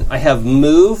 Then I have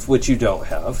Move, which you don't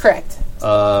have. Correct.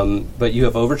 But you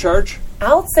have Overcharge.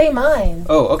 I'll say mine.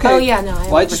 Oh, okay. Oh, yeah, no, I have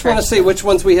Well, I just want to say which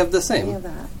ones we have the same.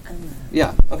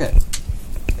 Yeah, okay.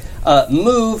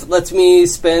 Move lets me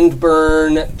spend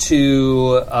burn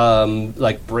to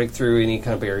like break through any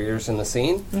kind of barriers in the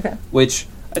scene. Okay. Which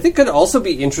I think could also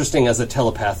be interesting as a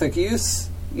telepathic use,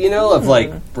 you know, of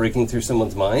like breaking through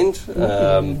someone's mind,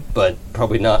 but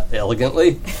probably not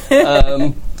elegantly.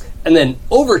 And then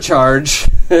Overcharge,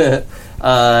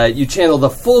 you channel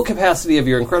the full capacity of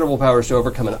your incredible powers to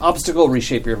overcome an obstacle,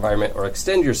 reshape your environment, or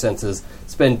extend your senses.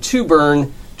 Spend 2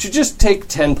 burn to just take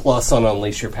 10 plus on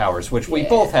Unleash Your Powers, which we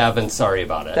both have, and sorry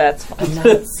about it. That's fine. I'm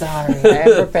not sorry. I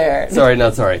am prepared. Sorry,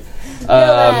 not sorry.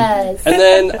 Yes. And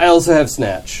then I also have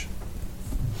Snatch.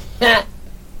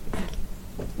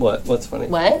 What? What's funny?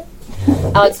 What?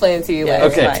 I'll explain it to you Yeah, later.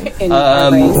 it's Okay. fine. In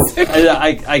our brains.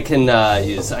 I can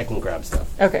I can grab stuff.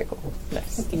 Okay. Cool.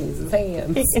 Nice. He can use his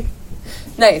hands.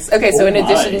 Nice. Okay, so in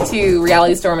addition to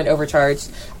Reality Storm and Overcharged,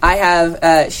 I have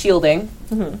Shielding,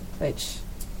 which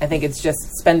I think it's just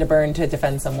spend a burn to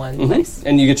defend someone. Nice.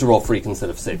 And you get to roll Freak instead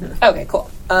of Savior. Okay, cool.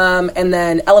 And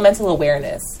then Elemental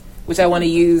Awareness, which I want to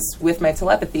use with my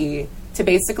telepathy to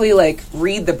basically like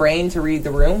read the brain to read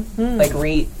the room, like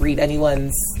read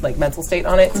anyone's like mental state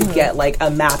on it to get like a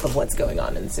map of what's going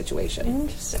on in the situation.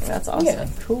 Interesting. That's awesome. Yeah.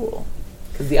 Cool.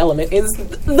 Because the element is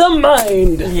the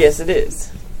mind. Yes, it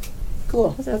is.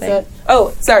 Cool. that That's thing? it.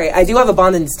 Oh, sorry. I do have a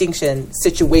bond and distinction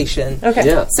situation. Okay.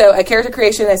 Yeah. So at character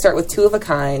creation, I start with 2 of a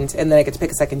kind, and then I get to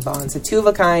pick a second bond. So 2 of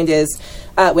a kind is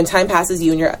when time passes,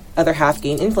 you and your other half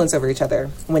gain influence over each other.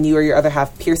 When you or your other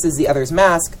half pierces the other's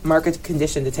mask, mark a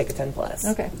condition to take a 10 plus.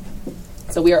 Okay.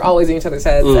 So we are always in each other's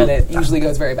heads, and it usually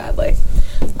goes very badly.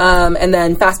 And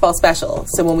then fastball special.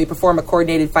 So when we perform a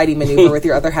coordinated fighting maneuver with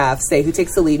your other half, say who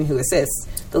takes the lead and who assists.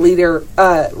 The leader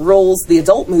rolls the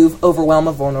adult move, overwhelm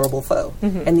a vulnerable foe,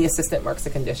 and the assistant marks a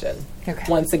condition. Okay.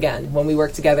 Once again, when we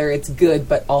work together, it's good,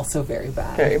 but also very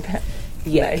bad. Very bad.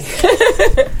 Yes.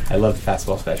 I love the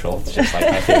fastball special. It's just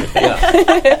like my favorite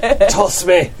thing. Toss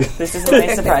me. This is my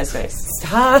surprise face.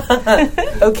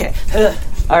 Okay.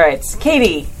 All right,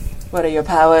 Katie. What are your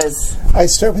powers? I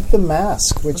start with the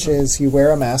mask, which is you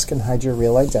wear a mask and hide your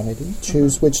real identity.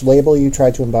 Choose which label you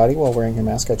try to embody while wearing your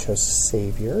mask. I chose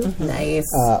Savior. Nice.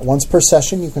 Once per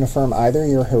session, you can affirm either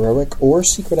your heroic or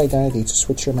secret identity to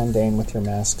switch your mundane with your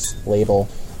mask's label.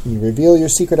 When you reveal your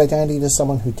secret identity to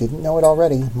someone who didn't know it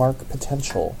already, mark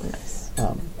potential.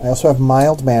 I also have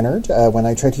mild-mannered. When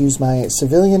I try to use my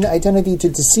civilian identity to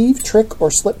deceive, trick,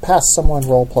 or slip past someone,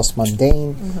 roll plus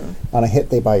mundane. On a hit,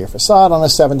 they buy your facade. On a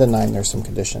 7 to 9, there's some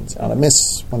conditions. On a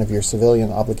miss, one of your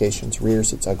civilian obligations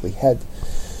rears its ugly head.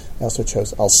 I also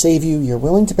chose I'll Save You. You're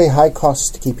willing to pay high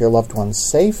costs to keep your loved ones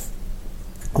safe.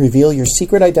 Reveal your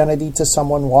secret identity to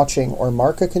someone watching or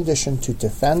mark a condition to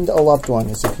defend a loved one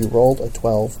as if you rolled a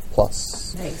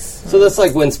 12+. Nice. So that's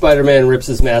like when Spider-Man rips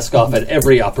his mask off at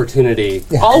every opportunity.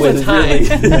 All the when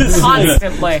time. really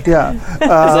Constantly. Yeah.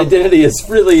 his identity is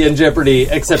really in jeopardy,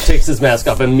 except takes his mask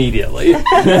off immediately.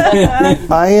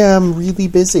 I am really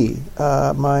busy.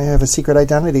 I have a secret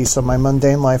identity, so my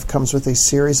mundane life comes with a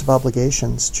series of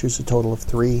obligations. Choose a total of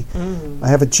 3. I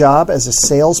have a job as a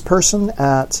salesperson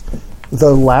at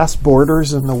the last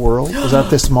Borders in the world. Was at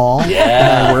this mall.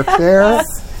 Yeah. And I work there.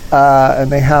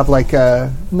 And they have like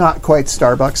a not quite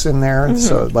Starbucks in there.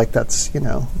 So like that's,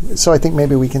 so I think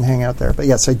maybe we can hang out there. But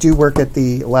yes, I do work at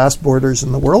the last Borders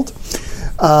in the world.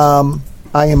 I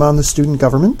am on the student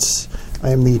government. I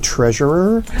am the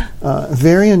treasurer.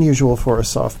 Very unusual for a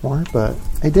sophomore, but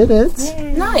I did it.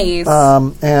 Nice.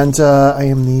 And I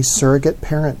am the surrogate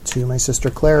parent to my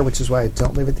sister Claire, which is why I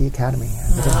don't live at the academy.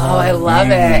 I love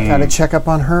it. Got to check up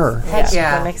on her. Heck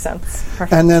yeah. That makes sense.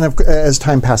 Perfect. And then as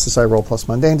time passes, I roll plus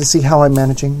mundane to see how I'm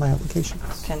managing my obligations.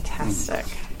 Fantastic.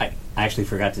 I actually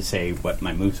forgot to say what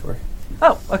my moves were.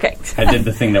 Oh, okay. I did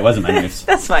the thing that wasn't my moves.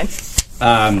 That's fine.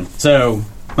 So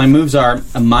my moves are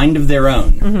a mind of their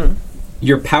own.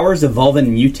 Your powers evolve and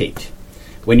mutate.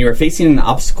 When you are facing an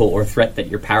obstacle or threat that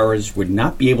your powers would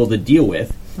not be able to deal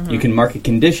with, you can mark a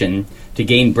condition to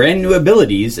gain brand new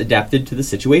abilities adapted to the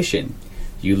situation.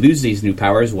 You lose these new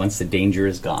powers once the danger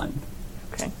is gone.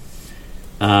 Okay.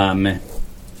 And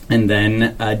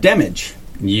then damage.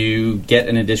 You get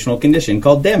an additional condition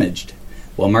called damaged.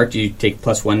 While marked, you take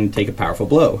 +1 to take a powerful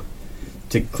blow.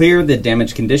 To clear the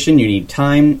damage condition, you need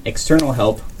time, external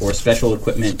help, or special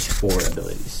equipment or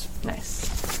abilities.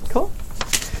 Nice. Cool.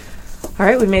 All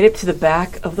right, we made it to the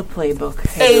back of the playbook,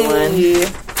 everyone. Hey.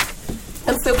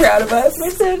 I'm so proud of us.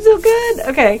 We're so good.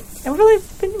 Okay. And we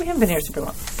haven't been here super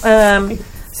long.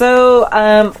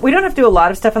 So we don't have to do a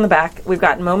lot of stuff on the back. We've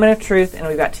got Moment of Truth and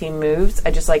we've got Team Moves.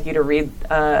 I'd just like you to read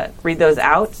those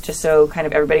out just so kind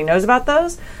of everybody knows about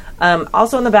those.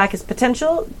 Also on the back is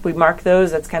Potential. We mark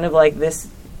those. That's kind of like this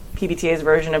PBTA's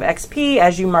version of XP.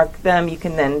 As you mark them, you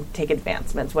can then take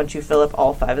advancements once you fill up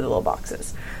all 5 of the little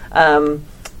boxes.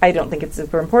 I don't think it's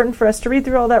super important for us to read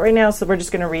through all that right now, so we're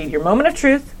just going to read your Moment of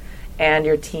Truth and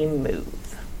your Team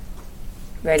Move.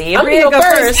 Ready? I'm going to go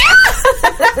first.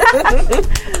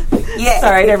 Yeah.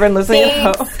 Sorry to everyone listening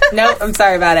at home. Nope, I'm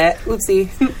sorry about it. Oopsie.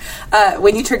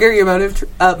 When you trigger your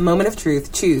moment of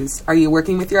truth, choose. Are you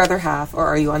working with your other half or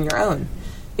are you on your own?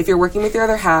 If you're working with your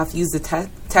other half, use the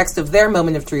text of their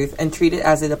moment of truth and treat it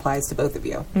as it applies to both of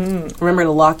you. Remember to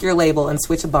lock your label and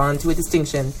switch a bond to a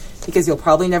distinction because you'll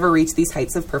probably never reach these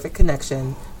heights of perfect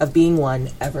connection of being one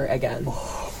ever again.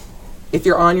 If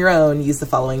you're on your own, use the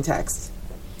following text.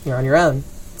 You're on your own.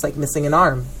 It's like missing an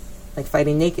arm, like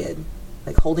fighting naked,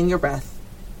 like holding your breath.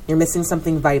 You're missing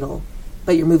something vital,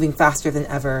 but you're moving faster than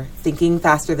ever, thinking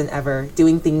faster than ever,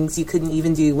 doing things you couldn't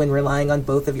even do when relying on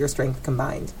both of your strength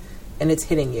combined. And it's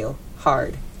hitting you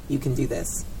hard. You can do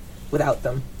this without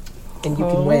them, and you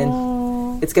can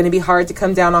win. It's going to be hard to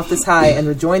come down off this high and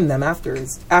rejoin them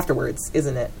afterwards,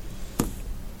 isn't it?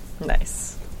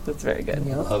 Nice. That's very good.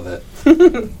 Yep. Love it.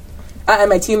 And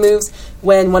my Team Moves,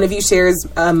 when one of you shares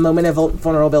a moment of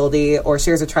vulnerability or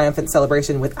shares a triumphant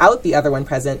celebration without the other one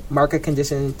present, mark a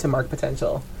condition to mark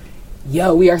potential.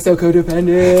 Yo, we are so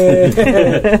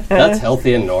codependent. That's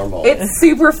healthy and normal. It's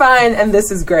super fun, and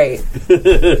this is great.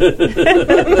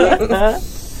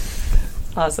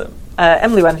 Awesome.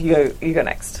 Emily, why don't you go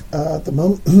next? The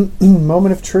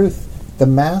moment of truth. The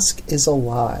mask is a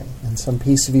lie, and some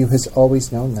piece of you has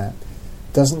always known that.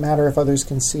 Doesn't matter if others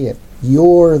can see it.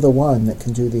 You're the one that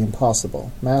can do the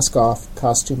impossible. Mask off,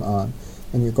 costume on,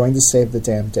 and you're going to save the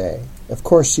damn day. Of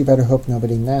course, you better hope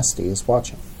nobody nasty is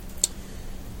watching.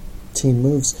 Team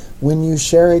Moves. When you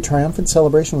share a triumphant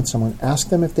celebration with someone, ask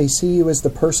them if they see you as the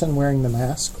person wearing the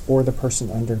mask or the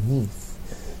person underneath.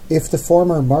 If the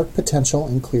former, mark potential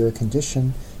and clear a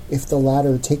condition. If the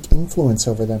latter, take influence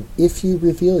over them if you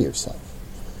reveal yourself.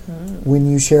 When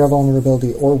you share a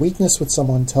vulnerability or weakness with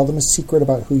someone, tell them a secret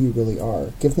about who you really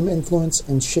are. Give them influence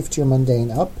and shift your mundane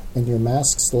up and your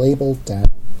mask's label down.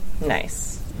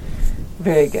 Nice.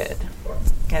 Very good.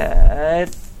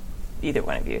 Either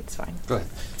one of you, it's fine. Go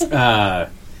ahead.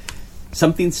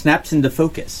 Something snaps into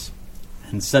focus,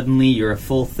 and suddenly you're a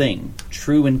full thing,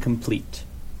 true and complete.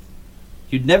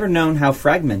 You'd never known how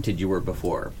fragmented you were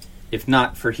before, if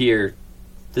not for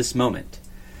this moment.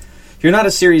 You're not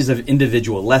a series of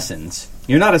individual lessons.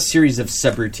 You're not a series of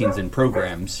subroutines and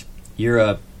programs. You're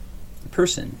a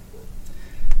person.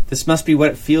 This must be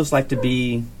what it feels like to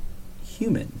be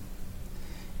human.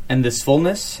 And this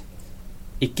fullness,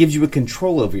 It gives you a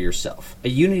control over yourself, a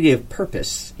unity of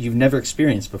purpose you've never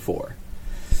experienced before.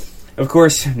 Of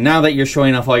course, now that you're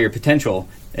showing off all your potential,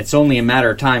 it's only a matter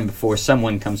of time before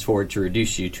someone comes forward to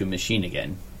reduce you to a machine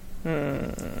again.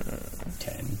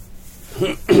 10. I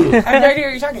have no idea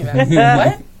what you're talking about.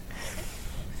 What?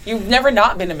 You've never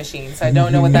not been a machine, so I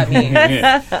don't know what that means.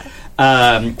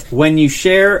 When you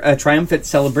share a triumphant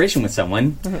celebration with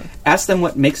someone, ask them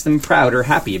what makes them proud or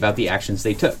happy about the actions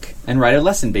they took, and write a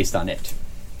lesson based on it,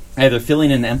 either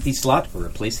filling an empty slot or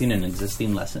replacing an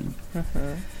existing lesson.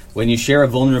 When you share a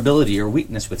vulnerability or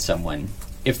weakness with someone,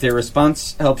 if their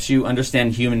response helps you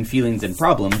understand human feelings and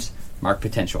problems, mark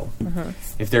potential.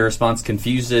 If their response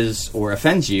confuses or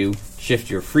offends you,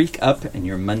 shift your freak up and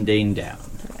your mundane down.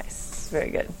 Nice. Very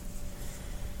good.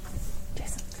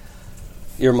 Jason.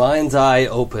 Your mind's eye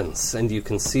opens, and you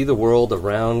can see the world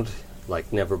around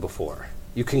like never before.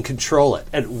 You can control it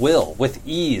at will, with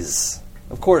ease.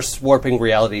 Of course, warping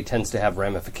reality tends to have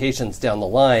ramifications down the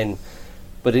line,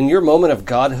 but in your moment of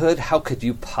godhood, how could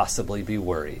you possibly be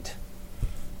worried?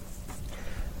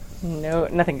 No,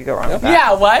 nothing could go wrong with that.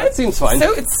 Yeah, what? That seems fine.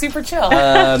 So it's super chill.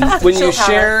 When you Chill power.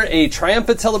 share a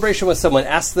triumphant celebration with someone,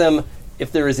 ask them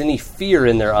if there is any fear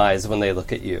in their eyes when they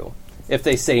look at you. If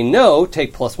they say no,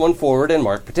 take +1 forward and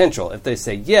mark potential. If they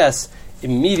say yes,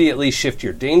 immediately shift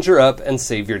your danger up and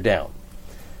save your down.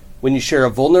 When you share a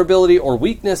vulnerability or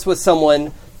weakness with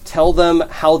someone, tell them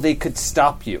how they could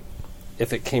stop you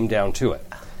if it came down to it.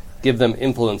 Give them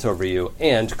influence over you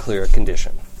and clear a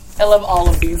condition. I love all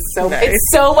of these. So Nice.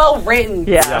 it's so well written.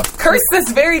 Yeah. Curse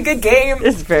this very good game.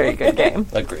 It's a very good game.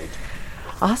 Agreed.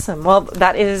 Awesome. Well,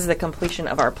 that is the completion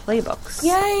of our playbooks.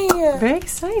 Yay! Very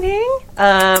exciting.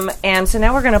 And so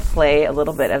now we're going to play a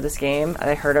little bit of this game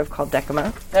I heard of called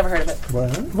Decima. Never heard of it.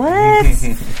 What? What?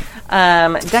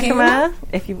 Decima,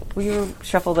 if will you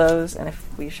shuffle those, and if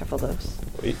we shuffle those.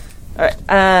 Wait. All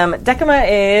right. Decima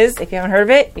is, if you haven't heard of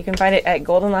it, you can find it at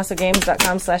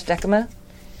goldenlassogames.com/Decima.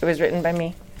 It was written by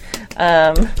me.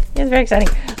 It's very exciting.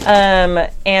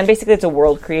 And basically it's a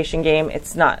world creation game.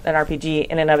 It's not an RPG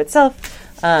in and of itself.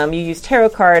 You use tarot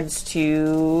cards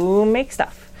to make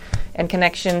stuff and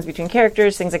connections between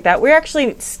characters, things like that. We're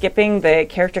actually skipping the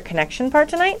character connection part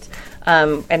tonight.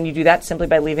 And you do that simply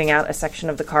by leaving out a section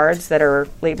of the cards that are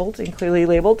labeled and clearly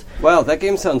labeled. Wow, that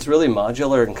game sounds really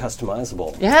modular and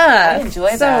customizable. Yeah, I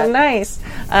enjoy so that. nice.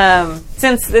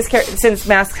 Since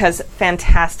Mask has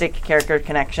fantastic character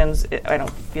connections, I don't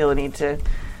feel a need to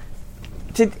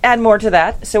add more to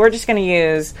that. So we're just going to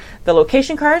use the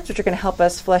location cards, which are going to help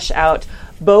us flesh out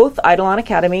both Eidolon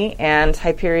Academy and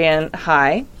Hyperion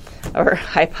High. Or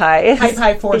High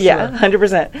for yeah, sure.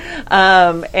 100%.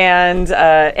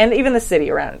 And even the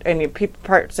city around and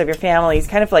parts of your families,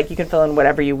 kind of like you can fill in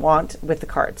whatever you want with the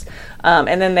cards.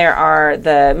 And then there are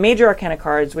the major arcana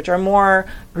cards, which are more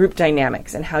group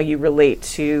dynamics and how you relate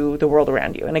to the world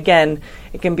around you. And again,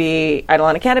 it can be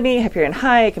Eidolon Academy, Hyperion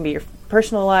High, it can be your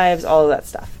personal lives, all of that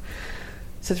stuff.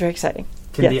 So it's very exciting.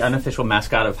 Can Yes. the unofficial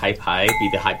mascot of Hype High be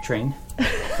the Hype Train?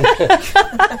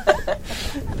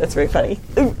 That's very funny.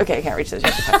 Ooh, okay, I can't reach those.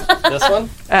 This one?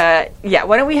 Yeah,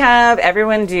 why don't we have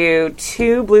everyone do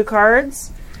 2 blue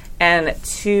cards and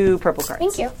 2 purple cards.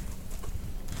 Thank you.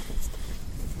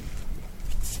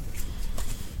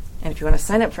 And if you want to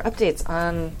sign up for updates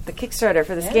on the Kickstarter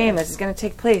for this game, this is going to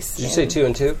take place. Did you say 2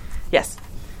 and 2? Yes.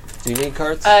 Do you need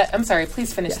cards? I'm sorry,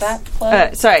 please finish that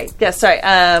plug. Sorry.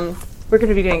 We're going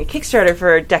to be doing a Kickstarter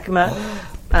for Decima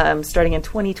starting in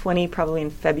 2020, probably in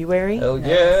February. Oh,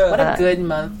 yeah. What a good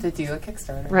month to do a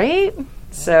Kickstarter. Right?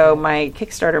 So my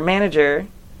Kickstarter manager,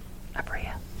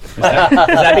 Abria. Is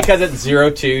that because it's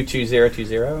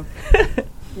 022020?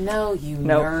 No, you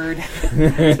Nope. nerd.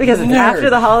 It's because it's after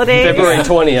the holidays February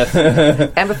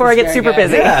 20th. and before I get Very super good.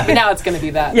 busy. But now it's going to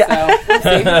be that. Yeah.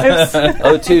 So,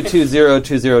 we'll see.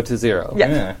 02202020.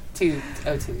 Yeah. 2.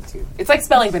 It's like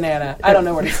spelling banana. I don't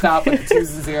know where to stop with the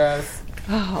 2s and zeros.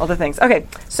 All the things. Okay,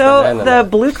 so Banana. the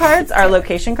blue cards are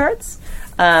location cards,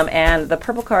 and the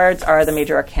purple cards are the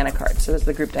major arcana cards. So those are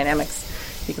the group dynamics.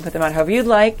 You can put them out however you'd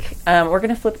like. We're going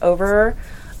to flip over.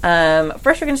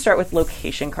 First, we're going to start with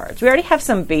location cards. We already have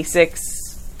some basics,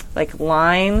 like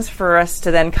lines for us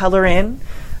to then color in.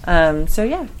 So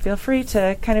yeah, feel free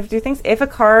to kind of do things. If a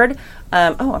card,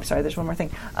 I'm sorry, there's one more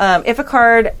thing. If a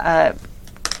card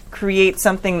create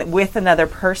something with another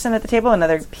person at the table,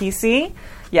 another PC.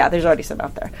 Yeah, there's already some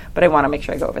out there, but I want to make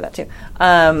sure I go over that too.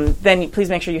 Then please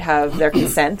make sure you have their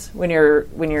consent when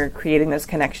you're creating those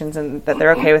connections and that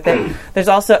they're okay with it. There's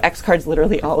also X cards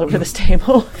literally all over this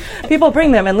table. People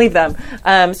bring them and leave them.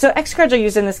 So X cards are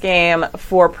used in this game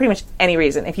for pretty much any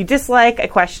reason. If you dislike a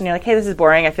question, you're like, hey, this is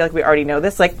boring. I feel like we already know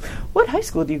this. Like, what high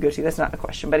school do you go to? That's not a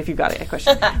question, but if you've got a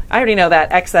question, I already know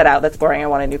that. X that out. That's boring. I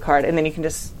want a new card. And then you can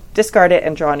just discard it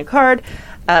and draw a new card.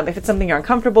 If it's something you're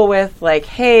uncomfortable with, like,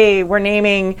 hey, we're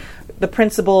naming the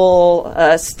principal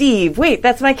Steve. Wait,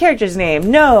 that's my character's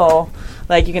name. No.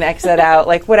 Like, you can X that out.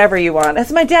 Like, whatever you want. That's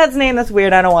my dad's name. That's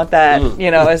weird. I don't want that,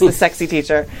 as the sexy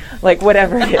teacher. Like,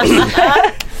 whatever it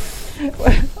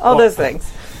is. All those things.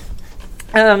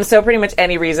 So pretty much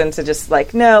any reason to just,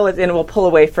 like, no, and we'll pull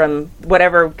away from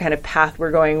whatever kind of path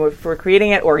we're going with for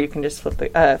creating it, or you can just flip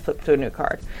to a new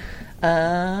card.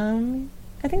 I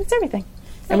think that's everything.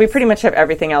 And we pretty much have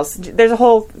everything else. There's a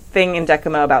whole thing in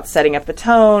Decimo about setting up the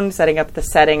tone, setting up the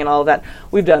setting, and all of that.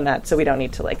 We've done that, so we don't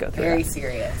need to go through Very that.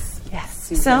 serious. Yes.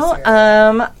 Super So, serious.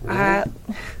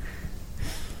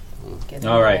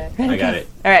 All right, I got it.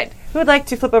 All right. Who would like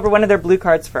to flip over one of their blue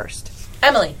cards first?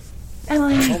 Emily,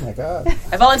 Emily. Oh my god.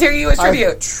 I volunteer you as I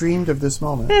tribute. dreamed of this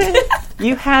moment.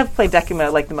 You have played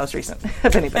Decimo like the most recent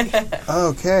of anybody.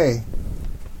 Okay.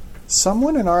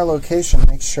 Someone in our location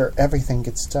makes sure everything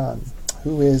gets done.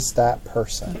 Who is that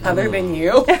person? Other than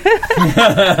you.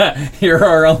 You're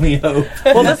our only hope.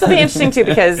 Well, this will be interesting too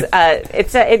because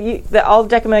all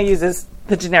Decimo uses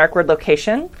the generic word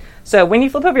location. So when you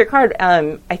flip over your card,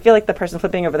 I feel like the person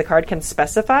flipping over the card can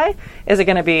specify: is it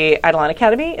going to be Eidolon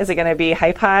Academy? Is it going to be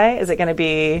Hype High? Is it going to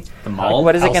be The mall?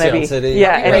 What is it going to Halcyon be? City?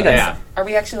 Yeah, Right. anything. Yeah. Are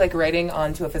we actually like writing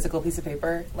onto a physical piece of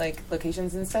paper, like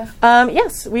locations and stuff?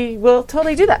 Yes, we will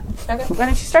totally do that. Okay. Why don't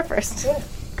you start first?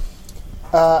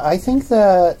 I think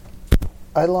that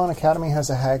Eidolon Academy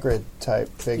has a Hagrid type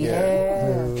figure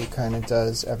Yeah. who kind of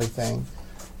does everything.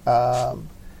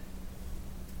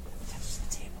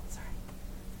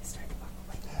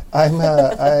 I'm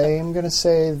going to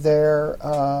say they're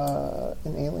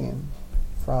an alien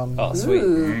from. Oh, sweet.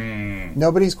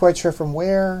 Nobody's quite sure from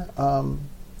where.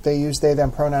 They use they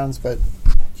them pronouns, but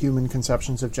human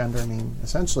conceptions of gender mean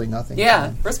essentially nothing. to Yeah,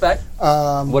 them. respect.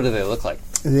 What do they look like?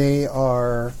 They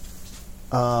are.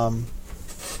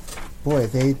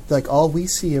 They like all we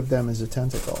see of them is a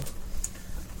tentacle.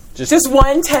 Just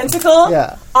one tentacle?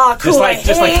 Yeah, Oh, cool. Just like I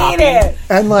hate copying. it.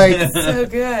 and like So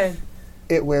good.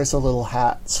 it wears a little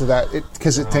hat so that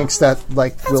because it thinks that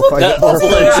like we'll find it more.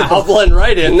 I'll blend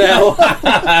right in now.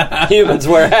 Humans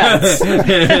wear hats.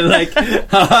 Like,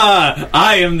 haha,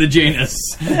 I am the Janus.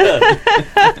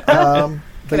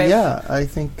 But yeah, I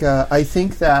think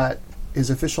that his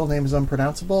official name is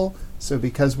unpronounceable. So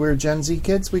because we're Gen Z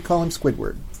kids, we call him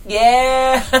Squidward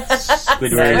Yeah.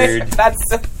 Squidward.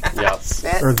 That's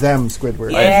Yeah. or them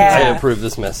Squidward. Yeah. I approve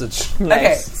this message.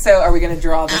 Okay, so are we going to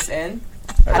draw this in?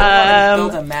 I don't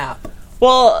want to build a map.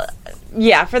 Well,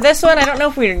 yeah, for this one, I don't know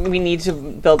if we need to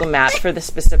build a map for this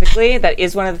specifically. That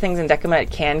is one of the things in Decima. It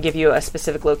can give you a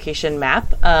specific location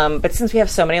map. But since we have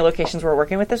so many locations we're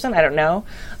working with this one, I don't know.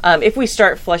 If we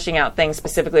start fleshing out things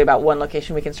specifically about one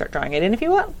location, we can start drawing it in if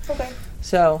you want. Okay.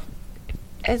 So,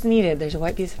 as needed, there's a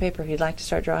white piece of paper if you'd like to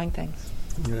start drawing things.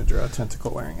 I'm going to draw a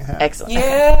tentacle wearing a hat. Excellent.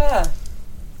 Yeah.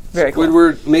 Very cool.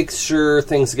 Squidward makes sure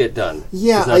things get done.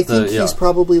 Yeah, Is that I think the- he's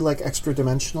probably like extra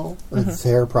dimensional.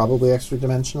 They're probably extra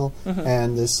dimensional,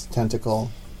 and this tentacle.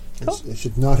 I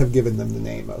should not have given them the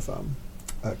name of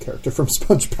a character from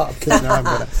SpongeBob because now I'm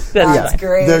gonna. That's fine.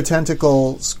 Great. Their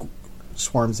tentacle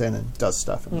swarms in and does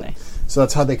stuff. And Nice. So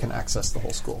that's how they can access the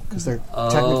whole school because they're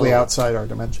technically outside our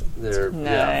dimension. They're,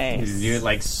 yeah. Nice. You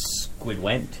like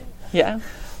Squidward? Yeah.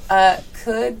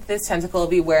 Could this tentacle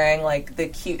be wearing like the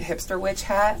cute hipster witch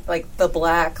hat, like the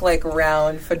black, like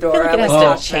round fedora? I feel like it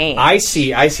has with to change. I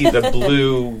see the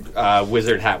blue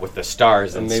wizard hat with the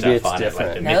stars and Maybe stuff it's on different.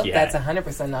 it, like the Nope, Mickey that's hat.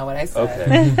 100% not what I said.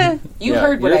 Okay. You Yeah,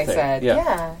 heard what your I thing. said. Yeah.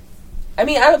 Yeah. I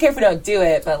mean, I don't care if we don't do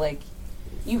it, but like,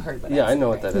 you heard what I Yeah, said. I know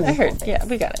what that is. I heard. Yeah,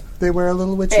 we got it. They wear a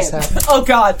little witch's Babe. hat. Oh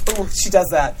God! Ooh, she does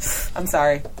that. I'm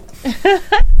sorry.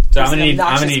 So I'm gonna need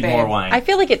obnoxious more babe. wine. I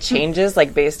feel like it changes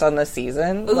like based on the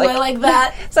season. Ooh, I like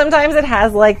that. Sometimes it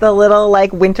has like the little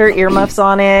like winter earmuffs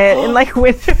on it, and like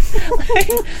winter,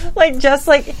 like just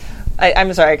like.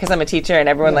 I'm sorry because I'm a teacher and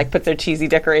everyone like puts their cheesy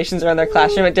decorations around their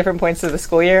classroom at different points of the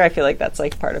school year. I feel like that's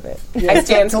like part of it. I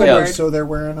stand October, Squidward. so they're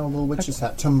wearing a little witch's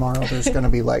hat. Tomorrow there's going to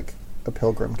be like a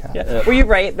pilgrim cap. Yeah. Will you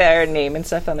write their name and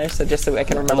stuff on there so just so I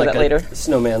can remember Like that later? a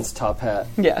snowman's top hat.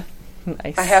 Yeah.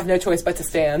 Nice. I have no choice but to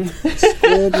stand.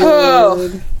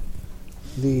 Squidward,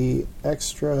 the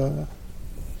extra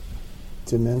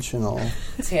dimensional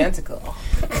Tanticle.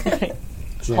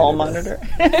 Hall janitor.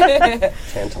 monitor.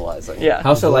 Tantalizing. Yeah. I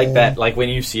also like that, like when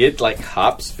you see it, like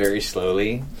hops very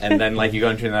slowly, and then like you go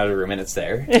into another room and it's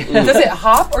there. Does it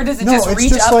hop or does it No, just it's reach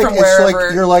just up like from it's wherever?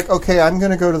 like you're like, okay, I'm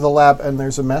going to go to the lab, and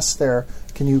there's a mess there.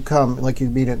 Can you come? Like you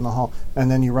meet it in the hall,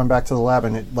 and then you run back to the lab,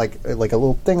 and it like a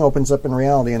little thing opens up in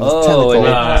reality, and it's Oh, tentacle.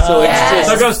 and so it's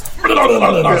So it just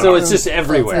goes. so it's just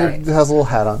everywhere. It has a little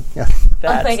hat on. Yeah.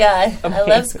 Oh my god, I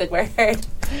love Squidward.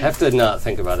 I have to not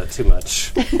think about it too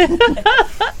much. I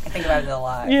think about it a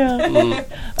lot. Yeah.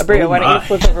 Bria, why don't you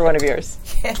flip over one of yours?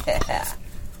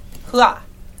 Hua.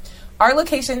 Our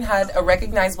location had a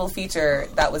recognizable feature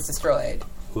that was destroyed.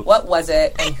 What was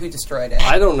it, and who destroyed it?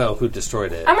 I don't know who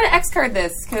destroyed it. I'm gonna X card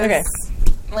this because, Okay.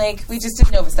 like, we just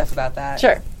didn't know stuff about that.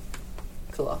 Sure.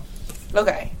 Cool.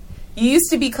 Okay. You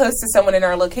used to be close to someone in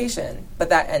our location, but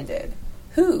that ended.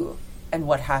 Who and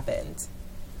what happened?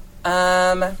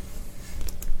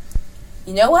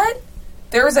 You know what?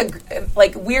 There was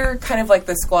we're kind of like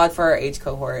the squad for our age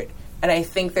cohort, and I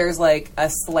think there's like a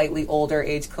slightly older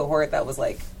age cohort that was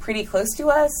like pretty close to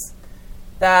us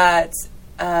that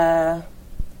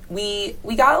we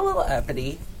got a little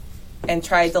uppity and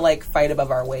tried to like fight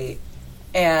above our weight.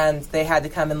 And they had to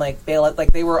come and like bail us.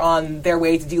 Like they were on their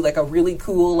way to do like a really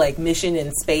cool like mission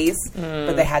in space,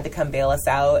 but they had to come bail us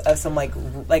out of some like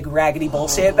raggedy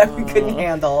bullshit that we couldn't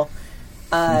handle.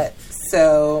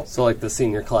 So like the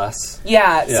senior class.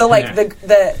 yeah, Yeah. so like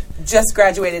the just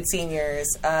graduated seniors.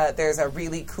 There's a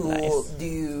really cool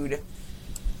dude.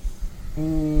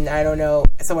 I don't know.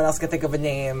 Someone else could think of a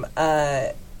name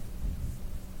that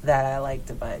I liked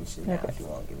a bunch. And now he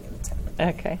won't give me the time.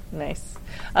 Okay, nice.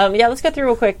 Yeah, let's go through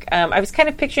real quick. I was kind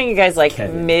of picturing you guys like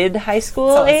Kevin. mid-high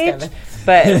school So is age, Kevin.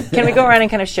 but can we go around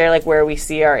and kind of share like where we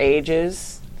see our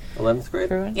ages? 11th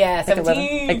grade? Everyone? Yeah, Like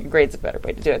 17. Like grade's a better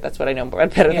way to do it. That's what I know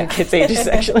better Yeah. than kids' ages,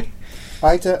 actually.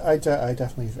 I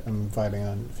definitely am vibing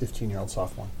on 15-year-old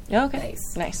sophomore. Okay,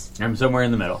 nice. I'm somewhere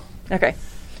in the middle. Okay,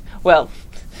 well,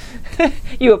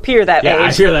 you appear that Yeah, I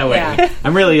age. feel that way. Yeah.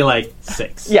 I'm really like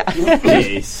 6. Yeah,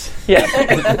 Jeez.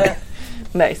 yeah.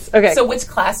 Nice. Okay. So which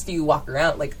class do you walk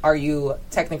around? Like, are you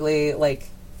technically like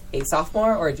a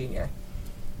sophomore or a junior?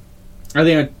 I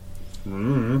think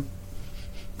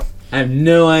I have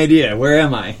no idea. Where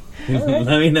am I?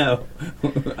 Let me know.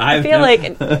 I feel like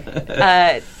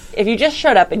if you just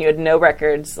showed up and you had no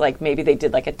records, like maybe they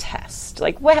did like a test.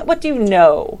 Like what do you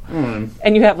know?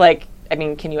 And you have like, I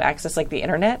mean, can you access like the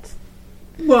internet?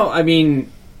 Well, I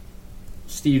mean,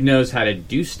 Steve knows how to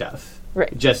do stuff.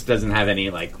 Right. Just doesn't have any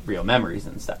like real memories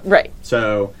and stuff. Right.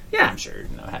 So yeah, I'm sure you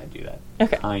know how to do that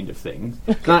Okay. kind of thing.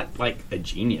 Not like a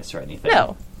genius or anything.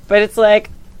 No, but it's like,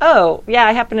 oh yeah,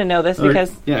 I happen to know this Or,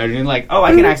 because I mean, like, oh,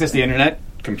 I can access the internet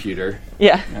computer,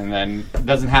 yeah, and then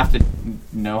doesn't have to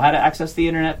know how to access the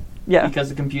internet. Yeah. Because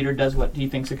the computer does what he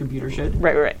thinks a computer should.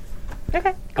 right.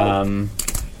 Okay. Cool.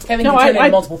 Kevin No, can turn I-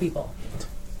 in multiple people.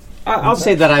 I'll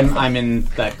say that I'm in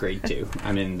that grade too.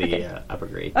 I'm in the upper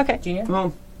grade. Okay. Junior?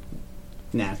 Well,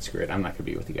 nah, screw it. I'm not going to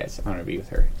be with you guys. I'm going to be with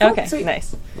her. Okay. sweet.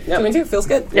 Nice. Yeah. 2 and 2 feels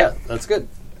good. Yeah, that's good.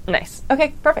 Nice.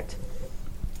 Okay. Perfect.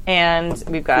 And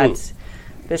we've got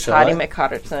this Shall Hottie I?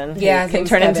 McCotterson who Yeah, his can name's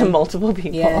turn into Kevin. multiple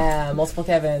people. Yeah, multiple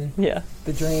Kevin. Yeah.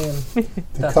 The dream.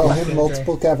 They call him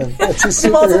Multiple Kevin. That's his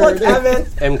Multiple superhero name.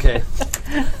 Kevin. MK.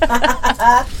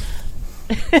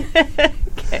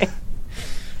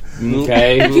 Okay. Okay.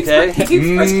 Okay. He keeps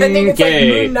pretending it's like Okay.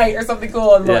 Moon Knight or something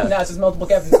cool, and Yeah. now it's just multiple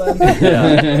Kevin. Son.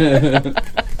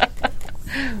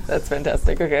 That's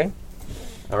fantastic. Okay.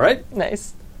 All right.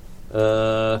 Nice.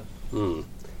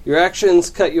 Your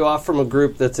actions cut you off from a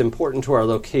group that's important to our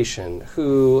location.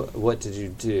 Who? What did you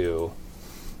do?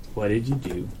 What did you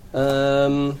do?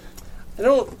 I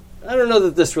don't know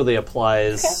that this really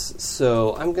applies,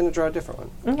 so I'm going to draw a different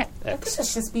one. Okay. X.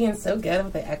 It's just being so good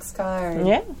with the X card.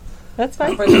 Yeah. That's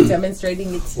fine. For the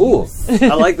demonstrating its Ooh, use.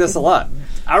 I like this a lot.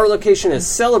 Our location is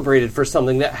celebrated for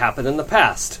something that happened in the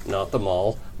past, not the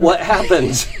mall. What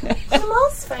happened? The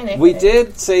mall's fine. I We think.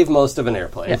 did save most of an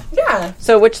airplane. Yeah.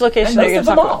 So which location And are you most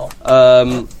going of to the talk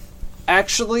mall. about?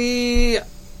 Actually,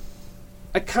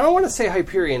 I kind of want to say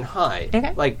Hyperion High.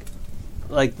 Okay.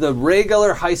 Like the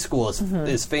regular high school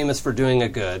is famous for doing a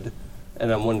good,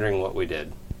 and I'm wondering what we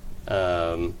did.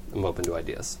 I'm open to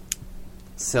ideas.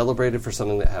 Celebrated for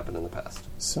something that happened in the past.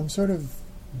 Some sort of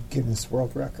Guinness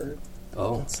World Record.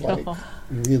 Oh, It's like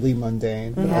really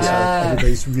mundane, but Yeah. also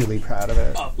everybody's really proud of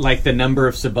it. Like the number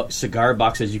of cigar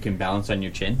boxes you can balance on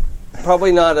your chin.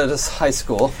 probably not at a high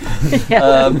school.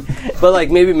 But like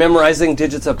maybe memorizing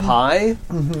digits of pi.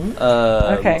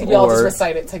 Okay. We all just or-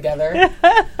 recite it together.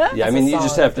 Yeah, I mean, you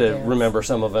just song have to at the end. remember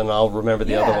some of it, and I'll remember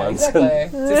the other ones. Exactly.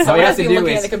 So All someone you has have to to be do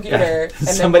looking is at the computer. And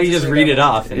then somebody we'll just read it over.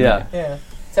 off. And Yeah. Yeah.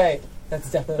 Tight.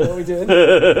 That's definitely what we did.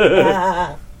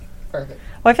 Perfect.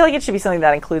 Well, I feel like it should be something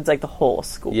that includes like the whole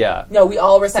school. Yeah. No, we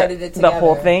all recited it together. The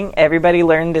whole thing. Everybody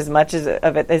learned as much of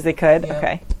it as they could. Yeah.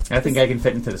 Okay. I think I can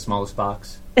fit into the smallest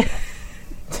box.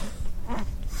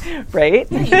 Right?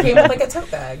 Yeah, you came with like a tote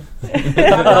bag. Got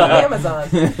it on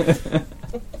Amazon.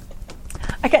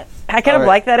 I kind of right.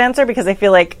 like that answer because I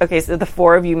feel like, okay, so the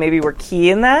four of you maybe were key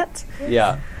in that.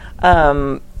 Yeah.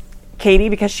 Katie,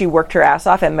 because she worked her ass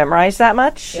off and memorized that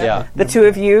much. Yeah. The two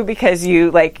of you, because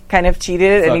you like kind of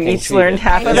cheated and you Fucking each learned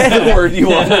cheated. half of That's it. the word you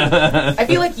want. I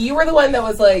feel like you were the one that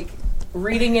was like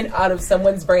reading it out of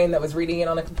someone's brain that was reading it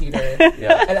on a computer.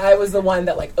 Yeah. And I was the one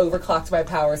that like overclocked my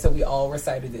power, so we all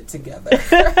recited it together.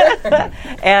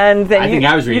 And then I think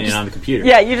I was reading it just, on the computer.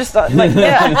 Yeah, you just thought, like,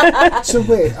 yeah. So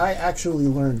wait, I actually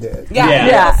learned it. Yeah.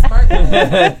 Yeah. Smart.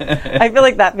 I feel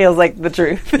like that feels like the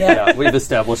truth. Yeah, we've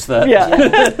established that. Yeah.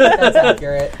 That's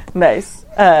accurate. Nice.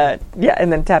 Yeah,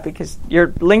 and then Tappy, because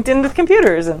you're linked into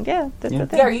computers, and that's the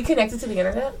thing. Yeah, are you connected to the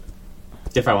internet?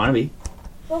 If I want to be.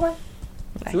 Okay.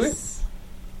 Nice.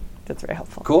 That's very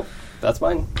helpful. Cool. That's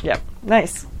mine. Yeah.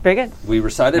 Nice. Very good. We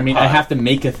recited. I mean, pi. I have to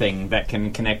make a thing that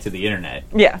can connect to the internet.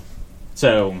 Yeah.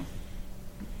 So,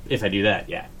 if I do that,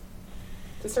 yeah.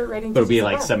 Just start writing. But it'll be digits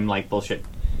like aloud. some like bullshit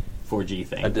 4G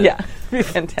thing. I did. Yeah.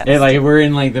 Fantastic. Yeah, like we're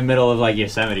in like the middle of like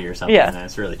Yosemite or something, Yeah. and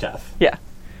it's really tough. Yeah.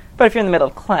 But if you're in the middle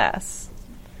of class,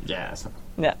 Yeah, so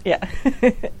yeah.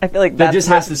 I feel like that that's just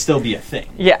has to still be a thing.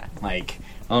 Yeah. Like,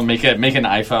 I'll make an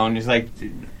iPhone. It's like,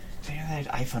 take that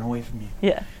iPhone away from you.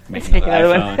 Yeah. Make Take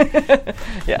another another iPhone. one.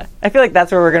 Yeah. I feel like that's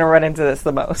where we're going to run into this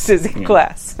the most, is in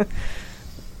class.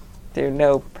 There's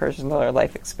no personal or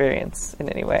life experience in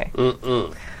any way.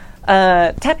 Mm-mm.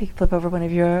 Tappy, flip over one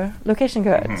of your location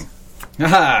cards.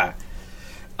 Haha.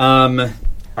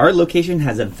 Our location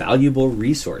has a valuable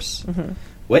resource.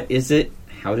 What is it?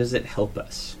 How does it help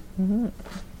us?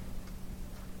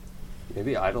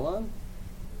 Maybe Eidolon?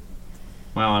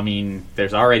 Well, I mean,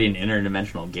 there's already an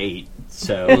interdimensional gate,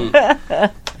 so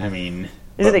I mean,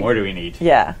 Is what it a- more do we need?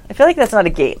 Yeah. I feel like that's not a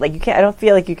gate. Like, you can't, I don't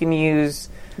feel like you can use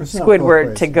It's not Squidward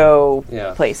both to ways. go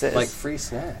Yeah. places. Like free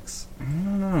snacks.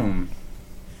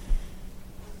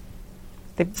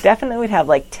 They definitely would have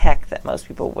like tech that most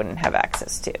people wouldn't have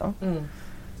access to.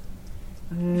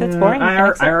 If it's boring, you I can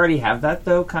accept- already have that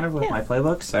though, kind of with Yeah. my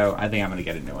playbook, so I think I'm going to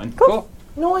get a new one. Cool.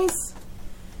 Noise.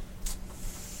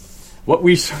 What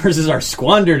resources are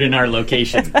squandered in our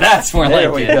location? That's more There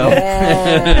like we it. go.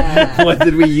 Yeah. What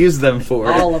did we use them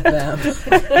for? All of them.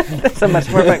 That's a much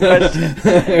more fun question.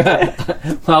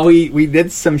 Well, we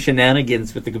did some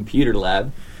shenanigans with the computer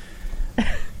lab.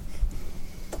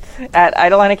 At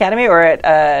Eidolon Academy or at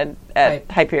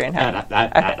Hyperion High?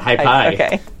 At High Pi.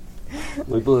 Okay.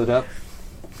 We blew it up.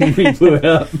 We blew it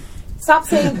up. Stop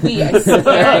saying we. I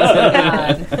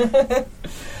swear.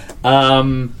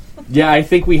 Yeah, I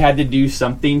think we had to do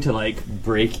something to like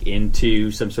break into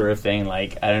some sort of thing.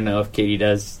 Like, I don't know if Katie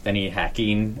does any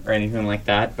hacking or anything like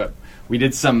that, but we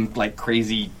did some like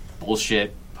crazy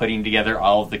bullshit putting together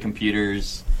all of the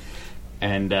computers,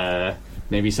 and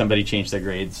maybe somebody changed their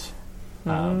grades.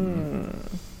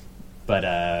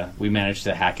 But we managed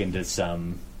to hack into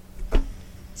something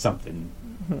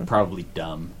probably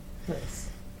dumb. Nice.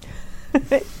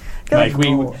 Like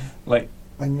we No. like.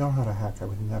 I know how to hack. I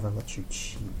would never let you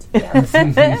cheat.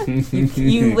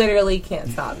 You literally can't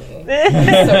stop me.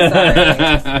 I'm so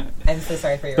sorry. I'm so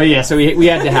sorry for your. But yeah, so we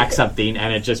had to hack something,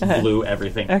 and it just blew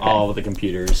everything, all of the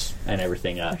computers and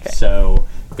everything up. Okay. So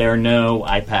there are no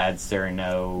iPads, there are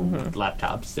no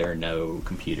laptops, there are no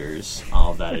computers.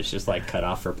 All of that is just like cut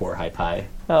off for poor High Pi.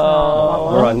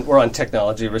 Oh. We're on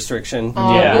technology restriction.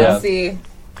 Oh, Yeah. we'll see.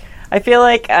 I feel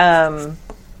like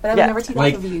But I would Yeah. never cheat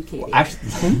Like, off of you, Katie.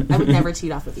 Actually, I would never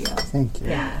cheat off of you. Thank you.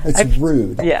 Yeah. It's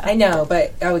rude. yeah. I know,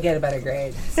 but I would get a better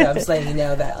grade. So I'm just letting you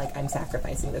know that like I'm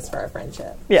sacrificing this for our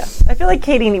friendship. Yeah, I feel like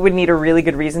Katie would need a really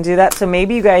good reason to do that. So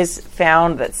maybe you guys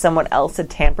found that someone else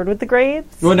had tampered with the grades.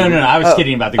 well, no, I was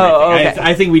kidding about the grade Oh, thing. okay.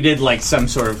 I think we did like some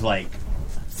sort of like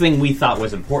thing we thought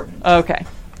was important, Okay.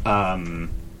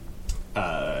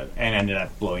 and ended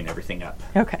up blowing everything up.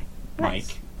 Okay. Like,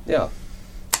 Yeah.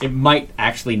 it might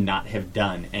actually not have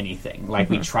done anything. Like,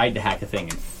 we tried to hack a thing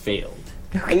and failed.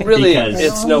 And really, Because-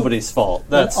 it's nobody's fault.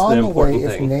 That's on the the way, important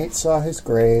if thing. Nate saw his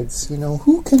grades,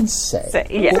 who can say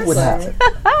Yes. what would happen?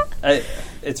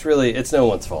 It's no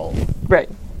one's fault. Right.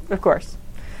 Of course.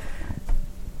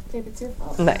 Dave, it's your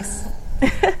fault. Nice.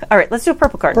 All right, let's do a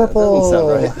purple card. Purple. Sound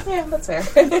right. Yeah, that's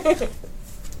fair.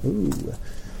 Ooh.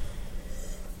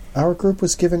 Our group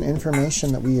was given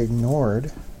information that we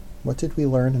ignored. What did we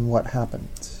learn and what happened?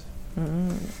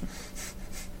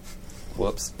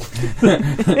 Whoops.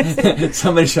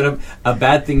 Somebody shut up. A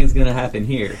bad thing is going to happen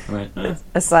here. Right.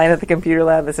 A sign at the computer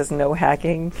lab that says no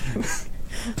hacking.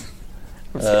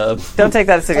 Uh, Don't take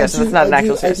that as a suggestion. It's not an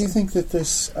actual I do suggestion. think that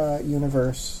this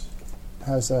universe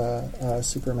has a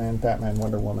Superman, Batman,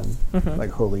 Wonder Woman,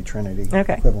 like Holy Trinity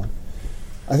Okay. equivalent.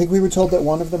 I think we were told that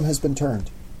one of them has been turned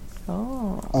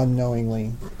Oh.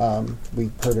 unknowingly. We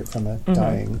heard it from a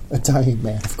dying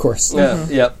man, of course. yeah,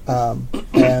 yep.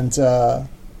 And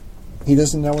he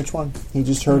doesn't know which one. He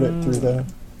just heard it through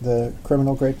the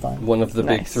criminal grapevine. One of the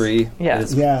big Nice. three Yeah.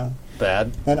 is Yeah.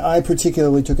 bad. And I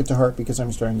particularly took it to heart because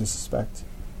I'm starting to suspect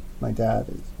my dad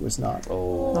was not.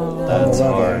 Oh, that's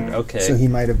Level. hard. Okay. So he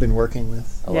might have been working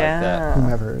with I like that.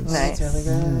 whomever is. Nice. That's really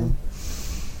good.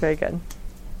 Very good.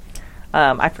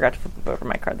 I forgot to flip over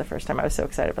my card the first time. I was so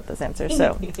excited about those answers.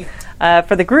 So,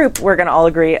 for the group, we're going to all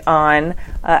agree on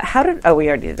how did. Oh, we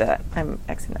already did that. I'm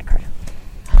Xing that card.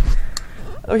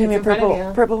 Oh, give me a in front of purple,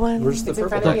 you. purple one. Where's the It's in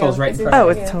purple? front of Purple's you. right in It's front Oh,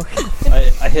 of it's you.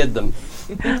 totally. I hid them.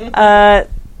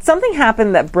 Something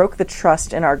happened that broke the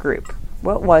trust in our group.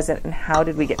 What was it, and how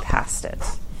did we get past it?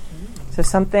 So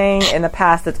something in the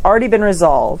past that's already been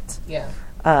resolved. Yeah.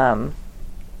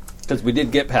 Because we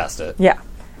did get past it. Yeah.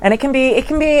 And it can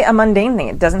be a mundane thing.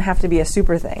 It doesn't have to be a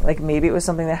super thing. Like maybe it was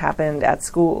something that happened at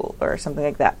school or something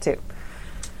like that too.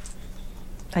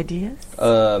 Ideas?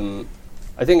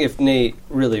 I think if Nate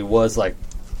really was like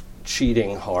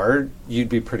cheating hard, you'd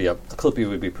be pretty Clippy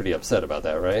would be pretty upset about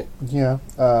that, right? Yeah.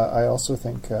 I also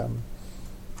think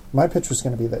my pitch was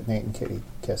going to be that Nate and Kitty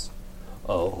kiss.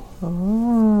 Oh.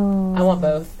 I want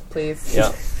both, please.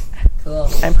 Yeah. Cool.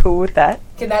 I'm cool with that.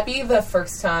 Can that be the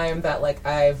first time that like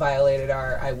I violated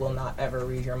our I will not ever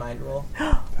read your mind rule?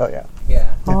 Hell yeah.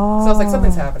 Yeah. So I was like,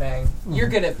 something's happening. You're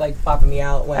good at like popping me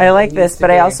out when I like it this, needs to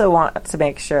but I be. also want to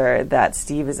make sure that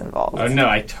Steve is involved. Oh no,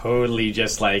 I totally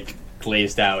just like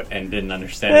glazed out and didn't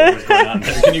understand what was going on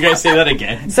there. Can you guys say that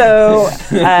again? So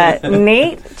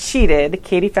Nate cheated.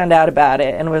 Katie found out about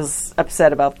it and was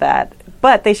upset about that.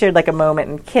 But they shared like a moment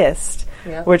and kissed,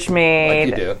 Yeah. which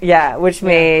made Like you do.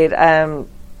 made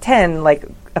 10 like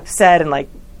upset and like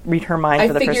read her mind I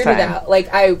for the first figured time. it out.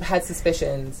 Like I had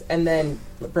suspicions and then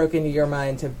broke into your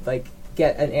mind to like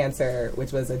get an answer,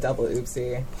 which was a double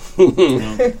oopsie.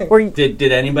 Were you, Did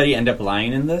anybody end up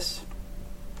lying in this?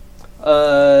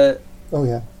 Oh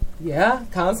yeah. Yeah,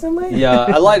 constantly. Yeah,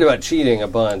 I lied about cheating a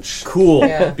bunch. Cool,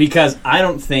 Yeah. because I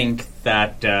don't think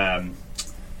that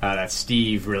that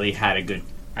Steve really had a good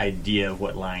idea of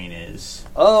what lying is.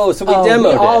 Oh, so we We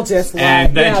demoed all it. just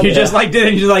And then lied. you just like did it.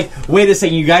 And you're like, wait a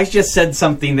second, you guys just said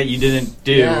something that you didn't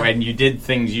do, Yeah. and you did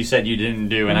things you said you didn't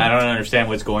do, and I don't understand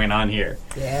what's going on here.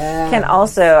 Yeah. can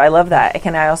also, I love that.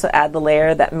 Can I also add the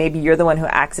layer that maybe you're the one who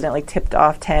accidentally tipped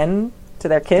off 10 to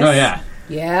their kiss? Oh yeah,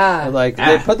 Yeah. Like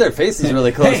they put their faces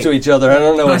really close Hey. to each other. I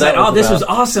don't know I what was that like, was oh, this about. was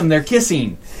awesome. They're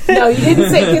kissing. No, you didn't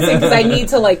say kissing because I need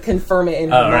to like confirm it in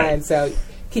my Oh, right. mind. So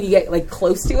can you get like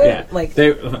close to it? Yeah, Like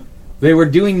they were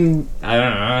doing. I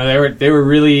don't know. They were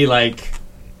really like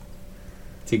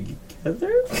together.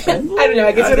 I don't know.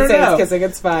 I guess I you can don't say know. it's kissing.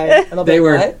 It's fine. And I'll be They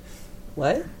like, were-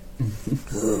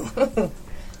 what?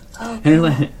 And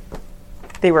like,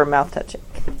 They were mouth touching.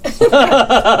 they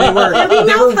were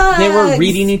hugs.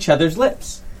 reading each other's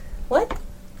lips. What?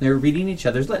 They were reading each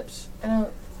other's lips I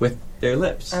don't. with their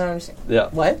lips. I don't understand. Yeah,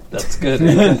 What? that's good.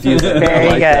 And confusing. Very I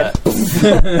like good.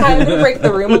 that. I'm gonna break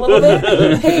the room a little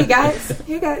bit. Hey guys.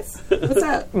 Hey guys. What's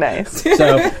up? Nice.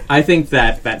 So I think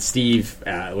that Steve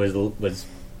was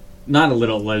not a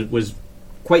little was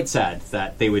quite sad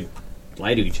that they would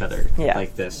lie to each other Yeah.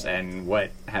 like this, and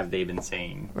what have they been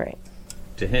saying Right.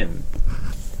 to him?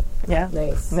 Yeah.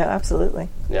 Nice. No, absolutely.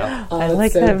 Yeah, Oh, I that's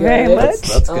like so that very good. much.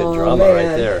 that's good Oh, drama man.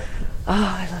 right there. Oh,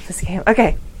 I love this game.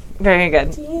 Okay. Very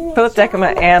good. Both Decima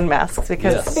and Masks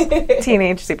because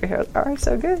teenage superheroes are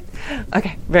so good.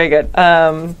 Okay. Very good.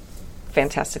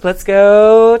 Fantastic. Let's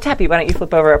go. Tappy, why don't you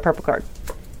flip over a purple card?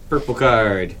 Purple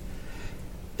card.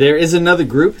 There is another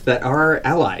group that are our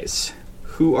allies.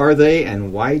 Who are they,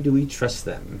 and why do we trust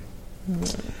them?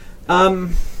 I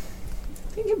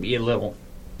think it'd be a little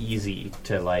easy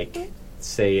to like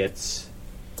say it's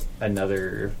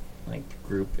another like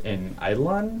group in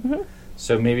Eidolon.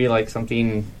 So maybe like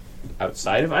something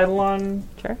outside of Eidolon,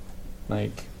 Sure.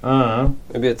 like I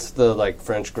Maybe it's the like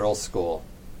French girls' school.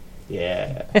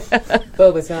 yeah.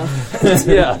 Boba's mouth.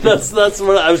 Yeah, that's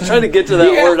what I was trying to get to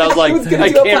that word. I was like,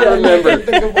 I can't remember.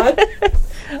 Think of what?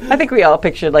 I think we all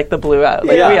pictured like the blue out.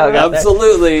 Like, we all got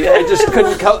absolutely. I just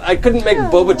couldn't. I couldn't make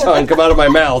Bobaton come out of my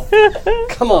mouth.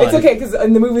 Come on. It's okay because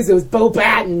in the movies it was Bo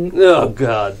Batten. Oh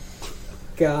God.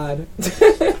 God.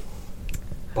 Bobaton.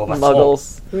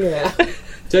 Muggles. Yeah.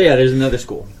 So yeah, there's another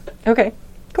school. Okay,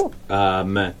 cool.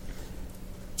 And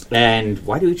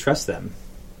why do we trust them?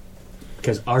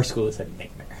 Because our school is a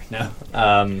nightmare. No.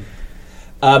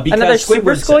 Because Another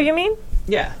super Squidward school, said- you mean?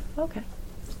 Yeah. Okay.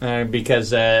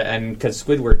 Because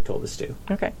Squidward told us to.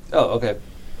 Okay. Oh, okay.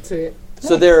 Sweet.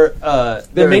 So they're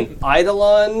make- an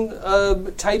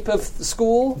Eidolon type of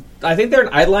school, I think they're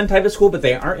an Eidolon type of school, but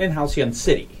they aren't in Halcyon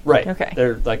City. right? Okay.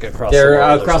 They're like across. They're the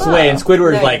world or across the something. way, and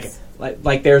Squidward's Nice.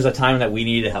 like there's a time that we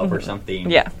needed help or something.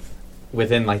 Yeah.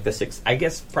 Within like the 6, I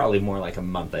guess probably more like a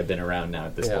month. I've been around now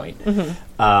at this Yeah. point.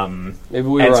 Mm-hmm. Maybe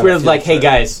we And were on a Squidward's field like, "Hey trip.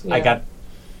 guys, I Yeah. got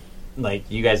like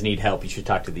you guys need help. You should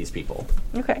talk to these people."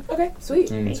 Okay. Okay,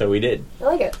 sweet. And so we did. I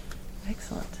like it.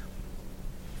 Excellent.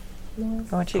 I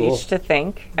want you Cool. each to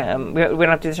think. We don't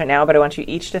have to do this right now, but I want you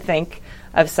each to think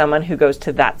of someone who goes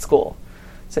to that school.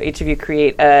 So each of you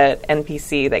create an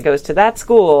NPC that goes to that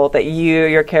school that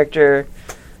your character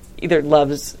either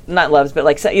not loves, but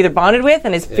like either bonded with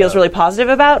and feels Yeah. really positive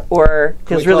about, or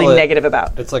feels we really call it- negative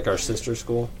about. It's like our sister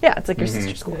school. Yeah, it's like your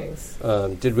sister school. Nice.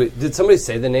 Did somebody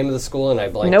say the name of the school and I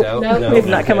blanked Nope. out? Nope. We've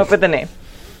not come Okay. up with a name.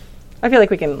 I feel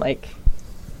like we can like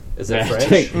Is it Yeah.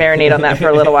 French? marinate on that for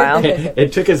a little while.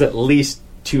 It took us at least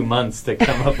 2 months to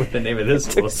come up with the name of this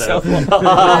school. So so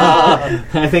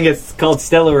I think it's called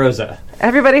Stella Rosa.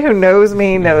 Everybody who knows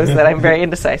me knows that I'm very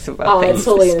indecisive about Oh, things. it's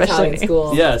totally an especially Italian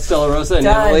school. Yeah, Stella Rosa in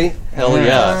Done. Italy. Hell yeah!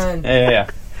 Done. Yeah.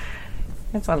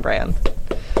 It's on brand.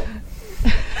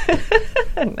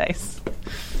 Nice.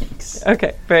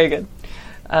 Okay, very good.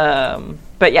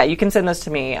 But yeah, you can send those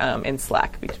to me in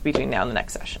Slack between now and the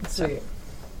next session. So. Sweet.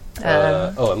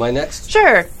 Am I next?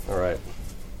 Sure. All right.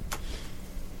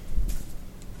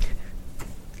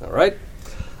 All right.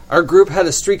 Our group had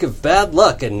a streak of bad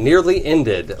luck and nearly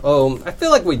ended. I feel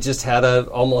like we just had a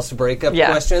almost breakup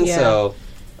Yeah. question, Yeah. so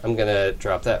I'm gonna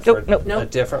drop that Nope, for nope, a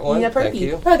nope. different one. Yeah, Thank perky.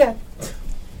 you. Okay.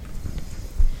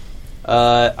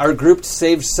 Our group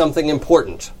saved something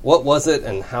important. What was it,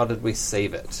 and how did we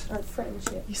save it? Our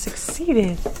friendship. You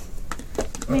succeeded.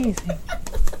 Amazing.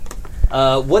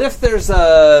 What if there's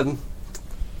a...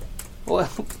 What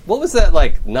was that,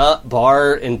 like, not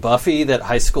bar in Buffy that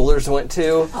high schoolers went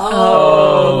to?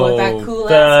 Oh, that cool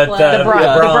ass club. The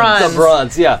bronze. The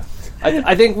bronze, yeah.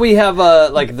 I think we have,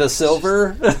 like, the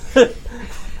silver.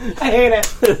 I hate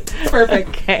it. Perfect.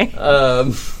 Okay.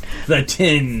 The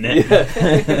tin.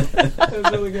 That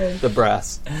was really good. The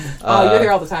brass. Oh, you're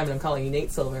here all the time, and I'm calling you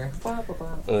Nate Silver. Blah,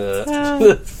 blah,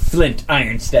 blah. Flint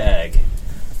Iron Stag.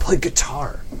 Play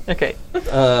guitar. Okay.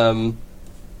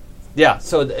 Yeah,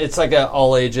 so it's like an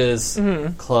all ages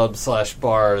club /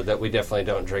 bar that we definitely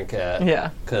don't drink at. Yeah,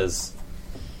 Because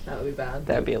That would be bad.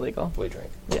 that would be illegal. we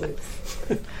drink.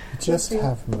 Just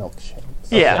have milkshakes.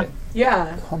 Yeah.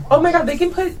 Yeah. Come Oh on. my god, they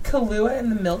can put Kahlua in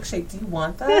the milkshake. Do you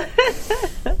want that?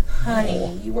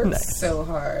 Honey, you work so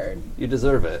hard. You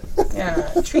deserve it. Yeah.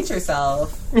 Treat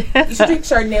yourself. You should drink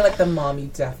Chardonnay like the mom you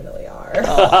definitely are.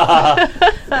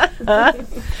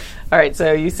 All right,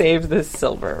 so you saved the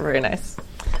silver. Very nice.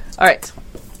 All right.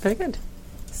 Very good.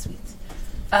 Sweet.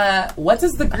 What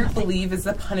does the group believe is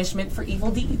the punishment for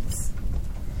evil deeds?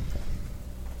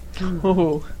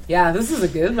 Ooh. Yeah, this is a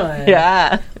good one.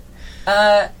 Yeah.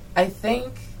 I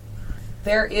think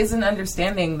there is an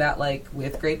understanding that, like,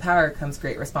 with great power comes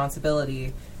great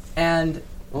responsibility. And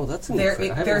Oh, that's a There- new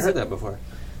phrase. I haven't there's heard a- that before.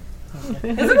 it's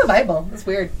in the Bible. It's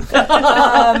weird.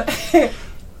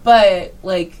 But,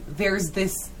 like, there's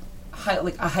this,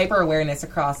 a hyper-awareness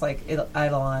across, like,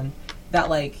 Eidolon that,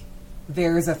 like,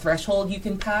 there's a threshold you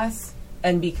can pass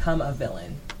and become a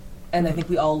villain. And I think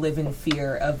we all live in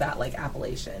fear of that, like,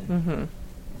 appellation.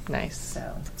 Nice.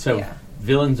 So yeah.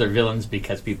 villains are villains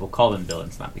because people call them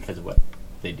villains, not because of what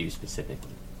they do specifically.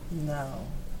 No.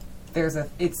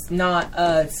 It's not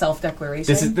a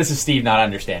self-declaration. This is Steve not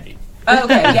understanding. Oh,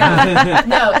 okay, yeah.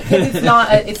 No, 'cause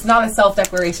it's not a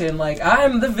self-declaration like,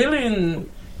 I'm the villain.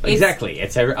 It's- Exactly.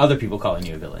 It's other people calling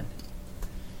you a villain.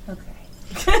 Okay.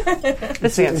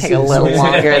 This is going to take a little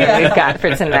longer than we've got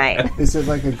for tonight. Is it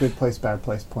like a good place, bad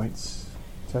place points?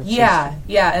 type Yeah,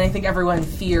 yeah, and I think everyone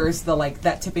fears the, like,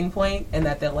 that tipping point and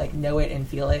that they'll, like, know it and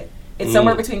feel it. It's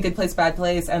somewhere between good place, bad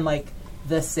place and, like,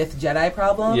 the Sith Jedi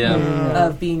problem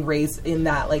of being raised in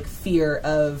that, like, fear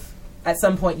of at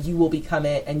some point you will become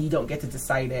it and you don't get to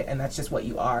decide it and that's just what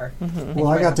you are. system? Well,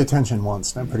 I got detention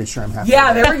once, and I'm pretty sure I'm happy.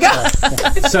 Yeah, there we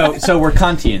go. So we're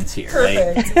Kantians here,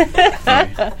 right?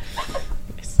 Perfect.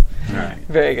 All right.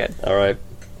 Very good. All right.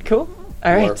 Cool.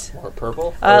 All right. More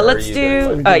purple? Or are Let's you do.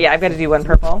 doing Oh yeah, I've got to do one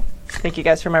purple. Thank you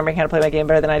guys for remembering how to play my game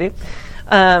better than I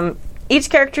do. Each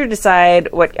character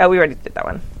decide what. Oh, we already did that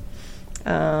one.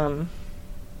 I'm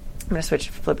gonna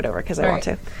flip it over because I want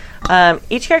to.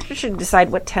 Each character should decide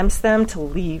what tempts them to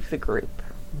leave the group.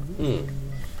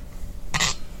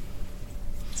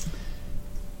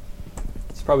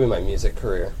 It's probably my music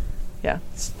career. Yeah,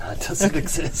 It doesn't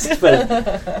exist, but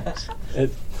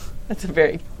that's a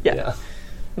very yeah.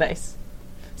 nice.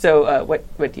 So,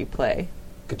 what do you play?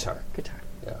 Guitar. Guitar.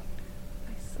 Yeah.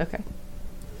 Nice. Okay.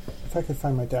 If I could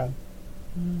find my dad,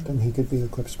 then he could be the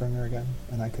Clip Springer again,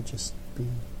 and I could just be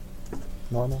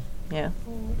normal. Yeah.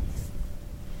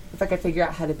 If I could figure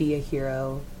out how to be a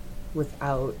hero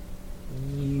without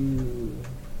you,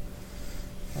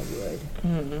 I would.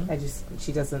 Mm-hmm.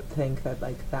 She doesn't think that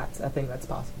like that's a thing that's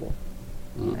possible.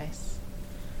 Nice.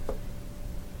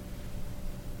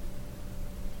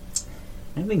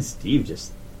 I think Steve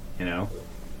just,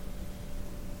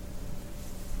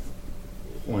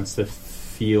 wants to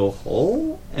feel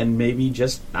whole and maybe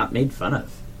just not made fun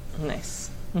of. Nice.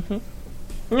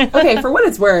 Okay, for what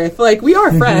it's worth, like we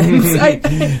are friends.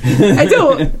 I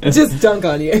don't just dunk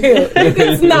on you.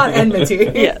 It's not enmity.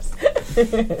 Yes.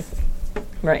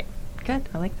 Right. Good.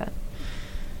 I like that.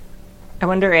 I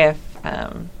wonder if,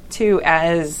 too,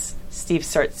 as Steve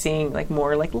starts seeing like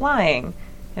more like lying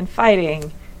and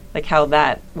fighting, like how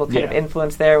that will kind of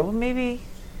influence there. Well, maybe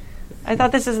I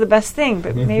thought this is the best thing,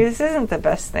 but maybe this isn't the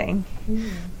best thing.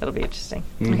 That'll be interesting.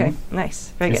 Okay. Nice.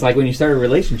 Very It's good. like when you start a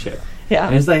relationship. Yeah.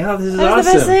 And it's like, oh, this is That's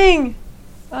awesome. the best thing.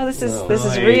 Oh, this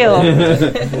is real.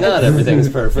 Not everything's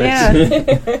perfect. Yeah.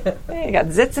 Yeah, you got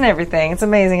zits and everything. It's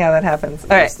amazing how that happens. All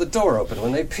right. It's the door open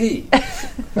when they pee.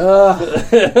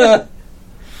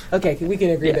 Okay, we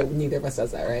can agree that neither of us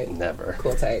does that, right? Never.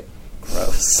 Cool, tight.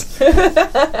 Gross.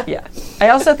 Yeah. I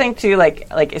also think too, like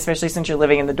especially since you're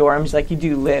living in the dorms, like you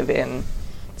do live in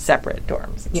separate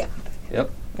dorms. Yeah.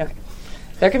 Yep. Okay.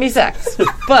 There can be sex,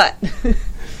 but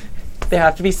there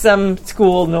have to be some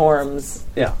school norms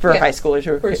Yeah. for Yeah, high schoolers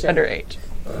who are for sure. underage.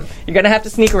 You're gonna have to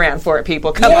sneak around for it,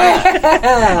 people. Come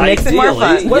on. Makes it more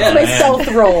fun. What's my stealth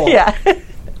roll? Yeah.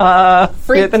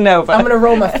 Freak. The Nova. I'm gonna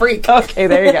roll my freak. Okay,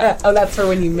 there you go. Oh, that's for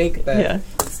when you make the Yeah.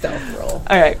 stealth roll.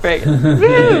 All right, very good.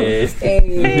 Woo!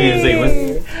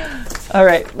 Hey. All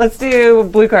right, let's do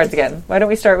blue cards again. Why don't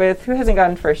we start with who hasn't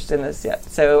gone first in this yet?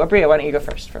 So, Abria, why don't you go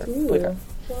first for blue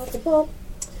card?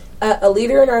 A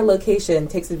leader in our location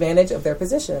takes advantage of their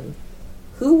position.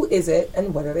 Who is it,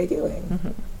 and what are they doing?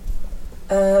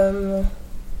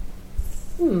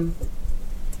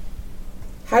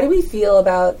 How do we feel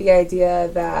about the idea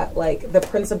that, like, the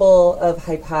principal of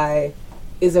Hype High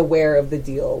is aware of the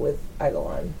deal with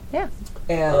Eidolon? Yeah.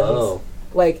 And,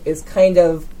 like, is kind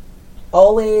of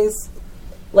always,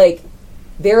 like,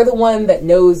 they're the one that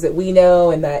knows that we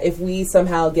know, and that if we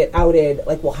somehow get outed,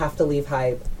 like, we'll have to leave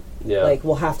Hype. Yeah. Like,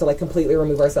 we'll have to, like, completely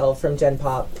remove ourselves from Gen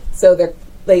Pop. So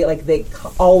they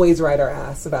always ride our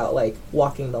ass about, like,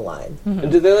 walking the line.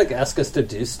 And do they like ask us to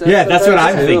do stuff? Yeah, that's what I'm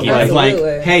sometimes, too? thinking. Like,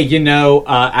 Absolutely. hey,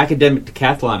 academic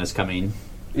decathlon is coming.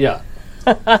 Yeah.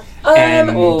 And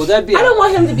Oh, that'd be. I don't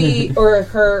want him to be, or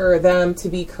her, or them to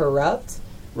be corrupt.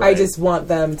 I Right. just want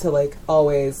them to, like,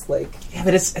 always, like... yeah,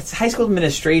 but it's high school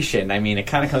administration. I mean, it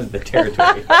kind of comes with the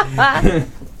territory.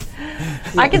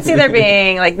 I can see there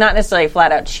being, like, not necessarily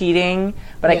flat out cheating,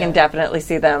 but I can Yeah. definitely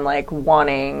see them, like,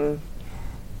 wanting...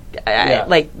 Yeah.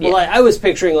 Well, I was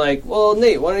picturing like, well,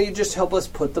 Nate, why don't you just help us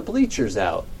put the bleachers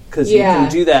out? Because you Yeah. can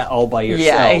do that all by yourself.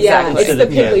 Yeah, Yeah, exactly. it's the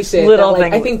piddly shit. Little That,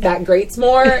 like, thing- I think that grates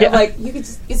more. Yeah. Like, you could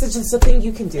just... It's just a thing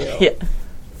you can do. Yeah,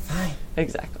 Fine.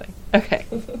 exactly. Okay.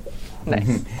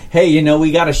 Nice. Hey,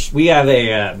 we got a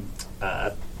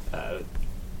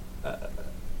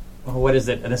what is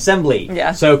it? An assembly.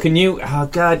 Yeah. So can you? Oh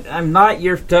God, I'm not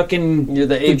your fucking You're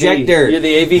the projector. AV. You're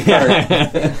the AV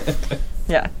card.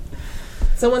 Yeah.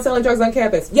 Someone selling drugs on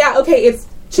campus. Yeah, okay, it's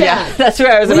Chad. Yeah, that's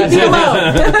where I was about Leave me to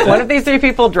alone. One of these three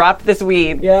people dropped this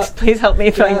weed. Yeah. Please help me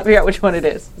Yeah. figure out which one it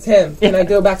is. It's him. Can I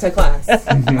go back to class?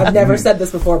 I've never said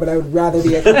this before, but I would rather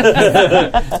be a class.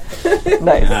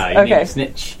 Nice. Ah, you need Okay. a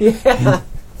snitch. Yeah.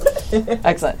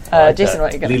 Excellent. like Jason, that.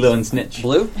 what you got? Lilo and Snitch.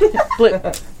 Blue. Blue.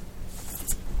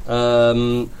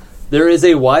 There is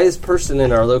a wise person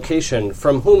in our location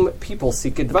from whom people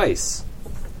seek advice.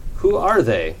 Who are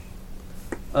they?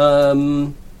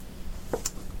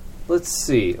 Let's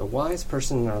see. A wise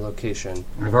person in our location.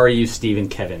 I've already used Steve and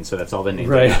Kevin, so that's all the names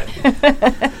Right.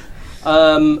 I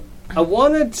got. I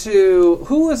wanted to.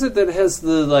 Who was it that has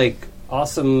the like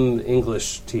awesome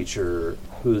English teacher?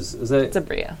 Is that It's a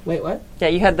Bria. Wait, what? Yeah,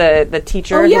 you had the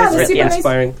teacher. Oh, yeah, who was the super yeah. nice-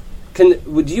 inspiring?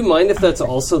 Would you mind if that's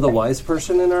also the wise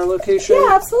person in our location? Yeah,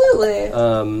 absolutely.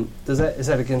 Is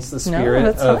that against the spirit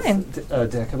that's of fine.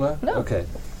 Decima? No. Okay.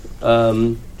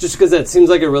 Just because that seems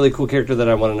like a really cool character that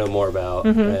I want to know more about.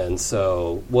 And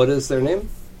so, what is their name?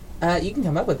 You can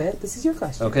come up with it. This is your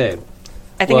question. Okay.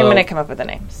 I think Well- I'm going to come up with the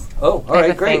names. Oh, all I have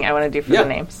right, a great. thing I want to do for Yeah. the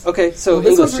names. Okay, so Well, this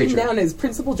English one's written teacher. down as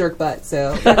Principal Jerkbutt,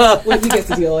 so that's what he gets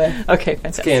to deal with. Okay,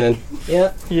 fantastic. Canon.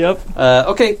 Yep. Yep.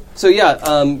 Okay, so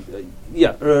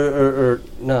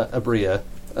not Abria.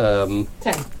 10.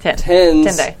 10. Tens. 10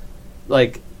 day.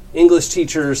 Like English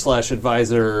teacher /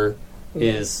 advisor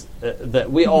is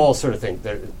that we all sort of think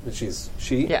that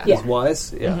she Yeah. is Yeah.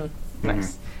 wise. Yeah.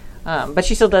 Nice. But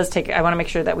she still does take. I want to make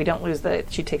sure that we don't lose that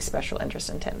she takes special interest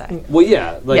in Tendai. Well,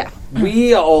 yeah, like Yeah.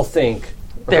 we all think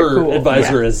They're her cool,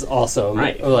 advisor yeah. is awesome.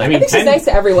 Right. Like, I mean, I think she's 10 nice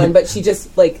to everyone, but she just,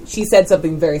 she said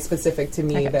something very specific to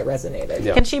me that resonated.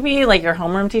 Yeah. Can she be like your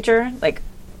homeroom teacher? Like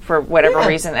for whatever Yeah.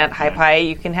 reason at High Pi,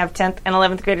 you can have 10th and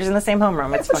 11th graders in the same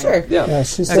homeroom. It's For fun. sure. yeah, Yeah,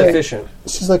 she's it's like efficient.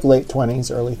 late 20s,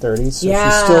 early 30s. So Yeah.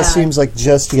 she still seems like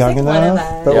just young like one of enough,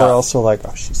 us. but Yeah. we're also like,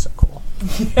 oh, she's so cool.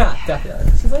 Yeah,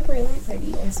 definitely. She's really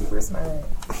pretty and super smart.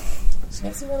 She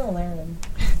makes me want to learn.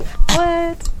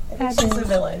 What? I think she's a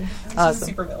villain. She's Awesome. a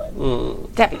super villain.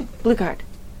 Debbie, blue card.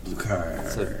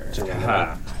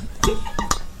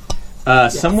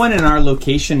 Someone in our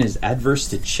location is adverse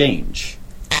to change.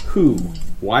 Who?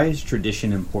 Why is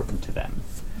tradition important to them?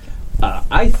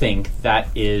 I think that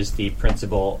is the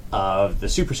principle of the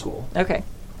super school. Okay.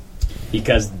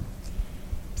 Because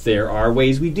there are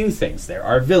ways we do things. There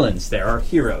are villains. There are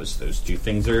heroes. Those two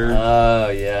things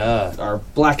Yeah. are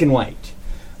black and white.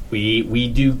 We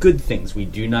do good things. We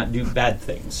do not do bad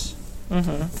things.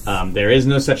 There is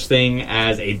no such thing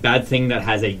as a bad thing that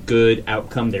has a good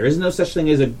outcome. There is no such thing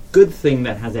as a good thing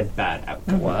that has a bad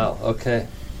outcome. Wow. Okay.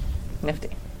 Nifty.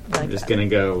 I like I'm just that. going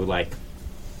to go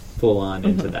full on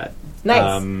into that.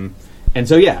 Nice. And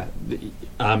so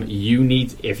you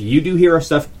need, if you do hero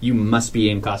stuff, you must be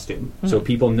in costume, so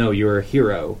people know you're a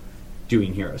hero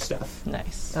doing hero stuff.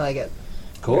 Nice. I like it.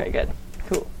 Cool. Very good.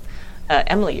 Cool.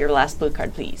 Emily, your last blue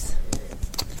card, please.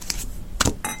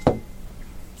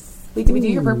 Wait, did we do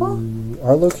your purple?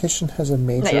 Our location has a Not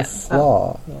major yet.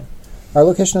 flaw. Yeah. Our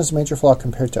location has a major flaw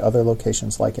compared to other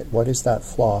locations like it. What is that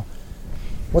flaw?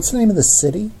 What's the name of the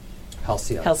city?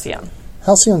 Halcyon. Halcyon.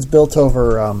 Halcyon's built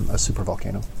over a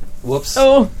supervolcano. Whoops.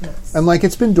 Oh, And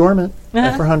it's been dormant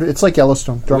for hundreds. It's like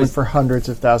Yellowstone, dormant Was- for hundreds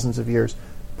of thousands of years.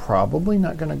 Probably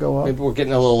not going to go up. Maybe we're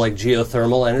getting a little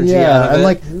geothermal energy out Yeah, of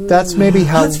it. and that's maybe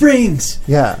how. Springs.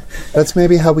 Yeah, that's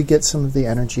maybe how we get some of the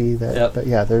energy. That, Yep. but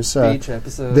yeah, there's Beach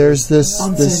episode. there's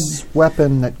this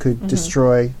weapon that could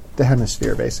destroy the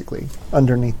hemisphere, basically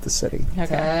underneath the city.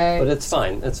 okay. But it's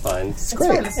fine. It's fine. It's great.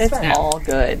 fine, this is It's fine. all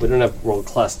good. We don't have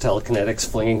world-class telekinetics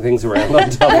flinging things around on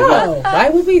top of No, why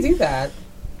would we do that?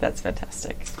 That's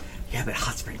fantastic. Yeah, but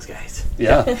hot springs, guys. it.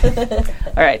 Yeah.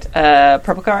 All right.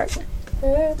 Purple card.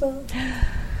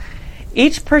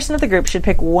 Each person of the group should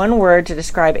pick one word to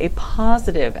describe a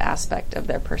positive aspect of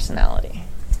their personality.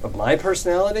 Of my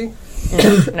personality?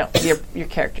 No, your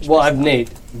character's Well, I'm personality.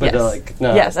 Nate, but Yes.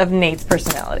 no. Yes, of Nate's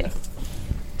personality.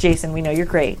 Jason, we know you're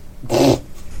great.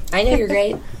 I know you're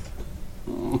great.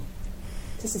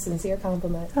 Just a sincere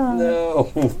compliment.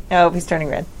 No. Oh, he's turning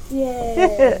red.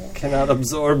 Yay. Cannot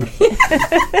absorb.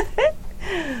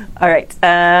 All right.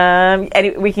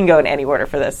 We can go in any order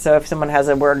for this. So if someone has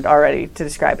a word already to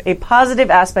describe a positive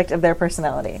aspect of their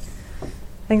personality.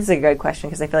 I think this is a good question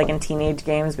because I feel like in teenage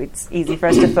games it's easy for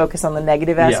us to focus on the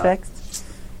negative Yeah. aspects.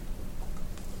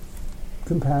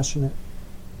 Compassionate.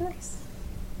 Nice.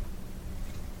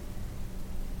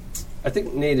 I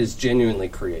think Nate is genuinely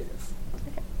creative.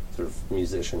 Sort of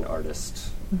musician, artist.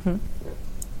 Yeah.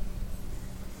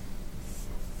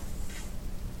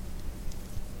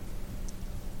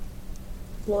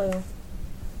 Loyal.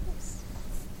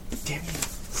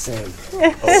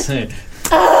 Same.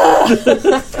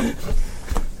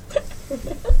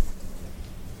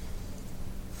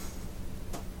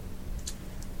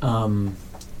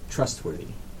 Trustworthy.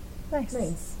 Nice.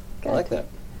 Nice. I like that.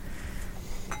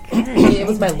 It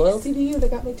was my loyalty to you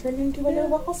that got me turned into a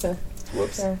noble also.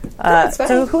 Whoops. So,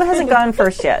 So who hasn't gone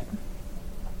first yet?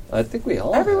 I think we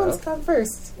all everyone's have. gone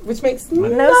first, which makes No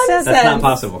none sense. That's not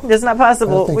possible. That's not I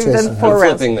possible. don't think We've Jason done has. 4 I'm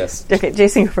rounds. flipping this. Okay,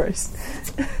 Jason, go first.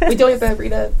 We don't have the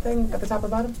Rita thing at the top or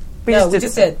bottom? We no, we did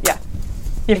just this. did.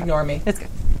 Yeah. Ignore me. It's good.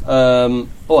 I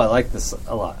like this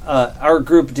a lot. Our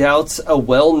group doubts a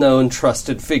well-known,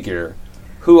 trusted figure.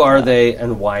 Who are they,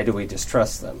 and why do we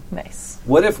distrust them? Nice.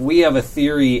 What if we have a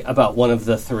theory about one of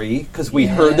the three, because we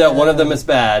heard that one of them is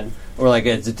bad, we're like,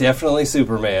 it's definitely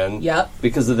Superman, Yep.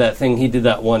 because of that thing he did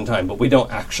that one time, but we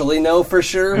don't actually know for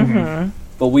sure,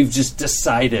 but we've just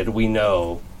decided we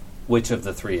know which of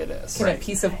the three it is. Can a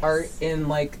piece of art in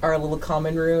like our little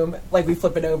common room, like we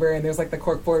flip it over and there's like the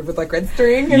corkboard with like red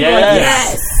string, and we're like,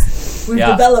 yes, we've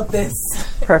developed this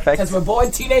Perfect. because we're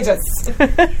bored teenagers.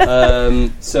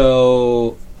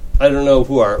 So I don't know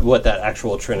what that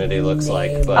actual Trinity looks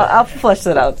like, but I'll flesh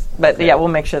that out. But yeah, we'll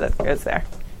make sure that goes there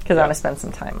because I want to spend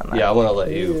some time on that. yeah, I want to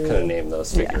let you kind of name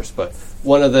those figures. But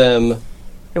one of them,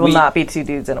 It will not be two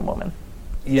dudes and a woman.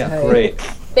 great.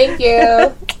 Thank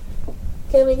you.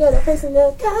 Can we get a person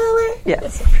of color?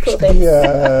 Yes. Cool, thanks.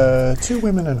 Yeah, 2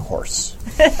 women and horse.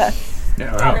 I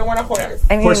don't want a horse.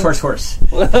 I mean, Horse.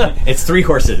 It's 3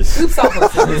 horses. Oops, all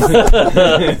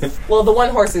horses. Well, the one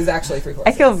horse is actually 3 I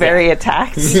horses. feel very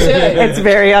attacked. should. It's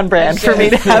very on brand for me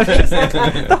to have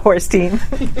the horse team.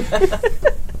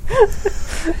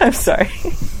 I'm sorry.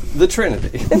 The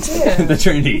Trinity. The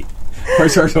Trinity.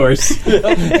 Horse.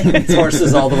 It's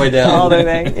horses all the way down. All the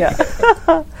thing. Yeah.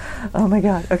 Oh my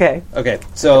god. Okay. Okay,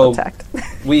 so Attacked.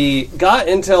 we got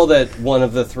intel that one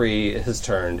of the three has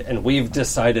turned, and we've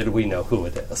decided we know who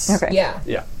it is. Okay. Yeah.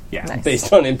 Yeah. Nice.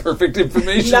 Based on imperfect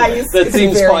information. Nice. That It's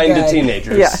seems very fine to good.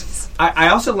 teenagers. Yes. I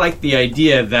also like the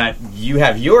idea that you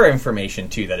have your information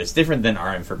too that is different than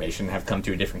our information, have come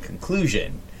to a different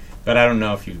conclusion. But I don't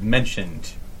know if you've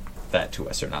mentioned that to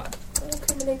us or not.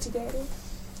 Incriminate you, Daddy.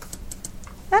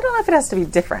 I don't know if it has to be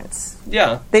different.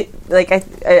 Yeah. I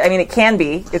mean, it can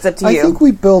be. It's up to I you. think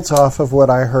we built off of what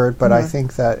I heard, but I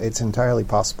think that it's entirely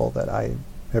possible that I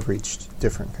have reached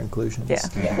different conclusions.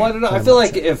 Yeah. Well, I don't know. I feel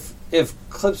like if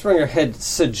Klipspringer had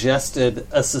suggested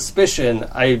a suspicion,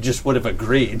 I just would have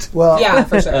agreed. Well, Yeah,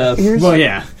 for sure. here's, Well,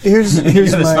 yeah. here's You're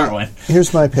the my smart one.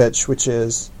 here's my pitch, which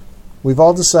is we've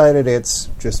all decided it's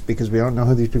just because we don't know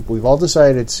who these people. We've all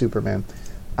decided it's Superman.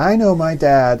 I know my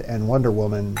dad and Wonder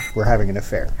Woman were having an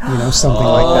affair. You know, something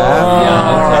like that.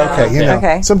 Yeah, Okay, you know,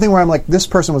 Okay. something where I'm like, this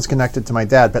person was connected to my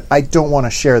dad, but I don't want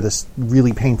to share this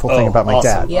really painful thing about my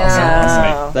awesome. dad.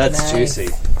 Yeah. That's Nice. juicy.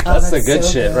 Oh, That's the that's good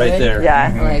so shit good. right there.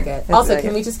 Yeah. I like it. Also, very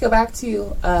can good. we just go back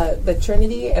to the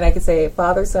Trinity, and I could say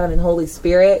Father, Son, and Holy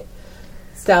Spirit,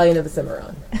 Stallion of the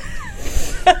Cimarron.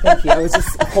 Thank you. I was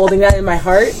just holding that in my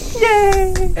heart,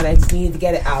 Yay! and I just needed to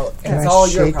get it out. And Can it's I all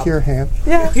your shake problem. your hand?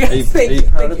 Yeah. Are you, Thank are you, you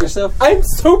proud thank of you. yourself? I'm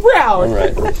so proud. All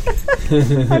right.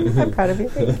 I'm proud of you.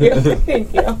 Thank you.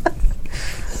 Thank you. Oh,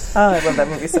 I love that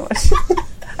movie so much.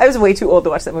 I was way too old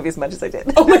to watch that movie as much as I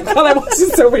did. Oh my god, I watched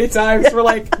it so many times for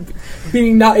like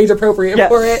being not age appropriate Yeah.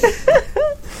 for it.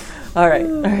 All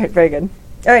right. Very good.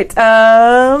 All right.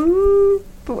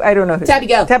 I don't know who. Tabby,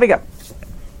 go. Tabby, go.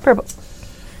 Purple.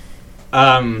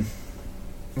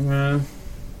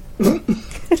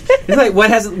 It's like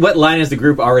what line has the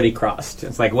group already crossed?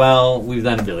 It's like, well, we've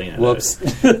done a billion of Whoops.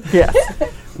 those. Yeah.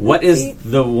 What is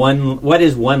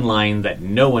one line that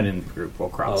no one in the group will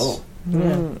cross?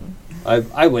 Oh.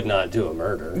 I would not do a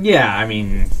murder Yeah, I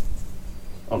mean,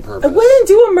 on I purpose. wouldn't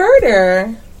do a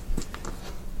murder.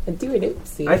 I'd do an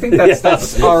oopsie. I think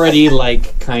that's already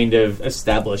like kind of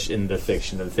established in the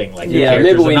fiction of the thing. Like, your Yeah,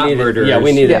 characters maybe are we not need murderers. Yeah,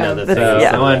 we need Yeah, another that's- thing.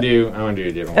 yeah. I want to do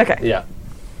a different one. Okay. Yeah.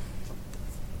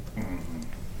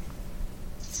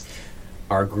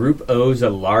 Our group owes a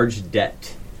large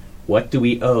debt. What do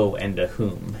we owe and to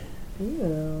whom?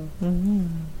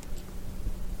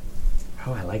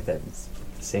 Oh, I like that. It's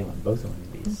the same on both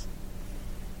of these.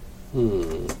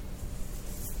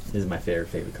 This is my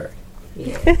favorite card.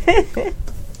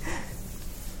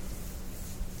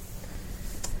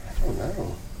 Oh,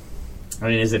 no. I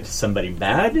mean, is it somebody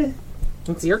bad?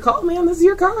 It's your call, man. This is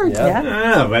your card. Yeah. I Yeah. don't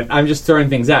know, but I'm just throwing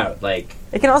things out. Like,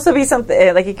 It can also be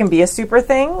something like it can be a super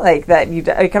thing like that.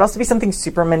 It can also be something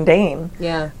super mundane.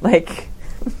 Yeah. Like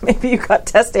maybe you got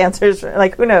test answers.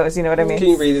 Like who knows? You know what I mean? Can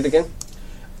you read it again?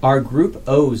 our group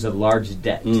owes a large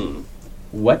debt.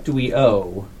 What do we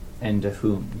owe and to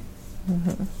whom?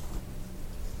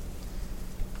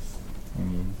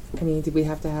 I mean, do we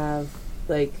have to have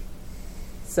like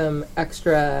some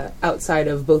extra outside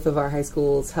of both of our high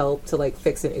schools help to like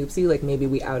fix an oopsie? Like maybe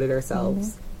we outed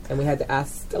ourselves and we had to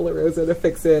ask Stella Rosa to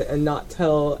fix it and not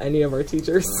tell any of our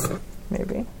teachers.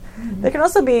 Maybe. There can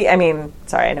also be. I mean,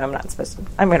 sorry, I know I'm not supposed to.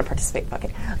 I'm going to participate. Fuck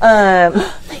it.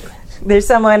 There's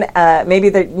someone. Maybe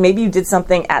you did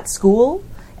something at school,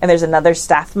 and there's another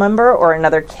staff member or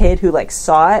another kid who like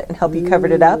saw it and helped you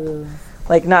covered it up,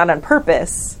 like not on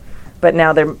purpose, but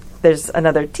now there's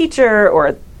another teacher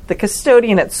or the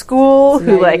custodian at school Now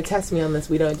who you're gonna like test me on this.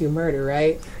 We don't do murder,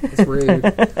 right? It's rude. Rude.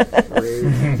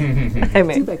 I Do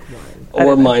mean like one.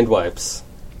 Or mind wipes.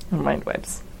 mind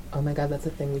wipes. Oh my god, that's a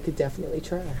thing we could definitely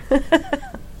try.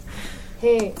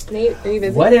 Hey, Nate, are you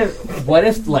busy? What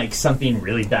if like something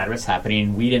really bad was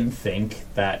happening? We didn't think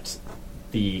that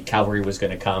the cavalry was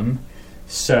going to come,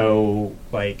 so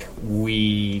like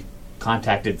we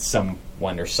contacted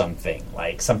someone or something,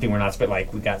 like something we're not. But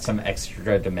like we got some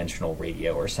extra dimensional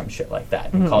radio or some shit like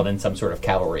that, and called in some sort of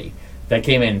cavalry that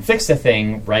came in and fixed a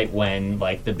thing right when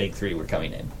like the big three were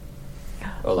coming in.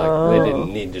 Oh, like they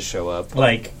didn't need to show up.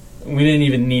 Like we didn't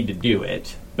even need to do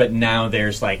it, but now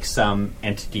there's like some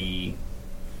entity,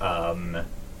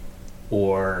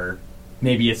 or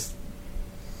maybe it's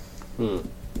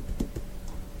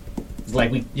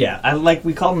like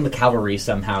we call them the cavalry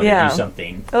somehow Yeah. to do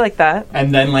something, I like that.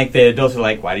 and then like the adults are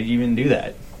like, "Why did you even do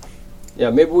that?" Yeah,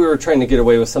 maybe we were trying to get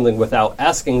away with something without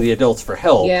asking the adults for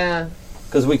help. Yeah,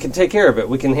 Because we can take care of it,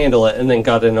 we can handle it, and then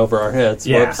got in over our heads.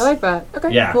 Yeah. Whoops. I like that.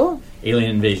 Okay, Yeah, cool.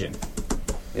 alien invasion.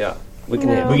 Yeah, we can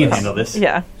No. handle We can this handle this.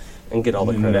 Yeah. and get all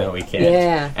the credit. No, we can't.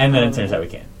 Yeah. And then it turns out we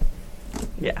can.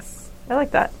 Yes. I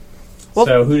like that. Well-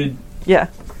 So who did? Yeah.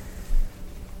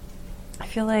 I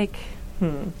feel like,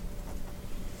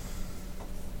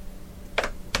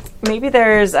 maybe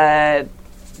there's a,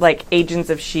 like, Agents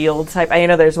of S.H.I.E.L.D. type. I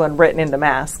know there's one written into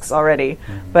masks already,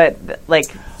 but, like,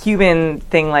 human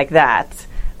thing like that.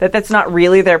 That's not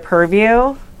really their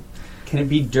purview. Can it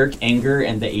be Dirk Anger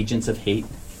and the Agents of Hate?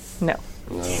 No.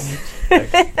 No.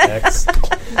 X.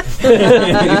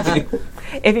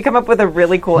 If you come up with a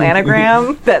really cool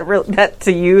anagram that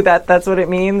to you that's what it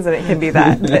means, and it can be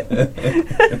that.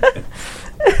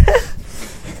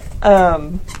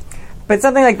 But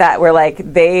something like that, where like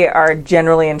they are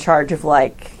generally in charge of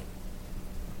like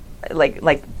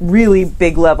really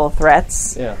big level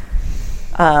threats. Yeah.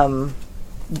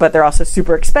 But they're also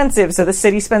super expensive, so the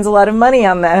city spends a lot of money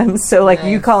on them. So like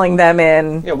you Nice. calling them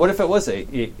in, Yeah, what if it was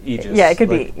Aegis? yeah, it could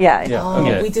Like- be, yeah. Yeah, Oh,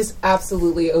 okay. we just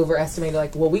absolutely overestimated.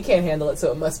 Like, well, we can't handle it,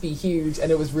 so it must be huge, and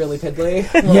it was really piddly.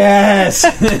 Yes.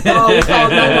 Oh, we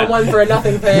called 911 for a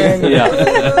nothing thing.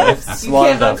 Yeah. Oops, you Swat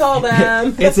can't them. uncall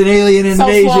them. It's an alien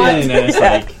Self-SWAT. invasion, and it's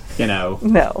like no,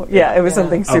 Yeah, it was Yeah.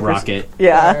 something a super. rocket.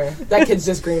 Yeah. Sorry. That kid's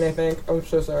just green, I think. I'm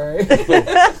so sorry.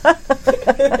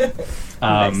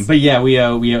 But yeah, we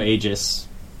owe Aegis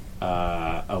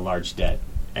a large debt,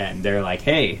 and they're like,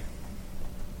 "Hey,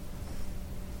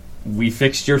 we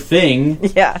fixed your thing."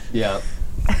 Yeah. Yeah,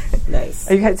 Nice.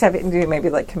 Are you guys having to do maybe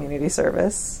like community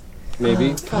service?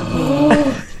 maybe.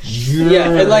 Yeah,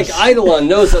 and like Eidolon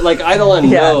knows that. Like Eidolon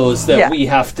Yeah. knows that Yeah. we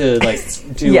have to like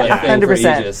do Yeah, a thing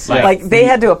 100%. for Aegis. Like- Like they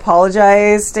had to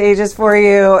apologize to Aegis for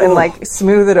you and like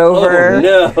smooth it over. Oh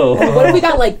no! What if we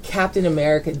got like Captain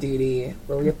America duty,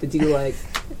 where we have to do like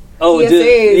Oh,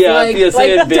 PSAs, yeah, like, PSA like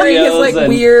and during his like videos and-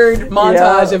 weird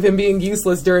montage Yeah. of him being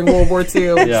useless during World War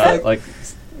II. Yeah, It's like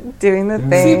Doing the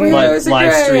thing. Superheroes are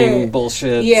live stream great.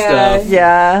 bullshit Yeah. stuff.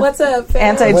 Yeah. What's up, fam?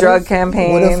 Anti-drug What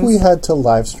campaigns. What if we had to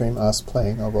live stream us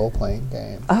playing a role playing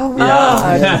game? Oh,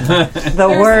 Yeah. God. The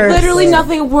There's worst. literally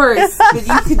nothing worse that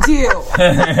you could do.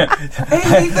 I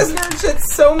hate this nerd shit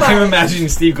so much. I'm imagining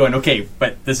Steve going, "Okay,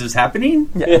 but this is happening?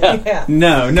 Yeah.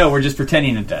 No, we're just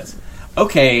pretending it does."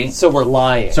 Okay, So we're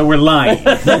lying. so we're lying.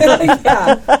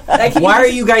 Yeah. I keep, Why are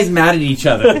you guys mad at each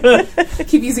other?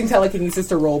 keep using telekinesis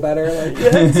to roll better. Like,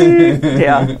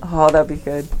 Yeah. Oh, that'd be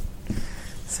good.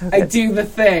 So I good. do the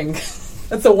thing.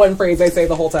 That's the one phrase I say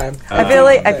the whole time. I feel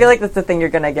like that's the thing you're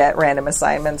gonna get random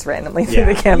assignments randomly through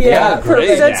the Yeah. campaign. Yeah,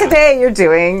 great. So Yeah. today you're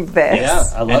doing this. Yeah,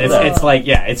 I love And that. it's like,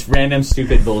 yeah, it's random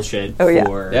stupid bullshit. Oh, yeah.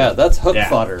 For, Yeah, that's hook Yeah.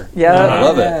 fodder. Yeah. I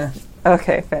love it. Yeah.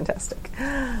 Okay, fantastic.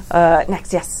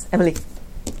 Next, yes, Emily.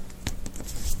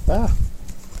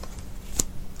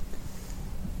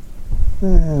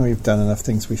 We've done enough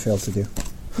things we failed to do.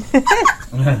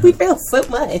 We fail so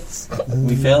much.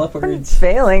 we fail upwards.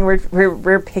 Failing,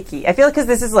 we're picky. I feel like because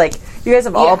this is like you guys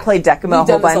have all Yeah. played Decima a We've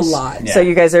whole done this a bunch, lot. so Yeah.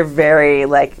 you guys are very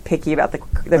like picky about the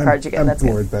cards you get. I'm That's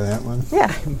bored by that one. good.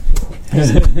 Yeah,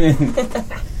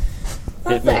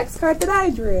 That's the X card that I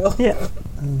drew. yeah.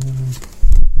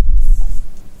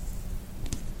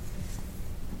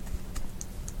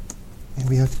 And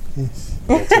we have yes.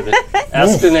 Answered it.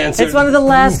 Asked and answered. It's one of the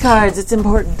last cards. It's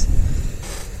important.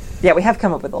 Yeah, we have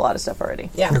come up with a lot of stuff already.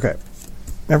 Yeah. Okay.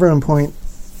 Everyone point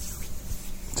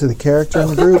to the character in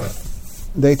the group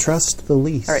they trust the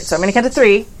least. All right, so I'm going to count to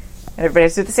 3, and everybody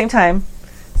has to do it at the same time.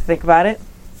 So think about it.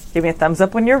 Give me a thumbs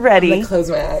up when you're I'm ready. gonna close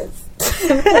my eyes.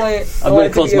 I'm I'm going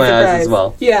to close my eyes as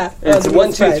well. Yeah. It's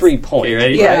 1, 2, 3 point. Okay,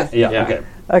 ready? Yeah. Yeah, Yeah. okay.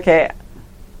 Okay,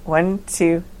 1,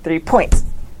 2, 3 points.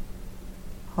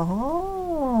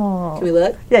 Oh. Can we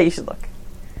look? Yeah, you should look.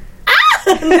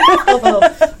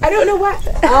 I don't know what.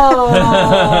 Oh,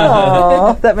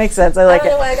 Oh, that makes sense. I like I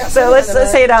don't know why I got it. So pointed let's at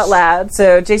say it out loud.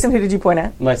 So, Jason, who did you point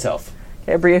at? Myself.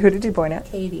 Okay, Bria, who did you point at?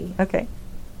 Katie. Okay.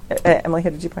 Emily, who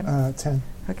did you point at? 10.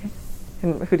 Okay.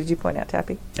 And who did you point at,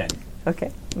 Tappy? 10.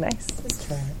 Okay, nice. This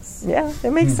tracks. Yeah,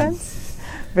 it makes sense.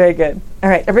 Very good. All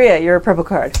right, Abria, you're a purple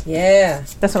card. Yeah.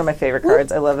 That's one of my favorite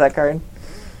cards. I love that card.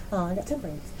 Oh, I got 10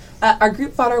 points. Our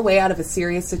group fought our way out of a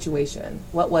serious situation.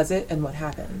 What was it and what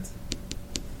happened?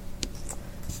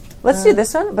 Let's do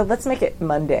this one, but let's make it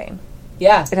mundane.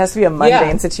 Yeah. It has to be a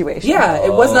mundane situation. Yeah,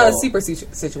 it was not a super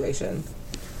situation.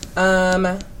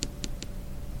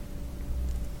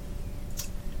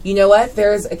 You know what?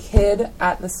 There's a kid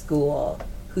at the school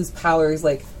whose powers,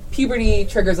 like, puberty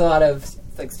triggers a lot of,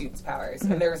 like, students' powers.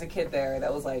 And there was a kid there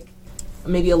that was, like,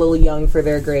 maybe a little young for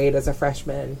their grade as a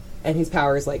freshman, and whose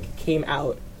powers, like, came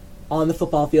out on the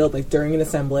football field, like, during an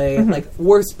assembly. Like,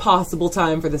 worst possible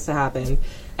time for this to happen.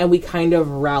 And we kind of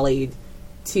rallied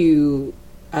to,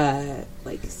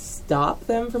 like, stop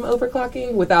them from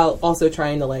overclocking without also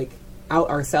trying to, like, out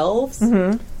ourselves.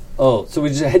 Oh, so we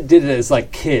just did it as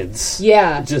like kids.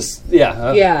 Yeah. Just,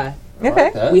 yeah. Yeah.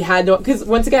 Okay. We had no, because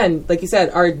once again, like you said,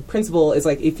 our principle is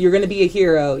like, if you're going to be a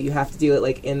hero, you have to do it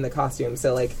like in the costume.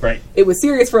 So like, Right. it was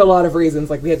serious for a lot of reasons.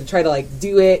 Like we had to try to like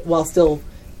do it while still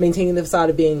maintaining the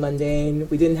facade of being mundane.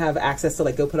 We didn't have access to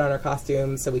like go put on our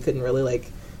costumes, so we couldn't really like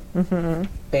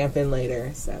vamp in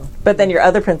later. So, But then your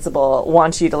other principal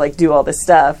wants you to, like, do all this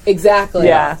stuff. exactly.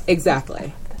 Yeah.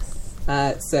 Exactly.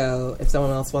 So if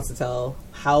someone else wants to tell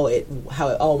how it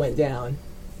all went down.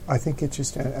 I think it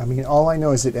just, I mean, all I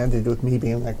know is it ended with me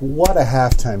being like, what a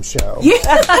halftime show.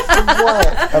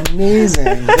 What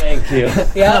amazing. Thank you.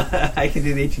 Yeah. I can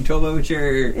do the 1812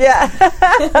 overture. Yeah.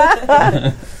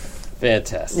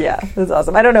 Fantastic. Yeah, that's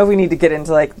awesome. I don't know if we need to get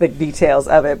into, like, the details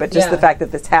of it, but just Yeah. the fact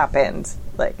that this happened,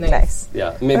 like, nice.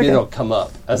 Yeah, maybe Okay. it'll come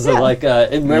up as a, Yeah. like,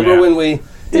 remember when we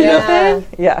did Yeah.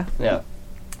 Yeah. Yeah.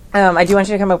 I do want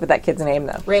you to come up with that kid's name,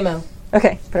 though. Ramo.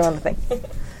 Okay, put him on the thing.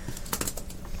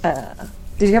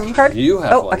 Did you have a card? You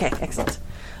have one. Okay, excellent.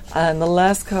 And the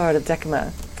last card of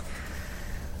Decima.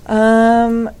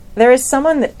 There is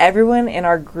someone that everyone in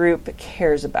our group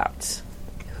cares about.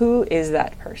 Who is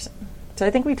that person? So I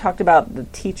think we talked about the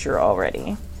teacher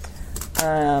already.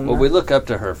 Well, we look up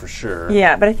to her for sure.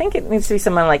 Yeah, but I think it needs to be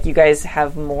someone like you guys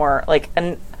have more, like,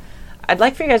 I'd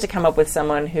like for you guys to come up with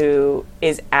someone who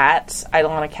is at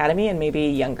Eidolon Academy and maybe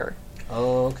younger.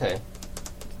 Oh, okay.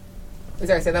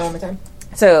 Sorry, say that one more time.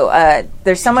 So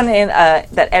there's someone in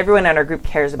that everyone in our group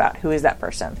cares about. Who is that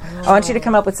person? I want you to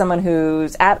come up with someone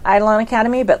who's at Eidolon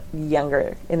Academy, but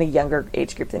younger, in a younger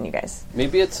age group than you guys.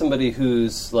 Maybe it's somebody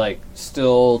who's like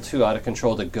still too out of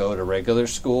control to go to regular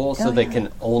school, so they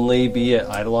can only be at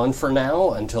Eidolon for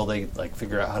now until they like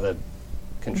figure out how to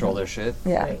control their shit.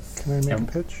 Yeah. Can I make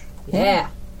a pitch? Yeah.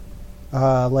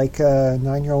 Like a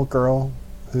 9-year-old girl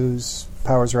whose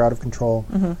powers are out of control.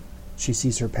 She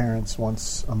sees her parents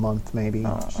once a month, maybe.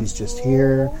 She's just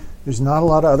here. There's not a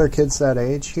lot of other kids that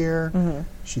age here.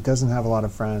 She doesn't have a lot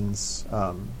of friends.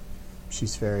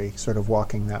 She's very sort of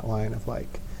walking that line of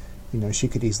like, you know, she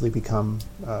could easily become,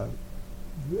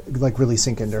 like really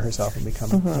sink into herself and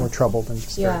become more troubled and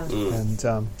disturbed. Yeah.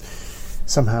 And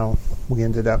somehow we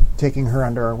ended up taking her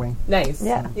under our wing. Nice.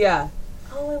 Yeah. Yeah.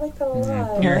 Oh, I like that a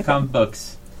lot. Here come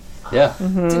books. Yeah. Do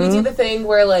we do the thing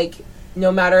where, like, no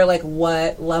matter, like,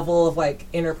 what level of, like,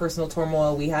 interpersonal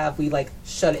turmoil we have, we, like,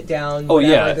 shut it down Oh,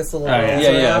 whenever yeah. this little Oh, yeah. rolls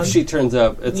Yeah, yeah. around? If she turns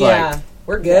up, it's yeah. like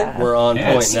We're good. Yeah. we're on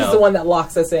Yeah. point She's now. the one that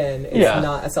locks us in. It's Yeah.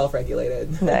 not a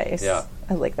self-regulated. Nice. Yeah.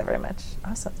 I like that very much.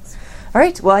 Awesome. All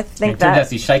right. Well, I think It turns out that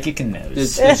she's psychic and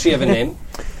knows. Does she have a name?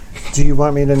 Do you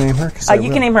want me to name her? 'Cause I you will.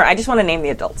 can name her. I just want to name the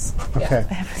adults. Okay.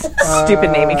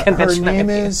 Stupid naming Her convention. name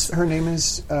is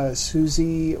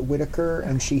Susie Whitaker,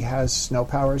 and she has snow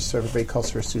powers, so everybody calls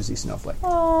her Susie Snowflake.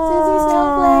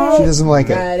 She doesn't like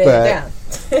it, Write it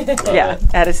but down. Yeah.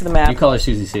 Add it to the map. You call her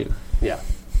Susie Sue. Yeah.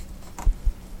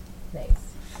 Nice.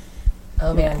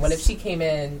 Oh man, what if she came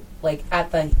in like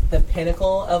at the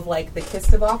pinnacle of like the kiss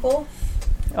debacle?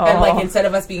 And like instead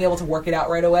of us being able to work it out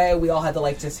right away, we all had to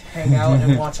like just hang out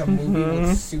and watch a movie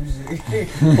with Susie.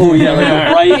 Oh yeah,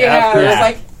 like right Yeah, after. it was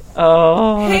like,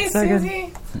 Oh, hey that's so good.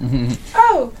 Susie.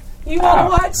 Oh, you want to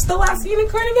watch The Last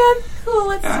Unicorn again? Cool,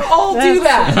 let's all do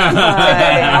that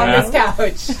on this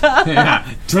couch. Yeah.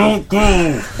 Don't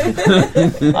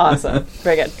go. Awesome.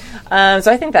 Very good. So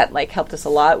I think that like helped us a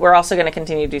lot. We're also going to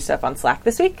continue to do stuff on Slack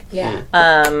this week. Yeah.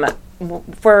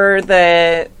 For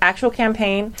the actual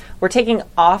campaign, we're taking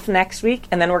off next week,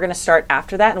 and then we're going to start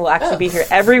after that, and we'll actually be here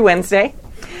every Wednesday.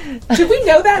 Did we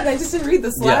know that? And I just didn't read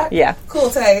the Slack? Yeah. Cool,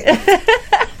 tight.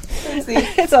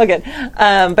 It's all good.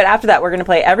 But after that, we're going to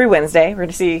play every Wednesday. We're going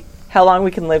to see how long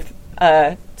we can live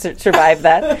to survive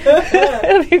that.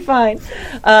 It'll be fine.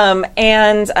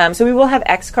 So we will have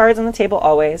X cards on the table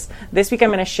always. This week I'm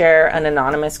going to share an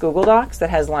anonymous Google Docs that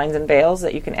has lines and veils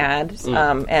that you can add.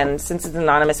 And since it's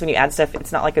anonymous, when you add stuff,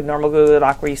 it's not like a normal Google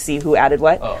Doc where you see who added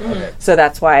what. Oh, okay. So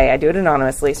that's why I do it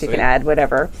anonymously, so you can add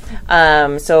whatever.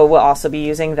 So we'll also be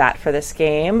using that for this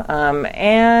game.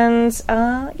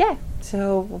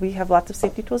 So we have lots of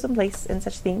safety tools in place and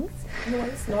such things.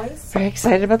 Nice. Very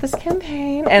excited about this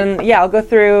campaign. And yeah, I'll go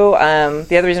through,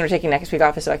 the other reason we're taking next week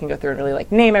off is so I can go through and really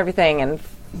name everything and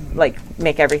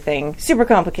make everything super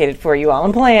complicated for you all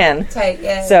and plan. Tight,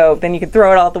 yeah. So then you can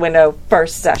throw it all out the window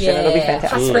first session. It'll be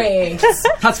fantastic. Hot springs.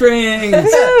 Hot springs!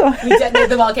 Woo! We detonate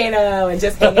the volcano and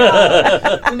just hang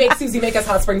out. We make Susie make us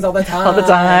hot springs all the time. All the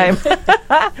time.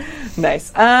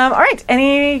 Nice. All right.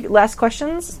 Any last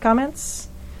questions, comments?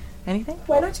 Anything?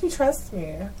 Why don't you trust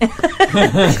me? I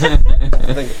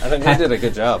think I did a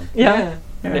good job. Yeah.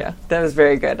 That was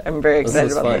very good. I'm very excited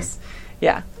was about fun. this.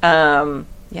 Yeah. And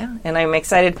I'm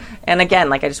excited. And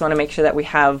again, I just want to make sure that we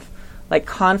have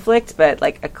conflict, but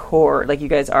a core, you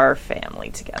guys are family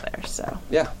together. So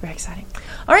Yeah. very exciting.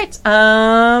 All right.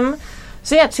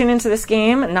 So yeah, tune into this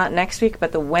game, not next week,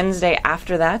 but the Wednesday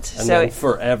after that. And then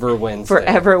Forever Wednesday.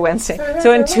 Forever Wednesday.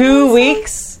 So in 2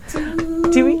 weeks.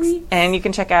 2 weeks. And you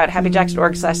can check out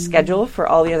happyjacks.org/schedule for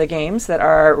all the other games that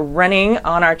are running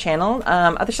on our channel.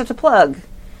 Other stuff to plug.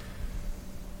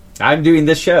 I'm doing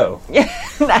this show. Yeah,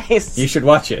 nice. You should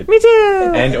watch it. Me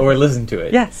too. And or listen to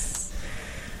it. Yes.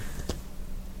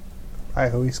 I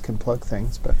always can plug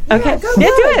things, but Okay. Do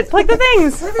it. Plug the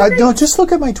things. no, just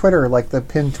look at my Twitter. The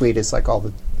pinned tweet is all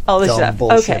the All the dumb stuff.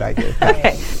 bullshit Okay. I do.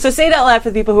 Okay. So say it out loud for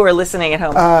the people who are listening at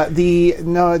home.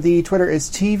 The Twitter is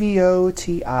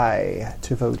TVOTI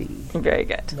Tivoti. Very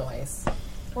good. Nice.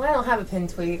 Well, I don't have a pinned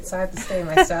tweet, so I have to stay in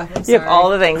my stuff. I'm You have all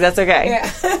the things. That's okay.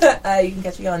 Yeah. You can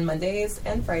catch me on Mondays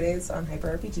and Fridays on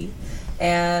Hyper RPG,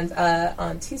 and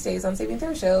on Tuesdays on Saving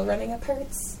Throw Show, running a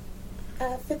Pirates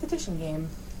 5th edition game,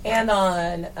 and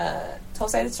on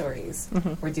 12-Sided Stories,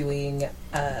 we're doing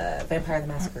Vampire the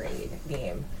Masquerade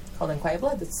game called Unquiet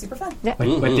Blood. That's super fun. Yeah.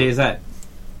 What day is that?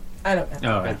 I don't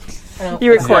know. Oh, right. I don't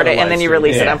You record Yeah, it and then you live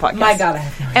release stream. it on podcast. My God, I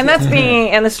have no idea. And that's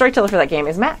and the storyteller for that game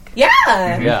is Mac. Yeah.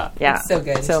 Yeah. Yeah. It's so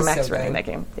good. It's So just Mac's so running good. that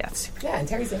game. Yeah. It's super. Yeah, and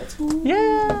Terry's in it too.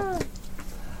 Yeah.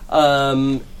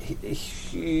 I'm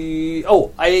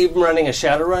running a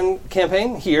Shadowrun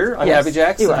campaign here on Yes, Happy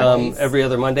Jacks you are. every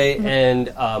other Monday,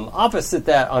 and opposite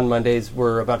that on Mondays,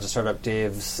 we're about to start up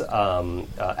Dave's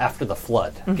After the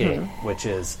Flood game, which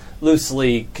is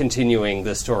loosely continuing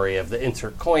the story of the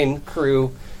Insert Coin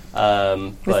crew.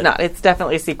 It's But not. It's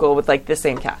definitely a sequel with the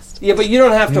same cast. yeah, but you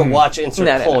don't have to watch Insert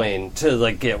No. Coin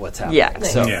to get what's happening. Yeah.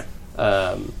 So, Yeah.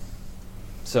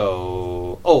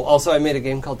 also I made a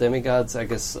game called Demigods. I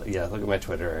guess look at my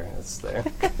Twitter; it's there.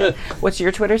 What's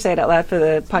your Twitter? Say it out loud for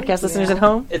the podcast listeners at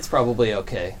home. It's probably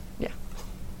okay.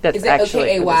 That's Is it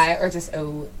actually OKAY or just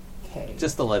OK?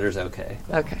 Just the letters okay.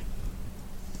 Okay.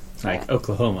 It's like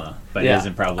Oklahoma, but Yeah. it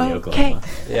isn't probably Okay. Oklahoma.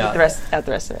 Yeah. The rest of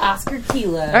it. Oscar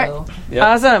Kilo. All right. Yep.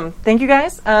 Awesome. Thank you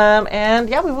guys. And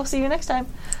yeah, we will see you next time.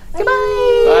 Goodbye.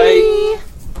 Bye.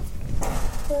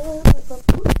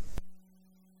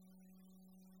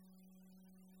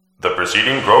 The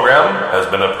preceding program has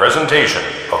been a presentation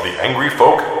of the Angry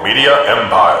Folk Media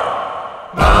Empire.